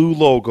navy blue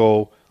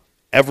logo.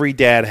 Every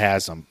dad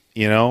has them,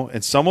 you know,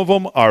 and some of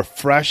them are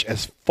fresh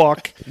as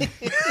fuck,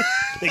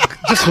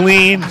 just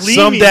clean.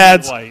 Gleaming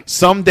white.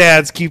 Some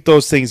dads keep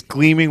those things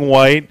gleaming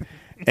white,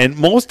 And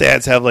most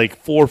dads have like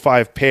 4 or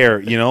 5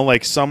 pair,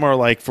 like some are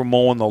like for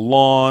mowing the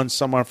lawn,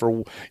 some are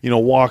for,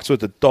 walks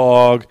with the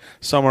dog,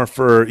 some are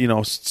for,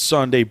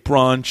 Sunday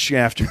brunch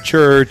after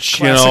church,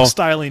 Classic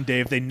styling,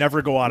 Dave. They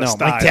never go out of No,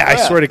 style. my dad,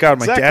 I swear to God,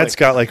 my exactly. dad's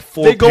got like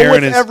 4 They go pair in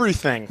with his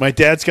everything. My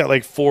dad's got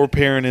like 4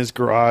 pair in his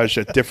garage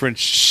at different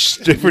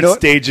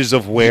stages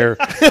of wear.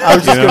 I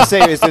was just going to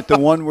say, is it the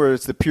one where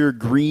it's the pure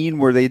green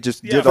where they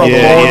just did all from the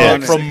mowing- lawn yeah.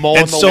 and- From mowing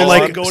And the so lawn.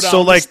 like Go down so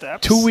the like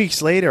steps. 2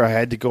 weeks later, I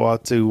had to go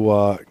out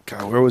to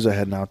God, where was I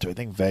heading out to? I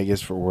think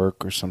Vegas for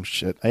work or some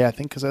shit. Yeah, I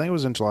think it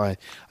was in July.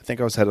 I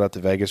think I was headed out to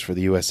Vegas for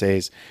the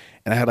USA's,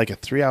 and I had like a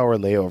 3-hour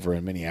layover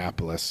in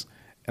Minneapolis.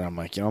 And I'm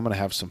like, I'm going to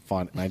have some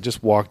fun. And I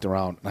just walked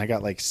around, and I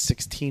got like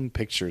 16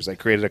 pictures. I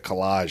created a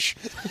collage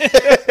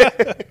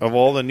of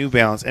all the New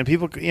Balance. And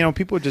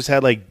people just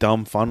had like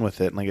dumb fun with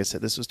it. And like I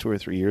said, this was 2 or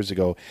 3 years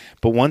ago.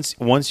 But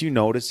once you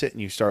notice it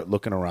and you start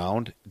looking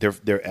around,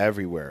 they're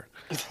everywhere.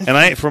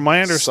 And from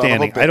my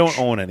understanding, I don't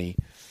own any.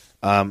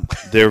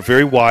 They're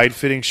very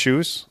wide-fitting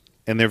shoes,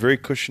 and they're very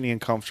cushiony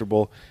and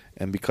comfortable.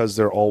 And because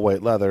they're all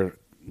white leather,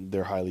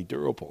 they're highly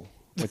durable,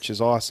 which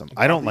is awesome.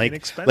 I don't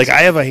inexpensive.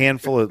 I have a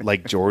handful of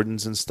like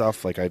Jordans and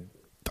stuff. Like I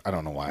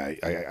don't know why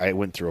I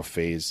went through a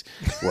phase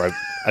where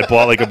I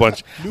bought like a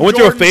bunch. I went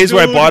through a Jordans, phase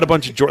where I dude. bought a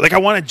bunch of Jordans. Like I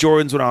wanted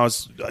Jordans when I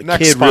was a Next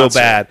kid, real sponsor.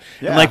 bad.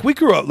 Yeah. And like we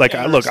grew up. Like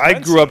Yeah, I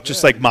grew up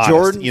just like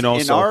modest. Jordans,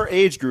 in so our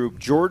age group,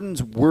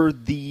 Jordans were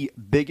the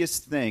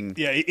biggest thing.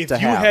 Yeah, if to you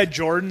have. had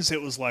Jordans,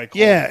 it was like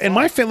yeah, holy and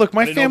my fuck.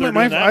 my I didn't know family, they were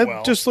doing that I'm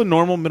well. just a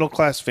normal middle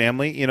class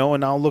family,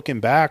 and now looking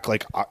back,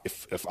 like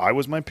if I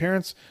was my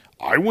parents,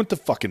 I wouldn't have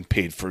fucking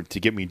paid to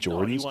get me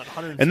Jordans. want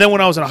 150 And then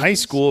when I was in high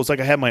school, it's like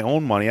I had my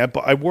own money.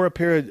 I wore a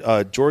pair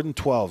of Jordan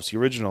 12s, the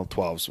original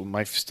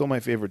 12s. Still my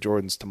favorite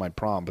Jordans to my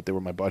prom, but they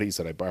were my buddies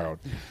that I borrowed.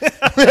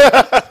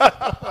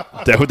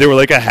 They were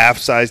like a half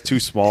size too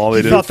small. They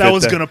You didn't thought that fit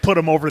was the- going to put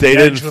him over They the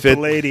didn't edge with fit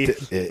the lady.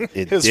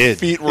 It His did.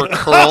 feet were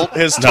curled.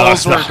 His No,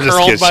 toes were I'm just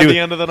curled kidding. by She the was-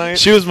 end of the night.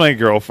 She was my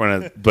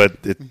girlfriend, but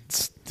it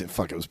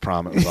was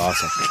prom. It was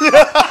awesome.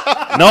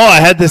 No, I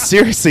had this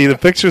seriously. The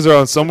pictures are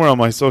on somewhere on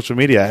my social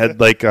media. I had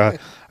like I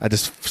had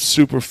this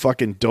super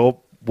fucking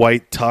dope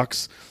white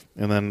tux,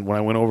 and then when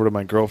I went over to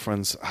my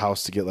girlfriend's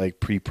house to get like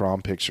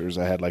pre-prom pictures,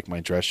 I had like my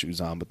dress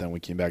shoes on. But then we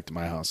came back to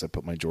my house, I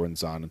put my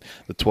Jordans on, and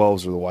the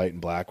 12s were the white and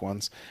black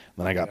ones.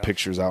 And then I got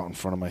pictures out in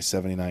front of my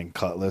 '79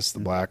 Cutlass, the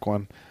black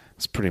one.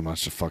 It's pretty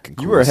much the fucking.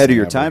 You were ahead of thing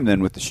your ever. time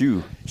then with the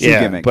shoe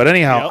Yeah, gimmick. but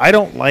anyhow, Yep. I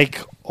don't like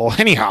all.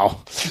 Anyhow,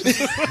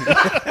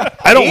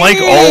 I don't like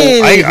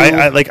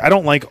all. I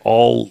don't like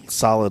all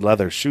solid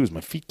leather shoes.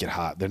 My feet get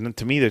hot.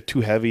 To me, they're too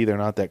heavy. They're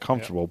not that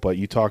comfortable. But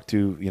you talk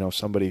to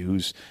somebody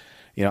who's,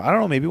 I don't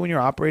know. Maybe when you're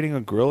operating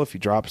a grill, if you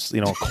drop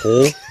a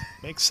coal,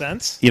 Makes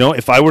sense.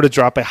 if I were to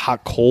drop a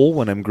hot coal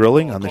when I'm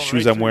grilling on the going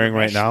shoes right I'm through wearing your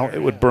right mesh now, there,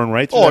 it would yeah. burn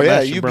right through Oh, that yeah,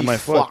 mesh and you'd burn be my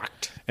foot.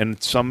 fucked.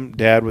 And some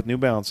dad with New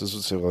Balances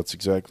would say, well, that's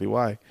exactly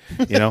why,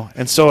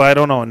 And so I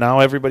don't know. Now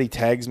everybody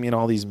tags me in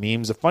all these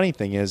memes. The funny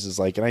thing is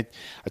like, and I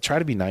try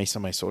to be nice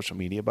on my social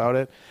media about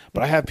it,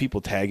 but I have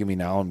people tagging me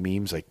now in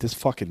memes like, this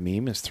fucking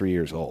meme is 3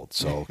 years old,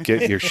 so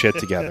get your shit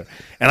together.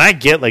 And I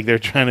get like they're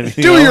trying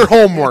to Do your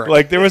homework.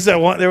 Like there was a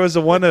one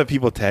that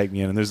people tagged me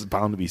in, and there's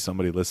bound to be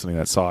somebody listening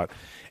that saw it.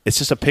 It's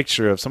just a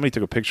picture of somebody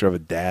took a picture of a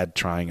dad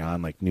trying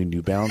on like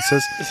New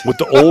Balances with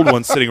the old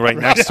one sitting right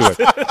next to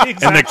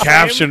it. And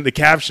the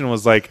caption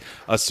was like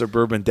a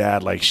suburban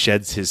dad like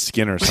sheds his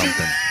skin or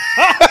something.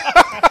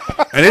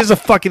 And it is a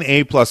fucking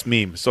A+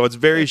 meme, so it's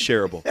very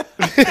shareable.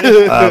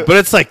 But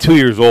it's like 2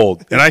 years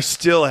old, and I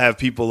still have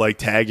people like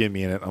tagging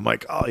me in it. I'm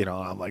like,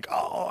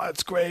 oh,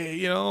 that's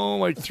great,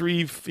 like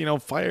 3,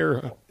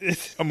 fire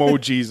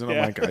emojis, and I'm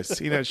like, I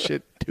seen that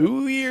shit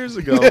 2 years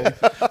ago.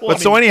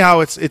 So anyhow,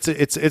 it's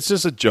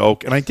just a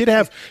joke. And I did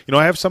have,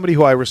 I have somebody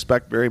who I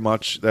respect very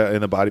much in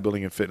the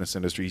bodybuilding and fitness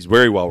industry. He's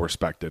very well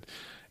respected,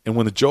 and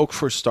when the joke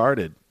first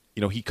started,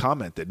 he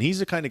commented, and he's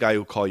the kind of guy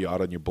who'll call you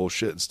out on your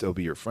bullshit and still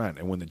be your friend.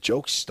 And when the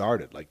joke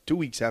started, like 2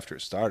 weeks after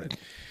it started,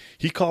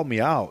 he called me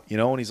out,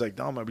 and he's like,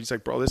 no, he's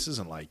like, bro, this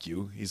isn't like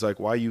you. He's like,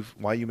 why you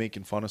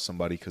making fun of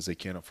somebody because they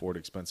can't afford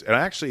expensive? And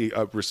I actually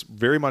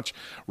very much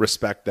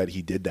respect that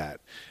he did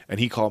that. And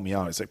he called me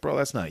out. He's like, bro,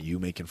 that's not you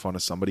making fun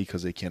of somebody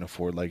because they can't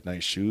afford like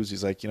nice shoes.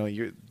 He's like,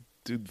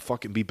 dude,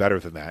 fucking be better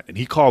than that. And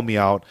he called me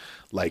out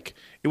like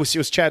it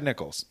was Chad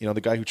Nichols,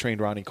 the guy who trained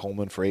Ronnie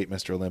Coleman for 8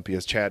 Mr.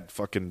 Olympias. Chad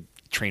fucking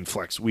trained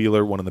Flex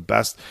Wheeler, one of the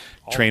best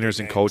trainers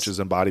and coaches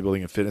in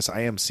bodybuilding and fitness.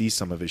 I MC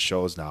some of his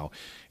shows now.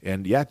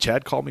 And yeah,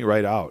 Chad called me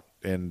right out.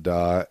 And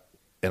I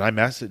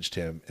messaged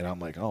him, and I'm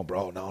like, "Oh,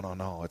 bro,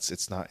 no,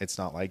 it's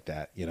not like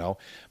that,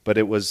 But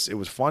it was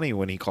funny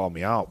when he called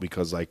me out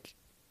because, like,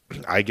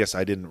 I guess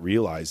I didn't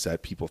realize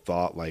that people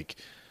thought like,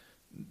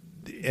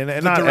 and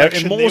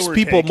direction they most were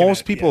people taking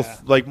it, yeah.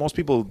 like most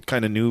people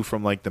kind of knew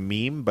from like the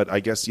meme, but I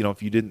guess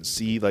if you didn't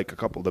see like a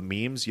couple of the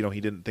memes, he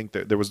didn't think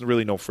that there was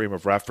really no frame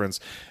of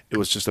reference. It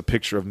was just a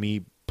picture of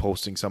me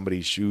posting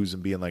somebody's shoes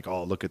and being like,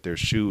 "Oh, look at their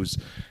shoes,"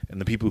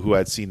 and the people who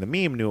had seen the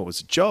meme knew it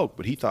was a joke,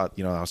 but he thought,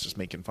 you know, I was just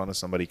making fun of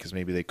somebody because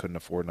maybe they couldn't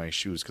afford nice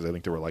shoes because I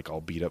think they were like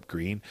all beat up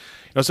green,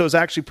 you know. So it was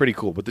actually pretty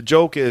cool. But the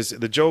joke is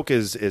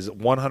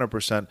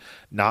 100%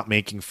 not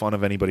making fun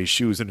of anybody's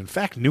shoes, and in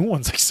fact, new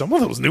ones, like some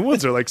of those new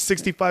ones are like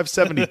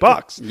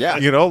 $65-$70. Yeah.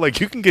 You know, like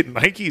you can get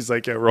Nikes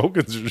like at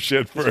Rogan's or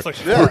shit for It's like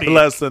 40.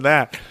 less than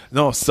that.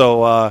 No,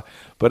 so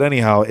but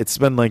anyhow, it's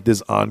been like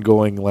this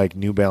ongoing like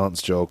New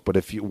Balance joke. But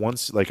if you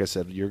once, like I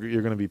said,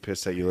 you're gonna be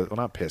pissed that well,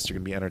 not pissed. You're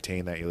gonna be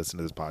entertained that you listen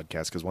to this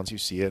podcast because once you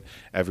see it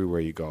everywhere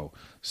you go,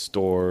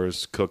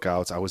 stores,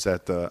 cookouts. I was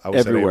at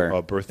Everywhere.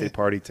 a birthday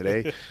party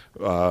today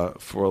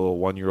for a little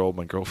 1-year-old,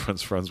 my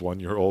girlfriend's friend's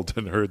 1-year-old,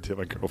 and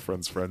my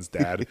girlfriend's friend's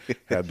dad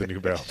had the New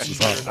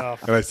Balances on.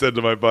 And I said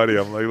to my buddy,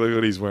 I'm like, look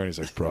what he's wearing. He's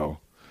like, bro,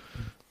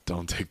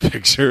 don't take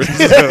pictures.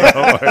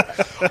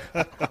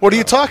 What are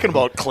you talking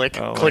about? Click,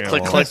 Oh, click, yeah,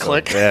 click, well, click, so-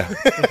 click. Yeah.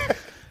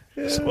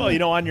 Well, you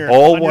know, on your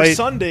All on your white.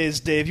 Sundays,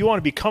 Dave, you want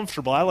to be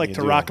comfortable. I like You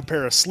to do. rock a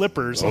pair of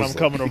slippers when I'm Those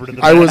coming over to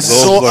the. I was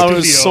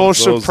Badlands so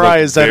studio.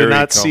 surprised I did very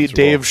not see comfortable.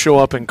 Dave show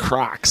up in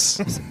Crocs.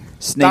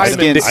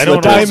 Snakeskin I don't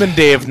know. Diamond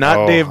Dave, not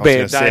Oh, Dave I was Babe.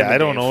 gonna say, Diamond I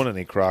don't Dave. own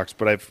any Crocs,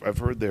 but I've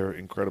heard they're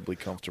incredibly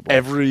comfortable.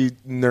 Every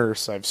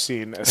nurse I've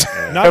seen is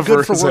Not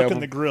good for has working them.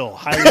 the grill.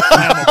 Highly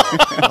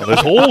flammable. Oh,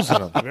 there's holes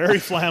in them. Very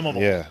flammable.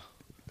 Yeah.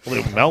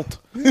 Well, they melt.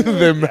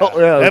 They melt-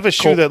 yeah, I have a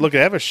shoe cold. that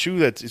I have a shoe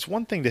that's. It's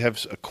one thing to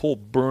have a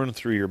cold burn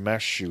through your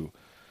mesh shoe.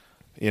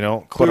 You know,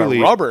 But a clearly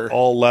rubber.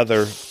 all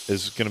leather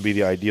is going to be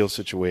the ideal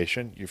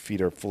situation. Your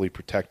feet are fully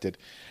protected,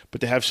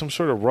 but to have some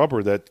sort of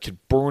rubber that could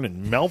burn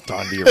and melt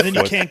onto your And then you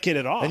foot, can't get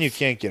it off. then you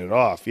can't get it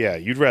off. Yeah,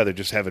 you'd rather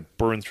just have it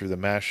burn through the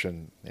mesh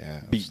and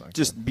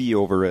Just be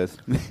over it.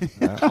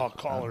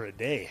 call her a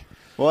day.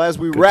 Well, as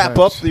we wrap times.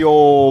 up the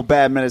old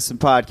Bad Medicine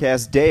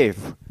podcast,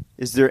 Dave,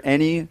 is there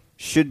any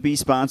should-be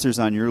sponsors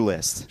on your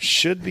list?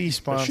 should be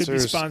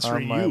sponsors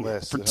sponsoring on my you.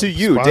 list. To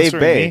you, Dave Sponsoring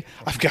Bay. me?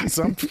 I've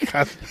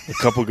got a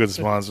couple good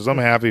sponsors. I'm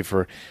happy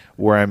for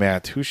where I'm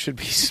at. Who should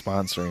be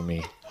sponsoring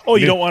me? Oh,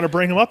 you don't want to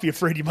bring them up? You're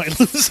afraid you might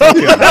lose.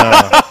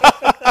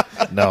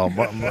 No,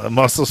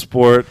 Muscle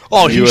Sport.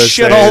 Oh, he USA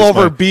shit all is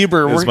over my-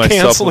 Bieber. is We're my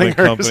canceling supplement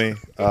company.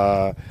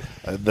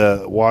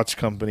 The watch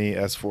company,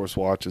 S Force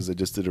Watches, they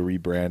just did a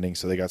rebranding,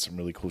 so they got some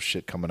really cool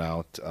shit coming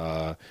out.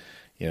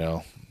 You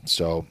know,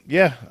 so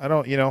yeah, I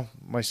don't. You know,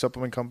 my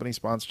supplement company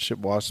sponsorship,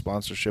 watch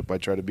sponsorship. I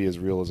try to be as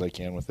real as I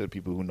can with it.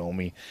 People who know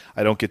me,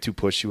 I don't get too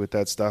pushy with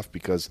that stuff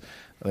because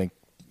I think.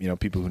 You know,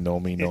 people who know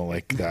me know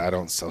like that I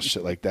don't sell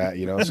shit like that.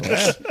 You know, so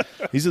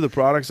these are the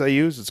products I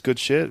use. It's good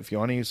shit. If you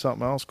want to use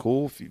something else,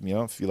 cool. If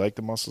if you like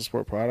the Muscle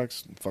Sport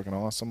products, fucking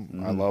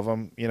awesome. I love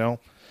them. You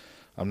know,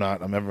 I'm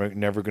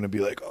never going to be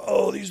like,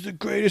 oh, these are the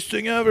greatest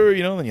thing ever.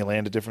 You know, then you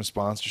land a different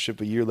sponsorship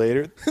a year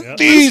later.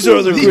 These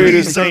are the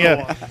greatest thing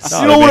ever.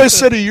 You know what I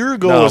said a year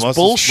ago was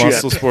bullshit.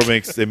 Muscle Sport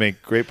they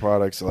make great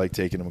products. I like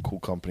taking them. A cool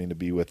company to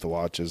be with. The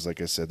watches,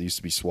 like I said, they used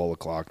to be Swallow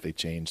Clock. They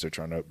changed. They're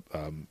trying to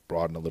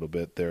broaden a little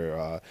bit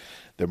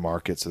their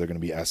market, so they're going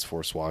to be S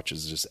Force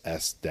watches, just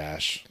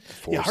S-Force.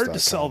 Yeah, hard to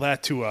sell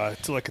that to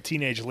like a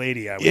teenage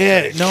lady. I would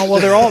Yeah, say. no, well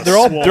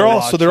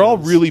they're all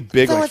really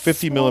big, like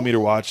 50 millimeter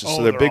watches. Oh,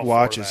 So they're they're big all for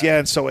watches. that. Yeah,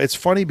 and so it's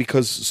funny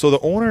because the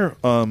owner.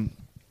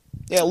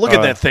 Yeah, look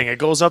at that thing. It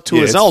goes up to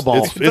Yeah, his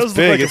elbow. It's does look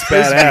big. like a It's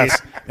frisbee.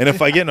 badass. And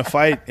if I get in a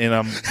fight and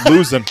I'm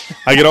losing,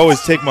 I could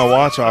always take my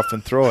watch off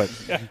and throw it.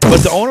 But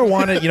the owner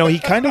wanted, he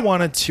kind of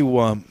wanted to.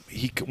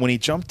 When he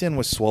jumped in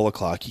with Swallow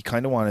Clock, he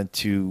kind of wanted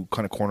to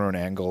kind of corner an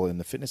angle in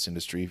the fitness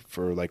industry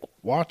for like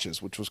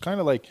watches, which was kind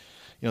of like.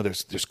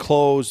 There's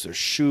clothes, there's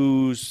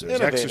shoes, there's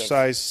Innovative.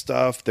 exercise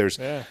stuff, there's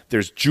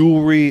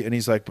jewelry, and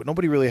he's like, but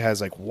nobody really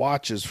has like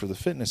watches for the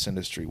fitness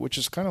industry, which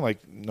is kind of like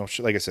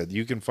like I said,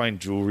 you can find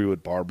jewelry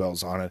with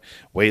barbells on it,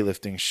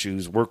 weightlifting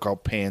shoes,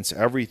 workout pants,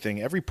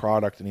 everything, every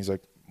product, and he's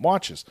like,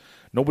 watches.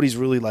 Nobody's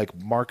really like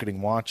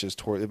marketing watches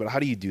toward it, but how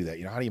do you do that?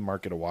 How do you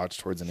market a watch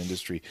towards an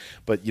industry?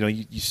 But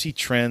you see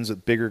trends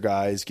with bigger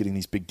guys getting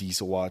these big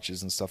diesel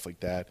watches and stuff like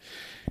that.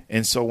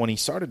 And so when he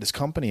started this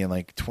company in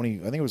I think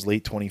it was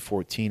late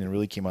 2014 and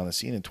really came on the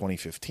scene in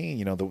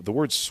 2015, the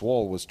word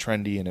swole was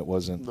trendy and it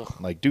wasn't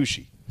like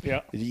douchey.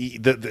 Yeah.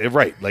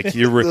 Right. Like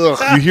you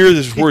hear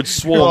this word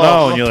swole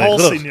now and you're like,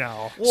 Pulsing ugh.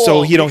 now.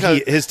 So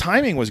because- his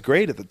timing was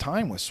great at the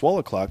time with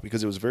Swallow Clock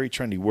because it was a very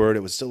trendy word. It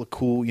was still a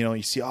cool,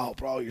 you see, oh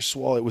bro, you're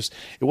swole. It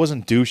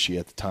wasn't douchey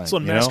at the time. That's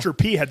when you know? Master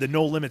P had the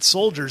No Limit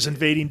Soldiers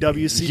invading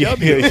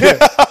WCW.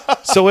 Yeah.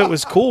 So it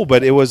was cool,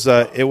 but it was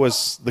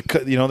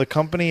the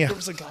company. There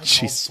was a guy called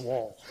Jeez,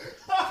 Swole.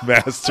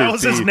 Master That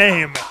was P. his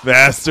name.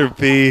 Master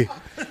P.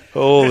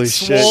 Holy It's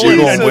shit, swollen you're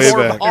going and way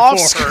swole back.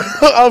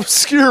 before.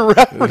 Obscure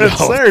reference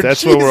No, there.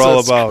 that's what we're all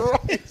Jesus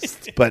about.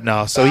 Christ. But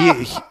no, so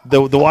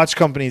the watch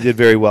company did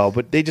very well,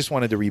 but they just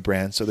wanted to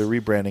rebrand, so they're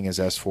rebranding as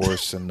S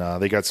Force, and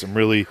they got some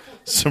really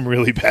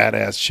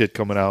badass shit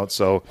coming out.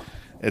 So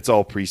it's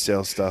all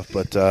pre-sale stuff.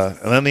 But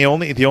and then the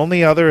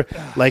only other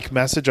like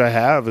message I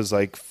have is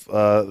like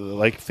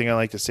thing I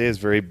like to say is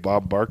very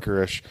Bob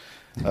Barker-ish.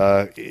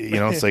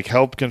 It's like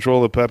help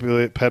control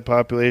the pet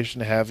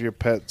population, have your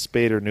pet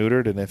spayed or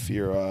neutered, and if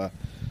you're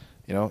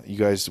you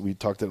guys, we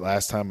talked it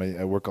last time.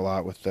 I work a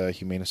lot with the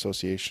Humane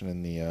Association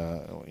and the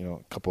a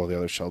couple of the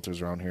other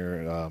shelters around here,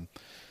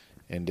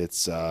 and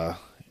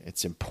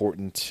it's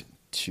important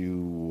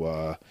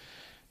to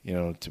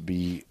to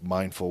be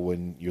mindful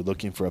when you're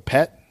looking for a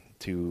pet,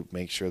 to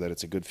make sure that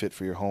it's a good fit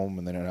for your home,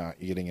 and then you're not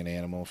getting an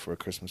animal for a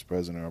Christmas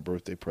present or a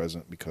birthday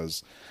present,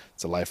 because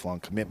it's a lifelong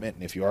commitment.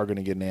 And if you are going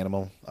to get an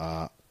animal,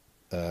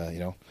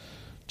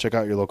 check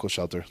out your local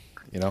shelter.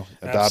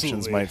 Adoptions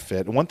Absolutely. might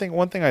fit. One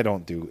thing I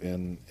don't do,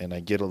 and I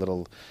get a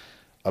little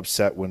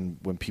upset when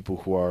people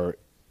who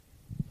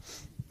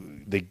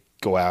they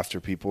go after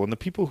people, and the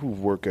people who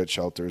work at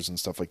shelters and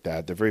stuff like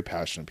that, they're very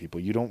passionate people.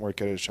 You don't work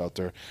at a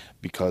shelter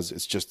because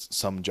it's just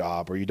some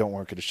job, or you don't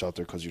work at a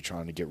shelter because you're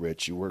trying to get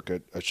rich. You work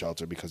at a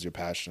shelter because you're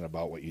passionate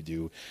about what you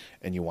do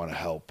and you want to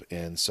help.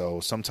 And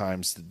so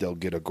sometimes they'll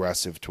get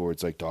aggressive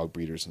towards like dog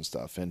breeders and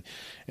stuff. And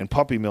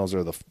puppy mills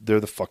they're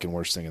the fucking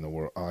worst thing in the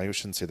world. I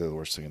shouldn't say they're the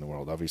worst thing in the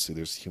world. Obviously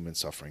there's human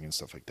suffering and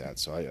stuff like that.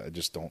 So I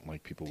just don't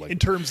like people like, In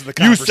terms of the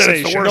You conversation. said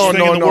it's the worst No, thing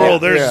no, in the no.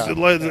 world. There's, Yeah.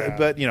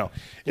 But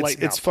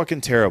Lighten it's up.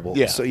 fucking terrible.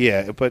 Yeah. So yeah,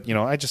 but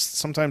I just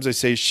sometimes I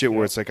say shit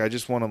where it's like I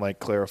just want to like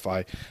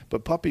clarify.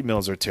 But puppy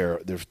mills are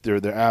terrible.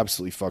 They're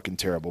absolutely fucking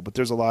terrible. But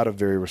there's a lot of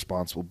very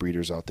responsible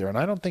breeders out there, and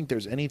I don't think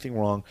there's anything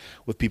wrong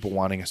with people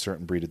wanting a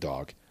certain breed of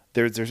dog.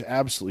 There's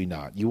absolutely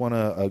not. You want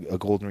a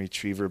golden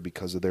retriever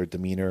because of their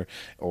demeanor,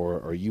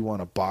 or you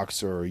want a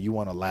boxer, or you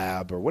want a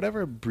lab, or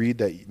whatever breed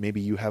that maybe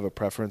you have a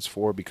preference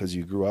for because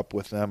you grew up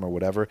with them or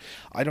whatever.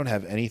 I don't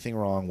have anything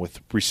wrong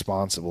with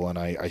responsible, and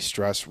I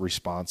stress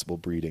responsible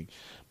breeding.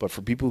 But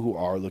for people who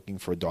are looking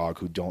for a dog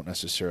who don't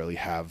necessarily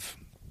have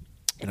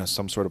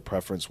some sort of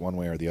preference one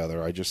way or the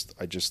other, I just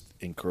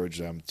encourage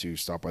them to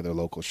stop by their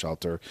local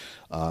shelter,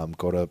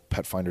 go to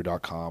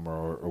petfinder.com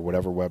or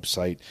whatever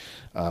website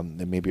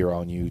that may be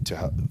around you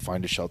to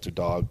find a shelter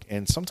dog.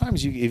 And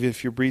sometimes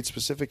if you're breed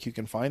specific, you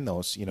can find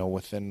those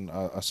within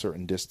a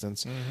certain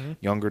distance,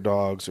 younger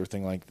dogs or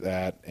thing like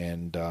that.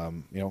 And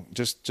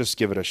just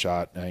give it a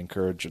shot. I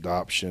encourage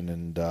adoption,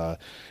 and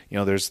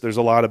there's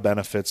a lot of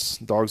benefits.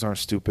 Dogs aren't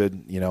stupid,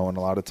 and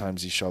a lot of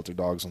times these shelter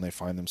dogs, when they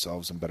find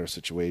themselves in better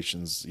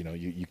situations,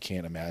 you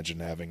can't imagine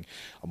having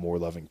a more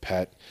loving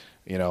pet.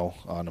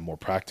 On a more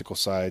practical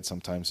side,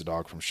 sometimes the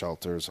dog from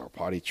shelters are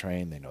potty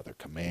trained. They know their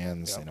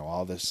commands. They know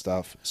all this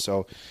stuff.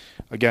 So,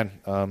 again,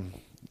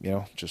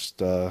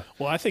 just Well,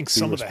 I think be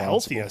some of the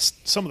responsible.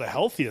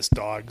 healthiest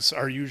dogs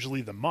are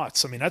usually the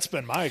mutts. I mean, that's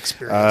been my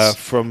experience.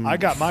 I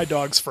got my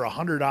dogs for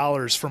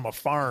 $100 from a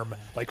farm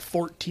like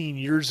 14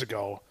 years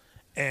ago,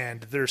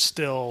 and they're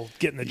still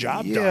getting the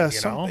job done. Look at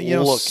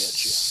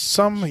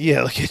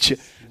you. Look at you.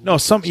 No,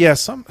 some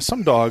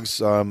dogs,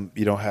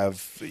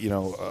 have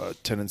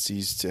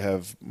tendencies to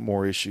have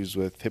more issues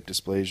with hip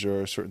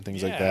dysplasia or certain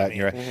things like that. I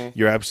mean, And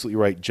you're absolutely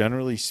right.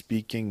 Generally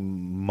speaking,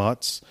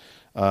 mutts.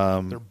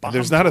 They're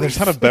There's not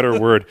a better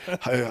word.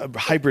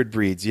 Hybrid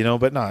breeds,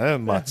 but no,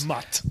 mutts.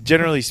 Mutt.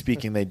 Generally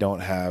speaking, they don't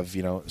have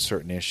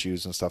certain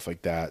issues and stuff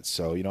like that.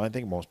 So I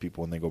think most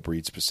people, when they go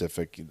breed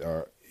specific,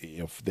 are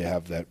they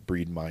have that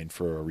breed mind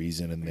for a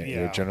reason, and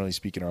they're generally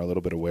speaking are a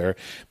little bit aware.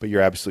 But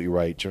you're absolutely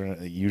right.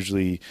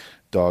 Usually,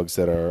 dogs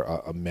that are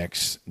a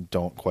mix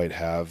don't quite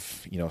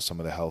have some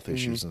of the health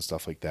issues and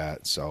stuff like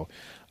that. So,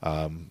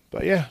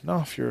 but yeah, no,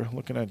 if you're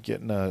looking at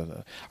getting I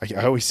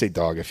always say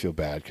dog. I feel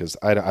bad because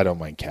I don't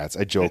mind cats.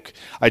 I joke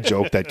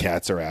that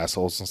cats are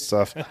assholes and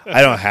stuff.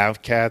 I don't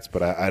have cats,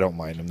 but I don't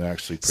mind them. They're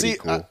actually pretty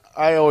cool.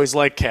 I always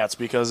like cats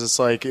because it's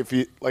like if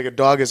you like a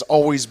dog is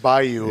always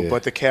by you,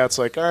 but the cat's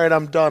like, all right,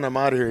 I'm done, I'm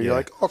out of here. You're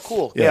like, oh,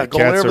 cool, Yeah, go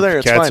cats over are- there.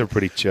 It's cats fine. are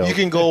pretty chill. You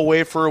can go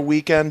away for a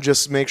weekend.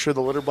 Just make sure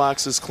the litter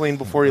box is clean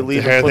before you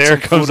leave. There, and put there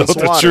some comes food out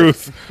and the water.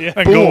 truth. Yeah.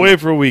 I Boom. go away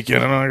for a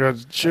weekend and I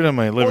got shit on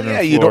my living room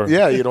floor.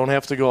 You don't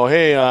have to go.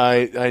 Hey,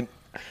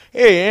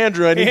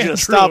 Andrew, I need you Andrew.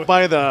 to stop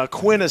by the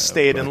Quinn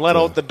estate and let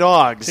out the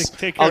dogs.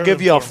 Take care I'll of give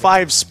them you a for me.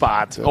 5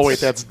 spot. Oh wait,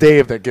 that's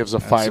Dave that gives a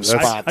 5 that's-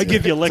 spot. I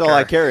give you That's liquor. all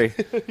I carry.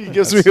 He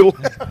gives me.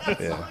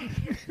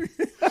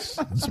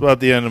 It's about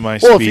the end of my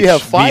Well, speech. if you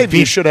have 5,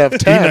 you should have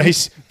 10.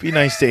 Be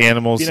nice to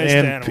animals, Be nice to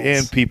animals.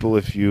 and people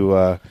if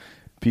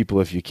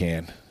you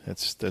can.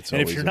 That's And if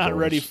always you're a not bonus.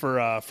 ready for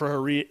a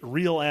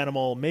real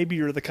animal, maybe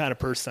you're the kind of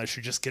person that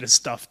should just get a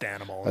stuffed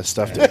animal. That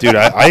stuff, dude.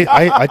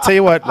 I tell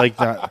you what, like,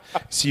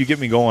 see, you get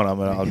me going.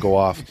 I'll go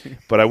off,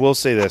 but I will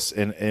say this,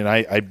 and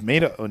I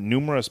made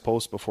numerous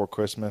posts before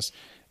Christmas,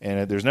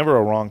 and there's never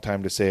a wrong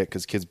time to say it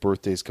because kids'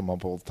 birthdays come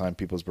up all the time,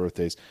 people's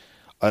birthdays.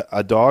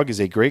 A dog is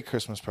a great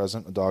Christmas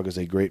present. A dog is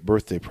a great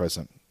birthday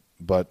present,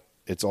 but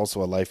it's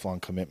also a lifelong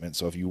commitment.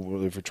 So if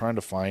you're trying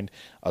to find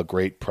a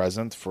great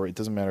present for, it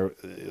doesn't matter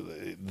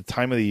the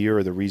time of the year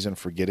or the reason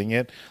for getting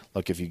it.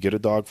 Look, if you get a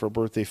dog for a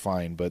birthday,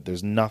 fine, but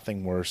there's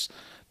nothing worse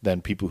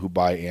than people who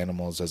buy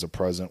animals as a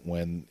present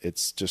when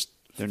it's just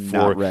They're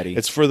not ready.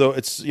 It's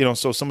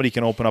so somebody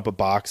can open up a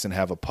box and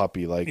have a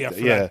puppy, like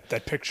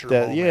that picture.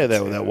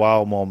 that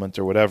wow moment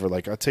or whatever.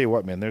 Like, I'll tell you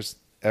what, man, there's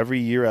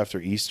every year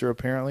after Easter,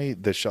 apparently,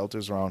 the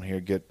shelters around here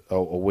get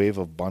a wave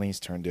of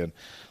bunnies turned in.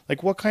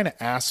 Like, what kind of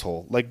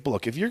asshole? Like,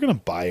 look, if you're going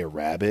to buy a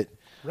rabbit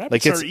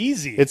Rabbits it's are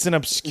easy. It's an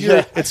obscure.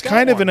 Yeah, it's got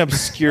kind of one. an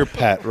obscure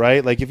pet,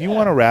 right? Like if you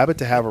want a rabbit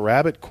to have a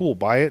rabbit, cool,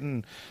 buy it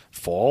in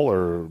fall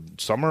or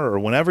summer or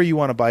whenever you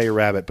want to buy your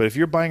rabbit. But if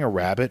you're buying a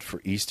rabbit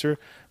for Easter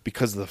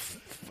because of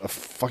a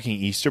fucking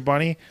Easter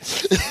bunny.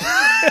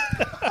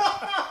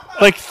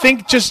 Like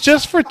think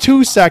just for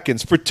 2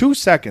 seconds. For 2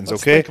 seconds,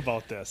 Let's okay? think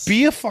about this.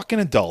 Be a fucking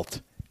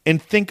adult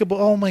and think about,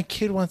 oh, my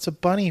kid wants a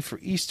bunny for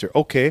Easter.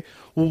 Okay,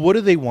 well, what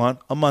do they want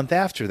a month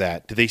after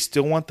that? Do they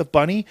still want the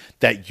bunny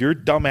that your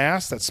dumb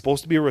ass that's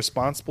supposed to be a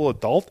responsible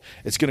adult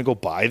is going to go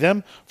buy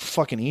them for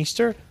fucking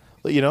Easter?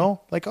 You know,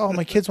 like, oh,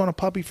 my kids want a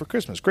puppy for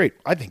Christmas. Great.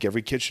 I think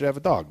every kid should have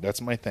a dog.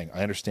 That's my thing.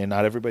 I understand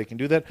not everybody can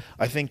do that.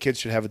 I think kids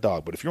should have a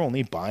dog. But if you're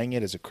only buying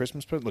it as a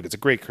Christmas present, look, it's a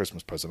great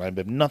Christmas present. I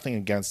have nothing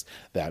against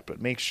that.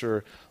 But make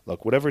sure,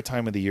 look, whatever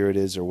time of the year it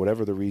is or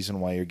whatever the reason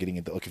why you're getting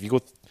it, look, if you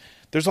go,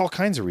 there's all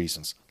kinds of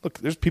reasons. Look,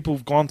 there's people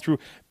who've gone through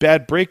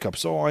bad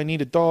breakups. Oh, I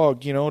need a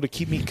dog, you know, to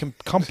keep me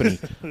company.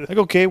 Like,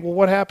 okay, well,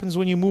 what happens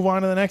when you move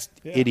on to the next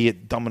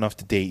idiot dumb enough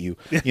to date you?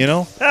 You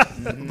know,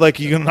 like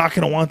you're not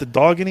going to want the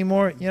dog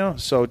anymore. You know,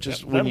 so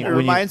just when It you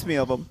reminds me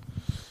of them.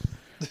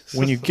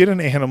 when you get an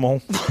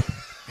animal,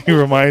 he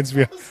reminds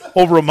me.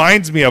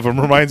 Reminds me of him.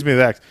 Reminds me of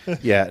that.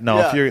 Yeah, no.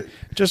 If you're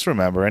just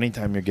remember,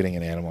 anytime you're getting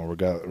an animal,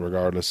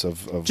 regardless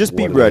of Just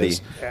be what it ready.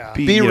 is, Yeah.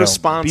 Be you know,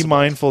 responsible. Be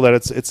mindful that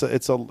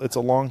it's a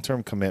long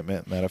term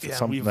commitment. That if it's Yeah,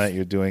 something we've- that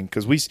you're doing,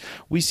 because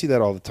we see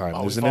that all the time.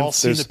 Oh, we've all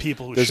seen the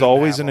people who there's shouldn't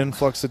always have an 'em.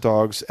 influx of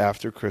dogs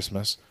after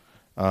Christmas.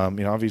 You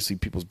know, obviously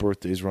people's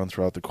birthdays run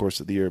throughout the course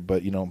of the year,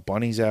 but you know,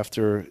 bunnies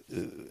after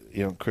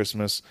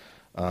Christmas.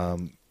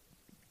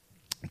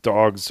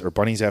 Dogs or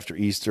bunnies after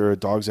Easter,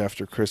 dogs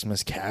after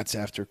Christmas, cats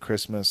after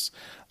Christmas.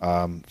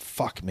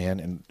 Fuck, man,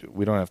 and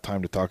we don't have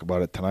time to talk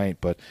about it tonight,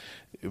 but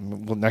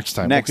well, next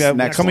time. Next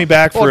coming one.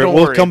 back for Oh, it. don't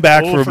We'll worry. come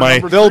back Oh, for for my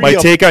number my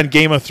three. take on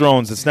Game of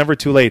Thrones. It's never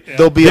too late.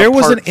 There'll be there a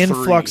was an part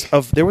influx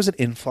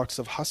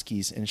 3. of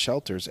Huskies in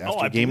shelters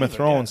after I Game of believe it,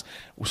 Thrones.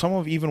 Some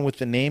of even with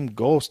the name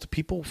Ghost,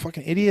 people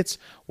fucking idiots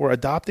were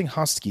adopting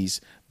Huskies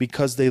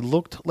because they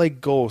looked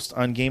like Ghost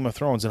on Game of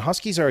Thrones. And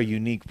Huskies are a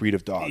unique breed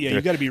of dog. Yeah, you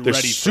They're- gotta be they're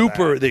ready for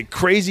super. that. They're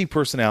crazy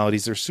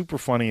personalities. They're super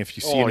funny if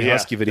you see Oh, any yeah.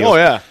 Husky videos. Oh,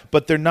 yeah.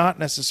 But they're not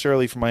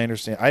necessarily, from my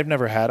understanding. I've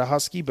never had a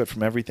Husky, but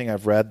from everything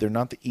I've read, they're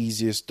not the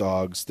easiest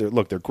dogs. They're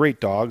great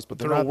dogs, but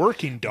they're They're a not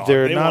working dog.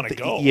 They're They not wanna the,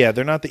 go. Yeah,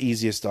 they're not the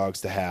easiest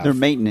dogs to have. Their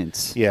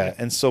maintenance. Yeah,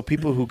 and so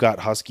people who got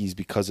Huskies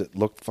because it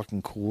looked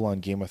fucking cool on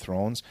Game of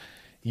Thrones,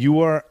 you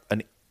are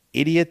an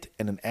idiot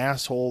and an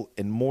asshole,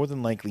 and more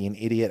than likely an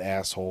idiot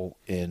asshole.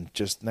 And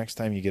just next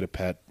time you get a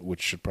pet,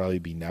 which should probably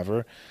be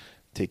never,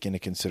 take into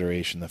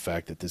consideration the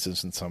fact that this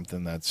isn't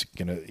something that's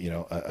gonna,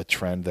 a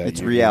trend that It's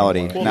you're gonna reality.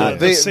 wanna- Well, Not-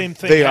 the They- same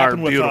thing they are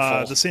happened with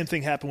beautiful. the same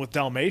thing happened with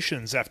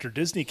Dalmatians after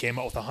Disney came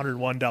out with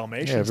 101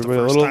 Dalmatians. Yeah, the everybody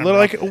first little- time little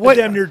around. like, It what-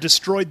 damn near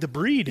destroyed the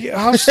breed.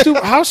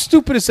 How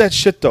stupid is that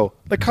shit though?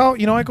 Like how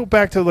I go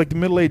back to like the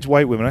middle-aged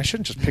white women. I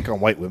shouldn't just pick on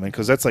white women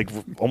because that's like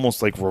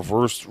almost like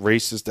reverse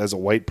racist as a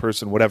white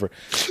person, whatever.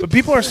 But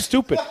people are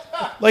stupid.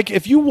 Like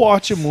if you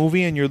watch a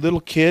movie and your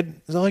little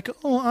kid is like,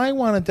 "Oh, I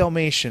want a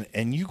Dalmatian,"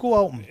 and you go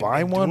out and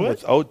buy one it?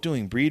 without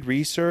doing breed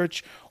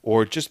research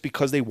or just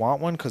because they want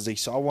one because they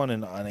saw one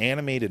in an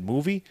animated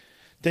movie,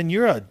 then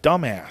you're a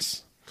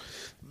dumbass.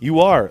 You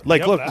are. Like,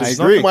 Yep, look, I there's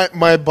agree. nothing-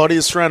 My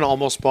buddy's friend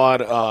almost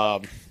bought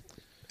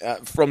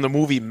from the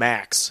movie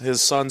Max.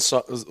 His son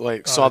saw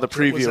the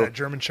preview. Was that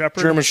German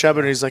Shepherd? German Shepherd,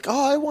 and he's like,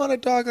 "Oh, I want a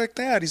dog like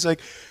that." He's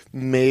like,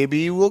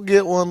 "Maybe we'll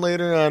get one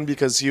later on,"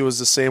 because he was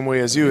the same way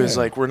as you. He's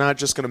like, "We're not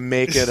just going to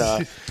make it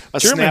a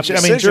German snap She- I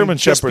mean, decision German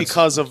just Shepherds-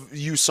 because of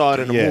you saw it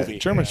in a yeah, movie."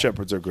 German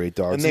Shepherds are great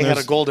dogs. And they had a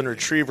there's- golden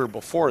retriever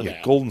before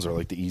that. Goldens are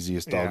like the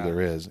easiest dog Yeah.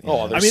 there is.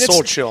 Oh, Yeah. they're I mean, so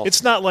it's, chill.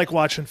 It's not like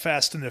watching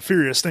Fast and the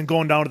Furious, then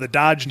going down to the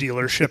Dodge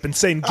dealership and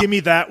saying, "Give me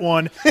that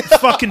one,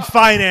 fucking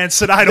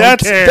finance it. I don't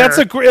care."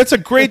 That's a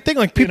great thing.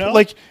 Like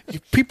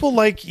people know?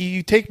 like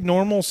you take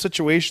normal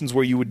situations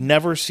where you would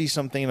never see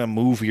something in a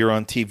movie or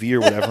on TV or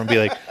whatever and be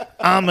like,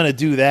 I'm gonna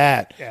do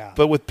that. Yeah.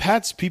 But with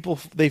pets, people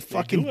they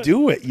fucking it.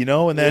 do it,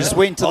 and then Just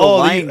wait until the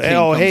Lion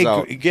King hey,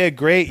 comes out. yeah,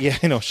 great,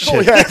 yeah, shit.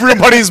 Oh, yeah,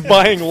 everybody's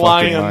buying Fucking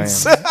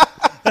lions.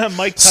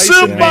 Mike Tyson,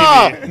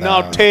 Simba, maybe.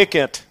 now take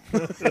it.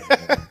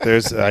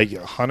 There's a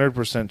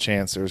 100%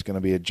 chance there's going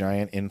to be a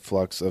giant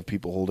influx of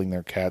people holding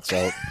their cats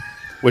out.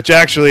 Which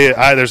actually,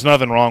 there's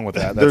nothing wrong with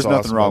that. That's There's nothing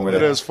awesome, wrong by with the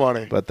It way. is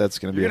funny. But that's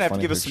going to be You're a gonna have to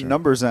funny give us picture. some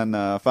numbers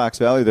on Fox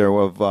Valley there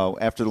of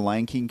after the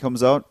Lion King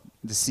comes out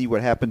to see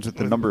what happens with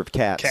the number of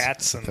cats.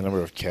 Cats The and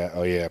number of cat.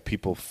 Oh yeah,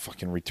 people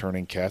fucking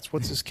returning cats.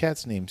 What's his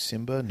cat's name?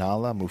 Simba,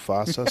 Nala,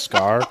 Mufasa,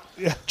 Scar.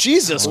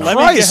 Jesus Let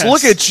me Christ, guess.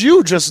 look at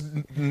you just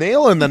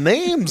nailing the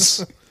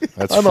names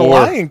That's on the 4.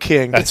 Lion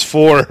King. That's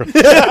 4.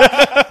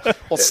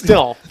 Well,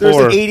 still. There's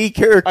 4. 80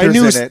 characters I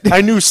knew in it.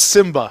 I knew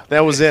Simba.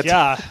 That was it.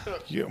 yeah,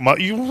 you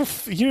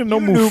didn't know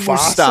Knew Mufasa?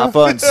 Mustafa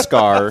and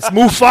Scar.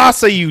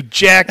 Mufasa, you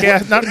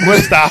jackass! Not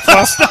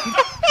Mustafa.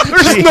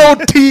 There's no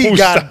T,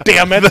 god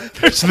damn it.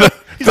 There's the,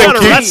 he's not a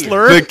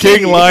wrestler. the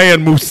King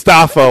Lion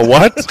Mustafa.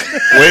 What?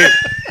 Wait,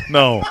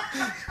 no.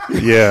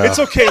 Yeah, It's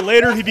okay.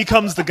 Later, he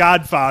becomes the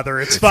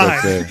Godfather. It's fine.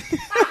 okay.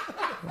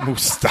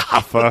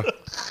 Mustafa.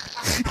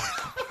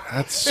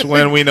 That's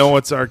when we know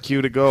it's our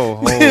cue to go.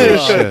 Holy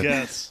Oh, shit.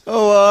 yes.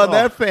 Oh, on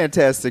that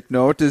fantastic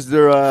note, is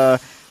there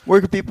where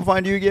can people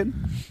find you again?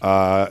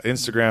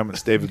 Instagram,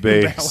 it's David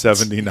Bay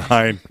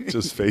 79.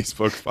 Just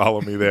Facebook, follow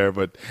me there.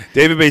 But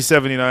David Bay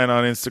 79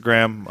 on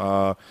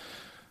Instagram.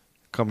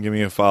 Come give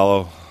me a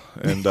follow.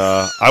 And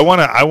I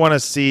want to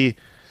see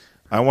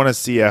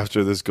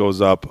after this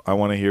goes up. I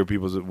want to hear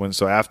people's wins.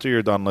 So after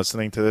you're done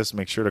listening to this,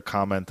 make sure to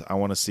comment. I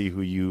want to see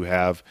who you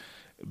have,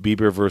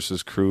 Bieber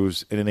versus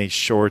Cruz, and in a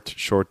short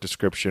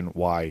description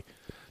why.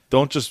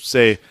 Don't just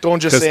say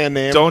a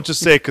name. Don't just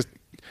say because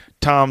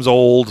Tom's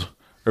old.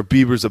 Or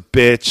Bieber's a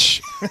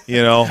bitch,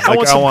 you know. I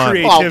want some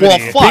creativity. well,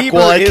 fuck. Bieber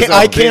Well, is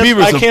I a can't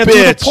Bieber's a do the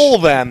bitch. poll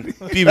then.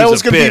 Bieber's That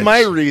was a going to be bitch. my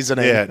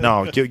reasoning. Yeah,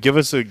 no. Give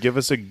us a like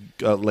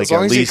As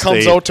long at as he least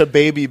comes out to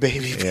baby, yeah.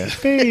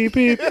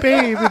 baby,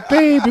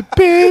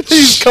 bitch.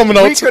 he's coming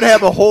out. We could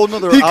have a whole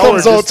nother He hour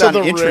comes out just to on the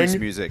entrance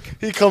ring. music.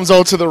 He comes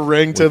out to the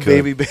ring to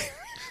baby.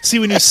 See,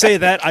 when you say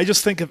that, I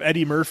just think of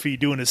Eddie Murphy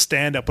doing his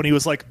stand-up when he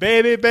was like,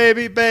 baby,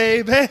 baby,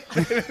 baby.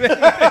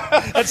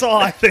 That's all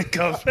I think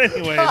of.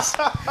 Anyways,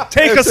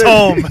 take us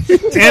home.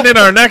 And in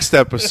our next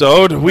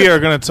episode, we are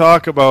going to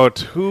talk about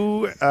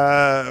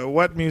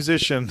what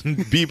musician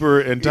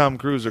Bieber and Tom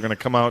Cruise are going to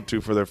come out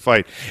to for their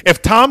fight.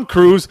 If Tom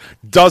Cruise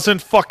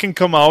doesn't fucking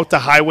come out to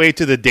Highway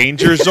to the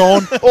Danger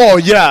Zone, Oh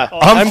yeah,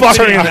 I'm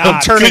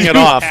turning it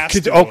off.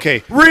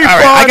 okay. All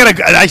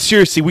right, I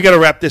seriously, we got to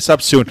wrap this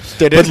up soon.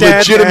 But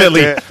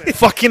legitimately,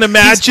 fucking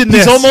imagine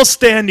this. He's almost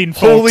standing,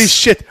 folks. Holy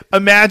shit.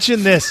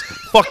 Imagine this.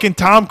 Fucking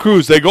Tom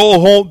Cruise. They go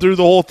home through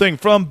the whole thing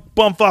from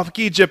Bumfuck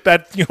Egypt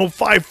at,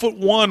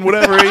 5'1",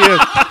 whatever he is.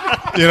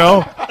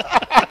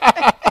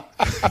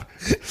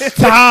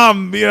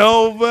 Tom,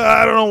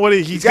 I don't know what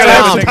he's got to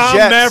have a Tom Tom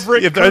Jets.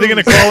 Maverick. If, are they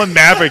going to call him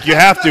Maverick? You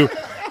have to.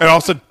 And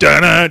also,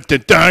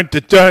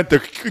 the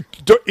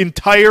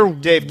entire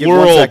Dave, give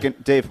world. 1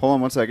 second. Dave, hold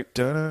on 1 second.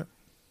 Dun,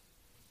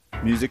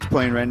 Music's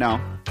playing right now.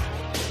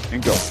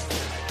 And go.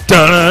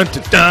 dun,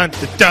 dun, dun,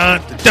 dun,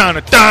 dun,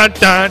 dun, dun,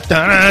 dun,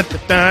 dun,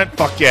 dun.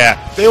 Fuck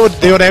yeah. They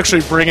would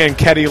actually bring in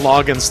Kenny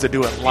Loggins to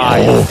do it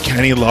live. Oh,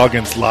 Kenny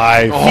Loggins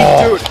live.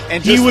 Dude,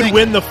 and He just would think-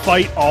 win the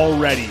fight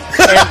already.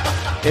 and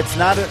it's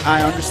not.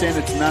 I understand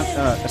it's not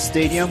a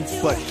stadium,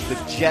 but the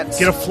Jets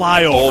Get a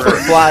flyover.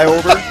 fly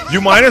over. You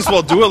might as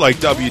well do it like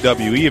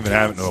WWE and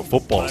have it in a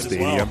football Might as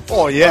stadium.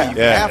 Oh yeah.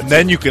 Yeah, have and to.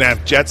 then you can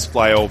have Jets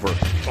fly over,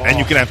 and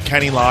you can have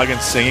Kenny Loggins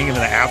singing, and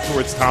then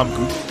afterwards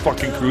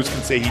fucking Cruise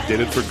can say he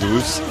did it for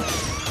Goose.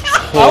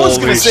 I was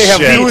going Holy to say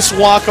have shit. Goose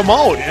walk him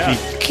out. Yeah.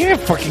 You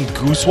can't fucking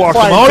goose walk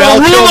Fine, him out. Val I'll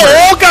ruin Kilmer. the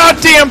whole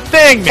goddamn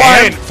thing,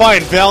 man.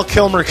 Fine. Val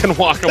Kilmer can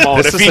walk him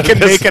out if he can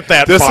make it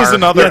that This far. is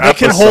another Yeah, they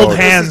can episode. hold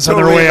hands on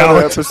their Totally way another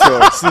out. episode.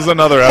 This is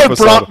another I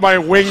episode. brought my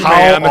wingman.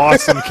 How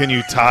awesome can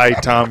you tie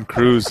Tom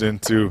Cruise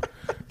into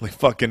like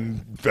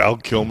fucking Val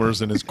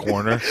Kilmer's in his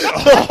corner,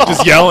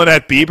 just yelling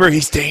at Bieber?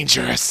 He's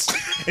dangerous.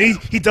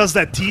 He does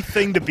that teeth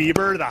thing to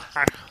Bieber.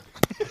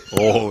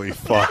 Holy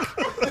fuck!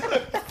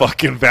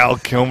 Fucking Val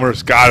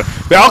Kilmer's got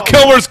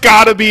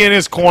to be in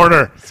his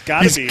corner.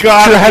 gotta He's be.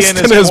 got to be Dressed in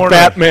in his his corner.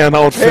 Batman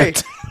Hey,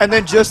 outfit. and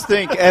then just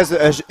think, as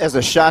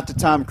a shot to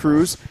Tom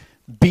Cruise,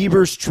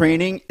 Bieber's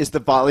training is the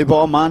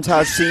volleyball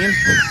montage scene.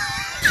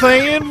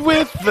 Playing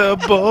with the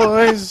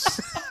boys.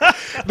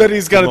 Then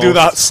he's got to do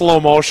that slow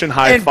motion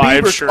high And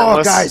five Bieber,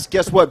 shirtless. guys,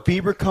 guess what?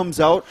 Bieber comes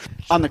out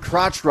on the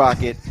crotch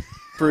rocket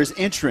for his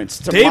entrance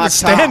to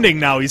David's mock Tom. standing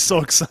now. He's so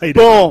excited.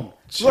 Boom!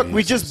 Look,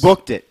 we just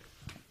booked it.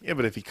 Yeah,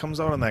 but if he comes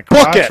out on that Book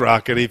crotch it.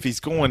 rocket, if he's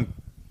going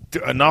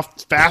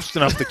fast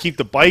enough to keep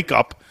the bike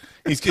up,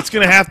 it's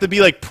going to have to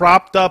be like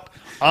propped up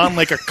on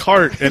like a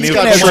cart, and He's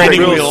he'll got come training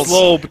real wheels.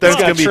 slow. But then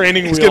He's got it's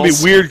training going to be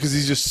wheels. weird because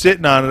he's just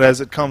sitting on it as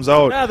it comes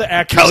out. Yeah, the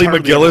actor's Kelly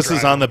hardly McGillis ever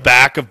is on the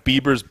back of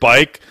Bieber's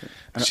bike.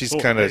 She's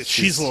kind of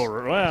She's a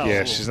little. Well,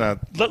 yeah, she's not.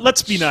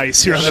 Let's be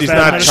nice here on the She's Bad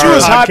not Medicine She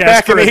was hot Podcast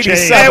back in for a change.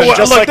 87. Hey, well,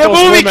 just look, like the those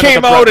movie women at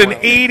came the out in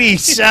Brentwood.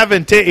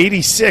 87 to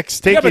 86.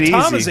 Take Yeah, it but easy.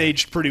 Tom has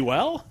aged pretty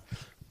well.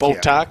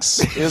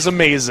 Botox is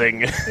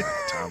amazing.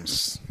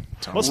 Tom's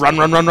Run.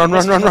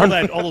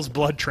 All those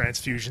blood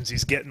transfusions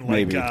he's getting, like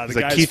Maybe. the He's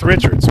like guys Keith from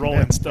Richards. Rolling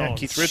Yeah, Stones.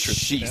 Keith Richards.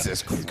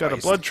 Jesus Christ. He's got a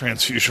blood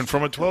transfusion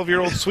from a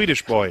 12-year-old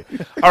Swedish boy.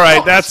 All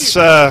right, that's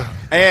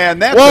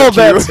And that's Well, a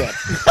cue. that's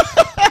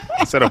it.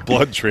 instead of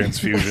blood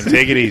transfusion.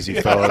 Take it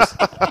easy, fellas.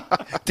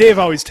 Dave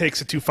always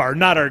takes it too far.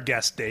 Not our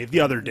guest, Dave.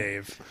 The other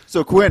Dave.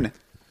 So, Quinn,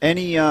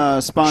 any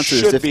sponsors?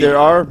 Should If be. there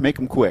are, make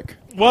them quick.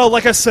 Well,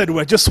 like I said,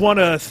 I just want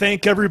to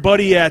thank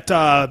everybody at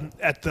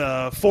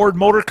the Ford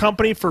Motor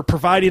Company for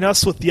providing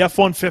us with the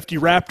F-150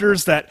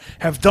 Raptors that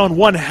have done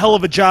one hell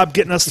of a job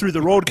getting us through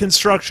the road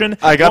construction.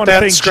 I got want to that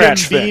thank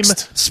scratch Jim Beam,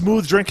 fixed.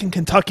 Smooth Drinking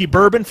Kentucky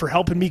Bourbon, for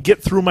helping me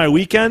get through my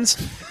weekends.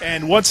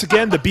 And once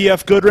again, the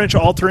BF Goodwrench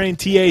All-Terrain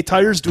TA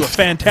Tires do a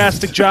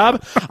fantastic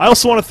job. I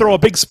also want to throw a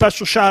big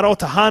special shout-out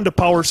to Honda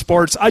Power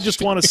Sports. I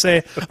just want to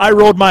say I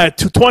rode my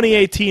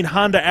 2018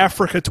 Honda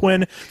Africa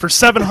Twin for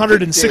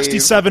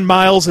 767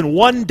 miles in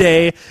one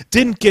day,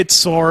 didn't get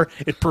sore.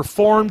 It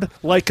performed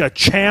like a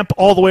champ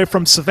all the way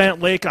from Savant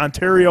Lake,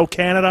 Ontario,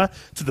 Canada,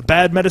 to the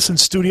Bad Medicine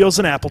Studios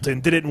in Appleton.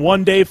 Did it in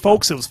one day,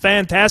 folks. It was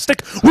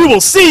fantastic. We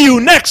will see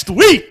you next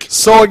week.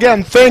 So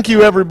again, thank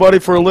you everybody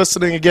for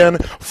listening again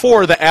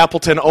for the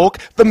Appleton Oak,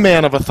 the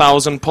man of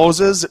 1,000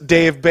 poses,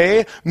 Dave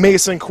Bay,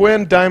 Mason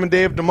Quinn, Diamond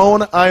Dave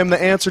Damone. I am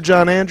the answer,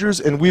 John Andrews,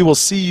 and we will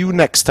see you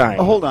next time.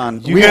 Oh, hold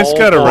on. You guys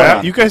got a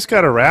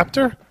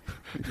raptor?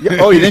 Yeah,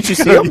 oh, didn't you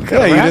see him?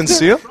 Yeah, you didn't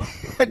see him?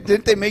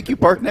 Didn't they make you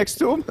park next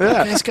to him?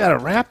 Yeah. You guys got a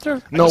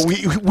raptor? No,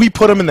 we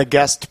put him in the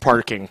guest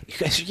parking. You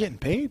guys are getting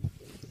paid?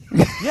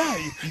 Yeah,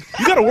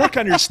 you got to work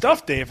on your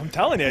stuff, Dave. I'm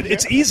telling you.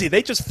 It's easy.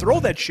 They just throw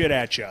that shit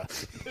at you.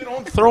 They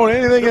don't throw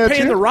anything They're at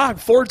paying you. The Rock.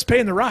 Ford's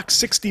paying The Rock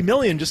 $60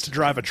 million just to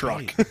drive a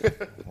truck.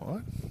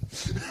 What?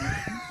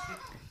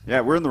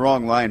 Yeah, we're in the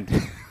wrong line.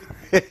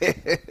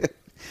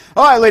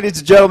 All right, ladies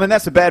and gentlemen,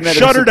 that's the Bad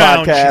Medicine Shut her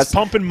down. Podcast. She's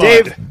pumping mud.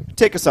 Dave,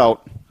 take us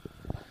out.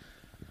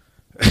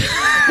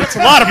 That's a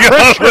lot of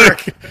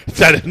pressure.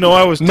 I didn't know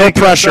I was No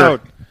taking this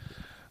pressure.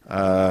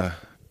 out.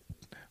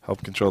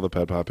 Help control the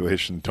pet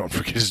population. Don't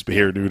forget to spay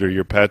or neuter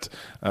your pet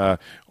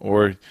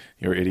or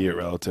your idiot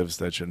relatives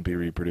that shouldn't be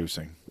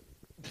reproducing.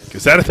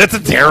 Because that's a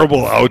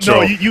terrible outro.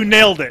 No, you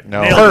nailed it.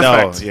 No, Nailed it.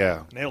 Perfect. no,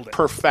 yeah. Nailed it.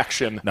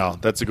 Perfection. No,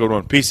 that's a good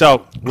one. Peace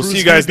out. We'll Bruce see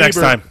you guys Lee next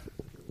Bieber. time.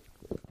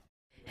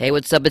 Hey,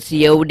 what's up? It's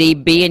the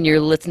ODB, and you're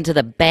listening to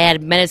the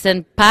Bad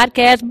Medicine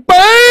Podcast.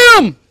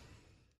 Boom!